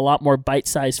happens in a lot more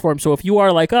bite-sized form. So if you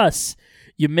are like us,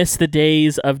 you miss the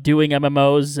days of doing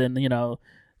MMOs and,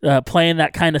 playing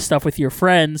that kind of stuff with your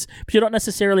friends, but you don't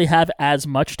necessarily have as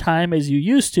much time as you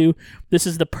used to. This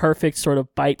is the perfect sort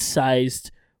of bite-sized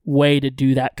way to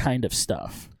do that kind of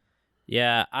stuff.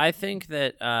 Yeah, I think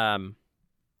that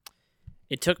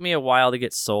it took me a while to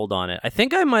get sold on it. I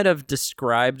think I might have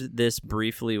described this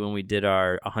briefly when we did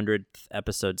our 100th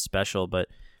episode special, but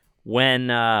when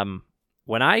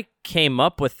I came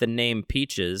up with the name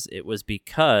Peaches, it was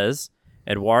because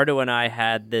Eduardo and I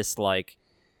had this like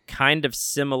kind of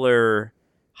similar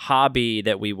hobby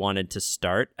that we wanted to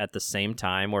start at the same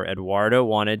time, where Eduardo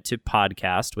wanted to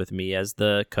podcast with me as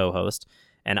the co-host,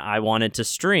 and I wanted to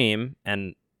stream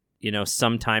and,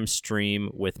 sometimes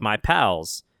stream with my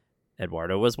pals.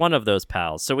 Eduardo was one of those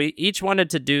pals. So we each wanted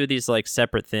to do these like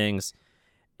separate things.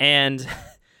 And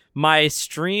my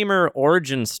streamer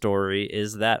origin story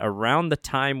is that around the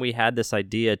time we had this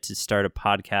idea to start a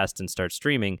podcast and start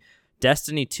streaming,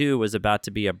 Destiny 2 was about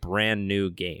to be a brand new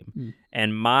game.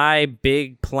 And my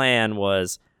big plan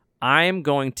was, I am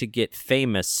going to get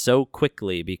famous so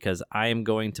quickly because I am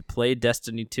going to play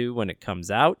Destiny 2 when it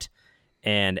comes out,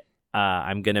 and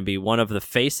I'm going to be one of the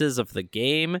faces of the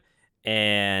game,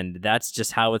 and that's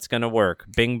just how it's going to work.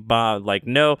 Bing bong, like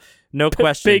no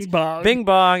questions. Bing bong. Bing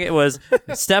bong. It was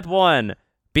step 1,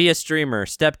 be a streamer.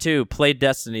 Step 2, play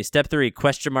Destiny. Step 3,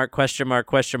 question mark,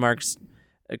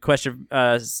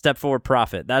 step 4,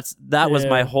 profit. That was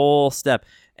my whole step,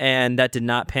 and that did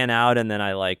not pan out, and then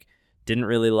I didn't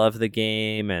really love the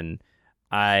game, and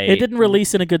it didn't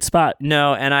release in a good spot.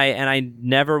 No, and I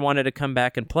never wanted to come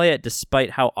back and play it, despite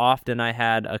how often I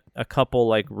had a couple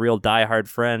real diehard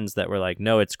friends that were like,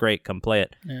 no, it's great, come play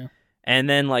it. Yeah. And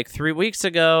then 3 weeks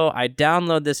ago, I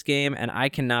download this game, and I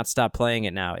cannot stop playing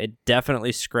it now. It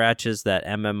definitely scratches that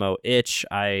MMO itch.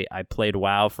 I played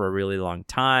WoW for a really long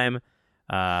time.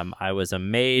 I was a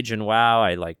mage in WoW.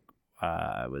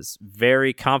 I was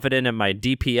very confident in my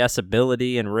DPS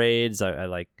ability in raids.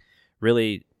 I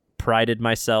really prided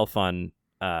myself on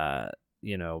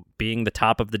being the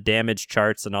top of the damage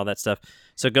charts and all that stuff.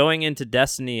 So going into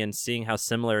Destiny and seeing how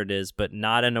similar it is, but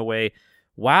not in a way.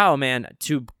 Wow, man,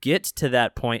 to get to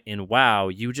that point in WoW,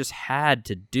 you just had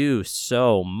to do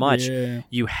so much. Yeah.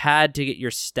 You had to get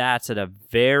your stats at a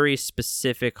very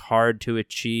specific, hard to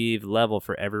achieve level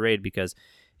for every raid, because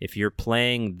if you're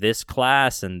playing this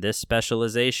class and this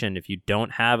specialization, if you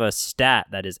don't have a stat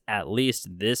that is at least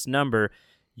this number,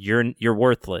 you're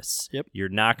worthless. Yep. You're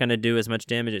not going to do as much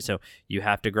damage. So you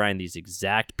have to grind these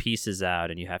exact pieces out,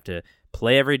 and you have to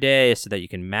play every day so that you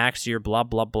can max your blah,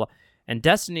 blah, blah. And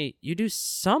Destiny, you do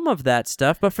some of that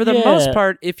stuff, but for the most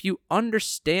part, if you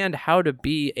understand how to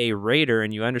be a raider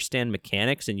and you understand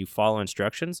mechanics and you follow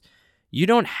instructions, you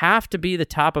don't have to be the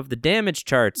top of the damage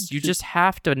charts. You just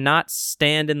have to not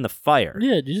stand in the fire.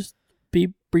 Yeah, just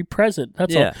be present.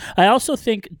 That's all. I also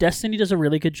think Destiny does a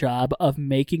really good job of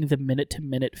making the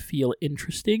minute-to-minute feel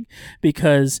interesting,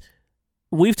 because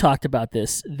we've talked about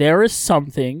this. There is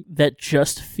something that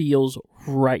just feels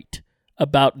right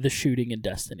about the shooting in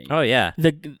Destiny. Oh, yeah.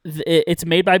 It's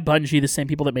made by Bungie, the same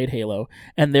people that made Halo,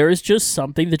 and there is just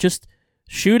something that just...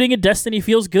 Shooting in Destiny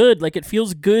feels good. It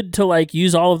feels good to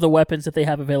use all of the weapons that they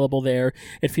have available there.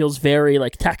 It feels very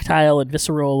tactile and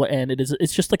visceral, and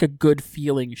it's just a good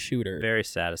feeling shooter. Very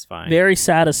satisfying. Very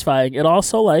satisfying. It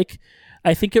also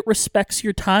I think it respects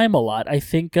your time a lot. I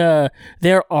think there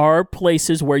are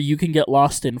places where you can get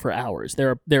lost in for hours.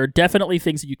 There are definitely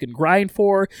things that you can grind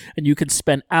for, and you can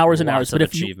spend hours and hours. But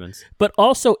achievements. But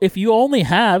also, if you only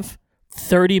have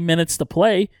 30 minutes to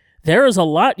play, there is a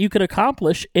lot you can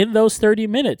accomplish in those 30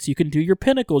 minutes. You can do your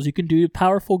pinnacles. You can do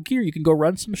powerful gear. You can go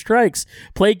run some strikes,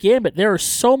 play Gambit. There is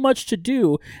so much to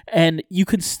do, and you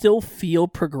can still feel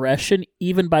progression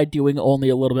even by doing only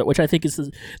a little bit, which I think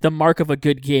is the mark of a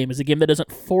good game, is a game that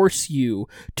doesn't force you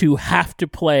to have to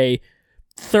play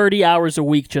 30 hours a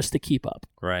week just to keep up.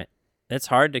 Right. It's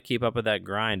hard to keep up with that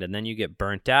grind, and then you get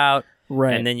burnt out,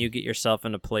 right? And then you get yourself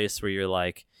in a place where you're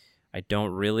like, I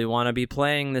don't really want to be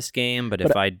playing this game, but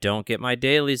if I don't get my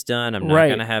dailies done, I'm not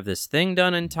going to have this thing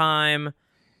done in time.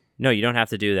 No, you don't have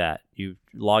to do that. You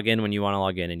log in when you want to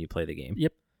log in, and you play the game.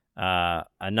 Yep.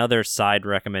 Another side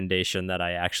recommendation that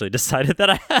I actually decided that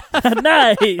I have.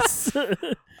 Nice.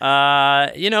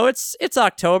 It's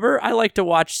October. I like to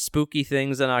watch spooky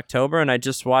things in October, and I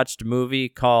just watched a movie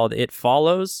called It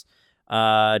Follows.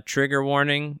 Trigger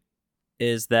warning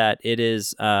is that it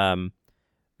is...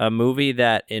 a movie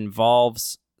that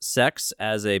involves sex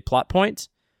as a plot point.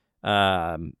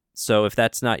 So if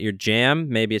that's not your jam,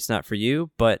 maybe it's not for you.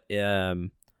 But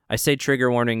I say trigger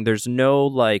warning. There's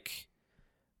no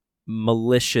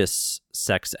malicious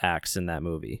sex acts in that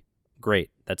movie. Great.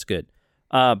 That's good.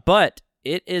 But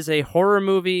it is a horror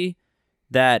movie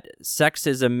that sex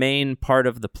is a main part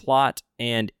of the plot,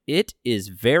 and it is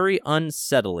very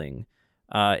unsettling.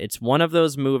 It's one of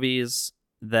those movies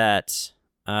that...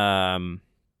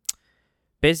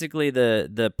 Basically,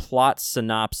 the plot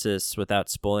synopsis, without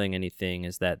spoiling anything,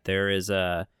 is that there's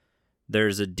a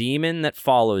demon that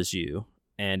follows you,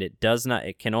 and it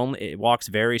walks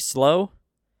very slow,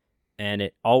 and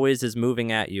it always is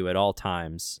moving at you at all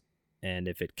times. And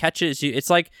if it catches you,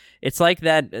 it's like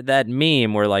that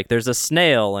meme where there's a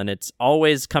snail and it's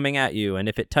always coming at you, and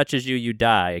if it touches you, you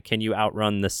die. Can you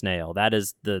outrun the snail? That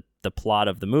is the plot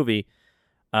of the movie.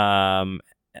 But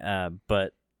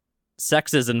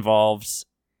sex is involved.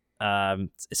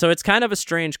 So it's kind of a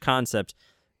strange concept,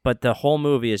 but the whole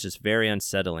movie is just very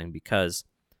unsettling because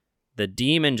the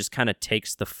demon just kind of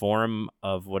takes the form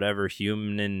of whatever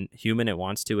human it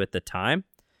wants to at the time.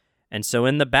 And so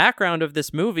in the background of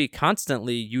this movie,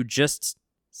 constantly, you just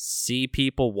see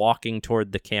people walking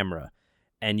toward the camera.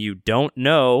 And you don't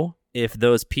know if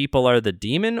those people are the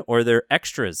demon or they're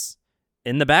extras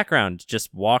in the background,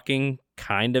 just walking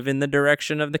kind of in the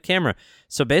direction of the camera.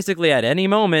 So basically, at any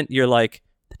moment, you're like,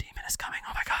 the demon is coming.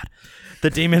 Oh my God. The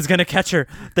demon's going to catch her.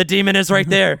 The demon is right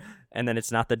there. And then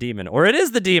it's not the demon. Or it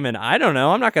is the demon. I don't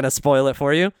know. I'm not going to spoil it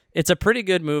for you. It's a pretty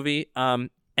good movie. And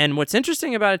what's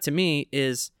interesting about it to me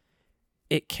is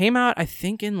it came out, I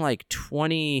think, in like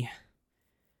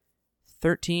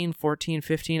 2013, 14,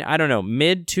 15. I don't know.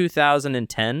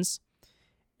 Mid-2010s.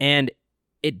 And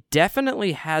it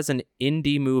definitely has an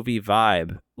indie movie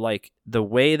vibe. Like the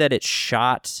way that it's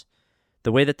shot,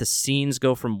 the way that the scenes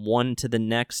go from one to the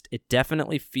next, it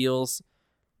definitely feels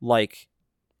like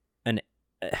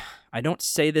I don't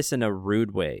say this in a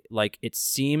rude way. Like it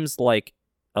seems like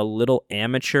a little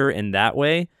amateur in that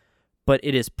way, but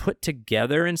it is put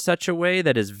together in such a way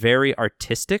that is very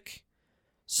artistic.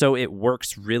 So it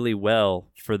works really well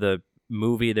for the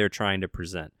movie they're trying to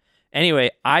present.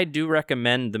 Anyway, I do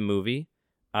recommend the movie.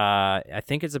 I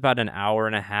think it's about an hour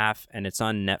and a half, and it's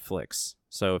on Netflix.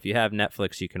 So if you have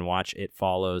Netflix, you can watch It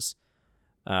Follows,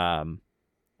 and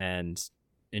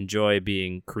enjoy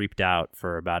being creeped out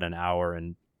for about an hour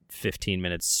and 15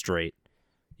 minutes straight.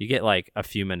 You get like a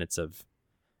few minutes of,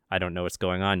 I don't know what's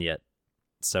going on yet,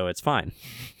 so it's fine.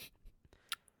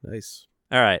 Nice.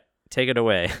 All right, take it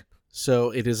away.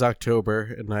 So it is October,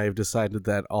 and I have decided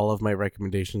that all of my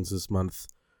recommendations this month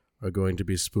are going to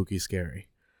be spooky scary.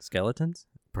 Skeletons?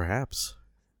 Perhaps.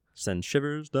 Send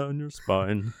shivers down your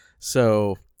spine.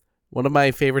 So, one of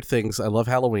my favorite things, I love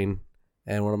Halloween,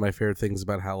 and one of my favorite things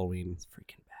about Halloween It's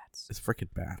freaking bats. is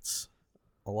freaking bats.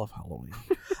 I love Halloween.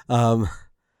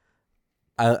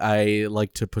 I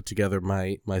like to put together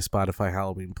my Spotify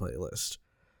Halloween playlist.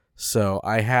 So,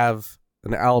 I have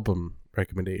an album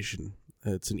recommendation.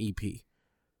 It's an EP,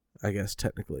 I guess,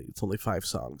 technically. It's only 5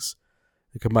 songs.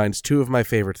 It combines 2 of my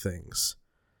favorite things,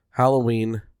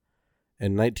 Halloween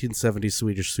and 1970s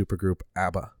Swedish supergroup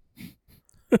ABBA.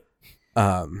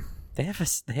 They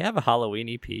have a Halloween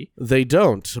EP? They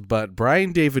don't, but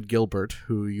Brian David Gilbert,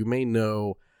 who you may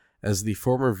know as the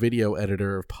former video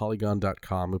editor of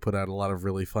Polygon.com, who put out a lot of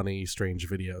really funny, strange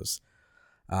videos.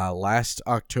 Last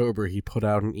October, he put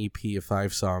out an EP of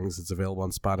 5 songs. It's available on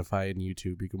Spotify and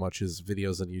YouTube. You can watch his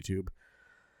videos on YouTube.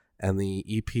 And the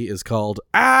EP is called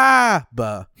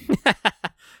ABBA.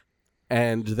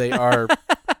 And they are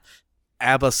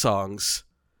ABBA songs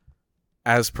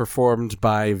as performed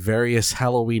by various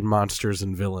Halloween monsters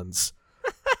and villains.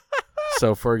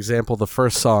 So, for example, the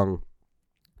first song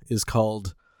is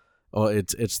called,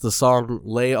 it's the song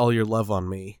Lay All Your Love on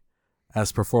Me,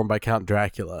 as performed by Count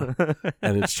Dracula.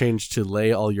 And it's changed to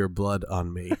Lay All Your Blood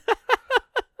on Me.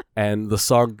 And the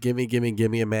song Gimme, Gimme,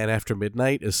 Gimme a Man After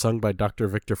Midnight is sung by Dr.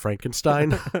 Victor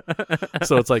Frankenstein.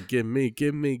 So it's like, gimme,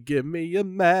 gimme, gimme a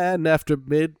man after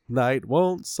midnight.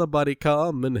 Won't somebody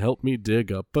come and help me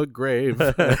dig up a grave?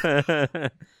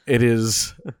 It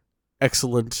is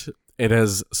excellent. It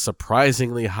has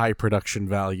surprisingly high production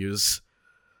values.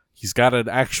 He's got an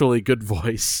actually good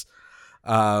voice.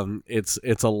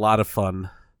 It's a lot of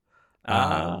fun.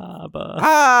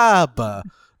 ABBA.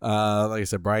 Like I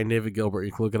said, Brian David Gilbert,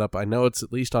 you can look it up. I know it's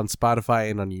at least on Spotify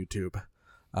and on YouTube.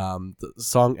 The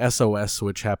song SOS,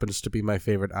 which happens to be my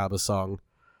favorite ABBA song.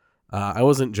 I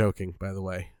wasn't joking, by the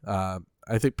way. I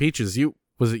think Peaches,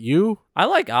 was it you? I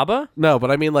like ABBA. No,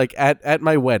 but I mean like at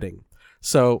my wedding.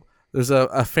 So there's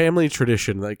a family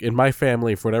tradition. Like in my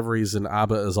family, for whatever reason,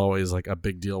 ABBA is always like a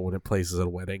big deal when it plays at a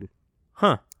wedding.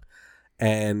 Huh.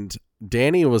 And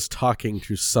Danny was talking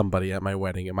to somebody at my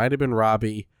wedding. It might have been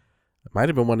Robbie. It might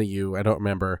have been one of you. I don't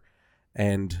remember.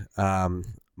 And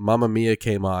Mamma Mia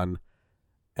came on,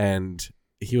 and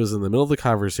he was in the middle of the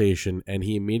conversation, and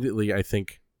he immediately, I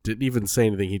think, didn't even say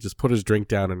anything. He just put his drink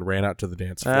down and ran out to the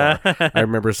dance floor. I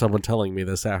remember someone telling me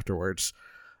this afterwards.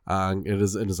 It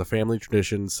is a family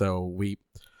tradition, so we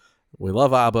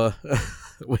love ABBA.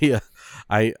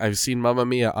 I've seen Mamma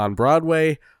Mia on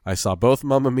Broadway. I saw both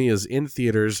Mamma Mias in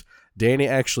theaters. Danny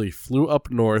actually flew up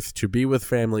north to be with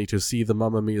family to see the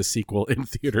Mamma Mia sequel in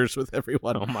theaters with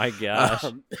everyone. Oh my gosh.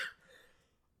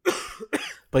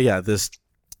 But yeah, this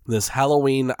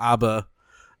Halloween ABBA,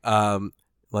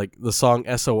 like the song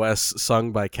SOS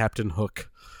sung by Captain Hook.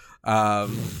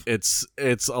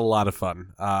 It's a lot of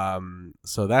fun.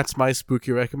 So that's my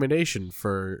spooky recommendation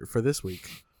for this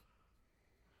week.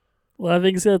 Well, I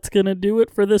think that's going to do it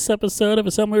for this episode of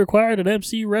Assembly Required, an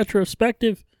MC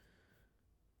Retrospective.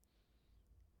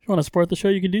 If you want to support the show,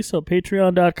 you can do so.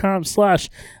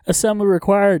 Patreon.com/Assembly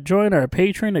Required. Join our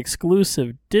patron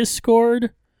exclusive Discord.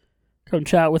 Come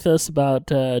chat with us about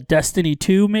Destiny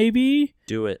 2, maybe.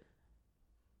 Do it.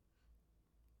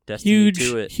 Destiny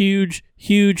 2 it.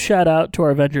 Huge shout out to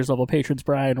our Avengers level patrons,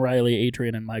 Brian, Riley,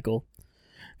 Adrian, and Michael.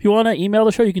 If you want to email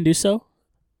the show, you can do so.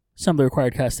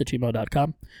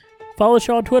 assemblyrequiredcast@gmail.com. Follow the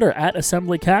show on Twitter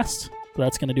 @assemblycast.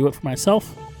 That's going to do it for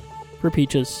myself, for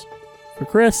Peaches, for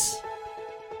Chris.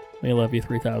 We love you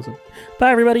 3000.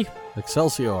 Bye, everybody.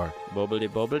 Excelsior. Bobbly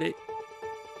bobbly.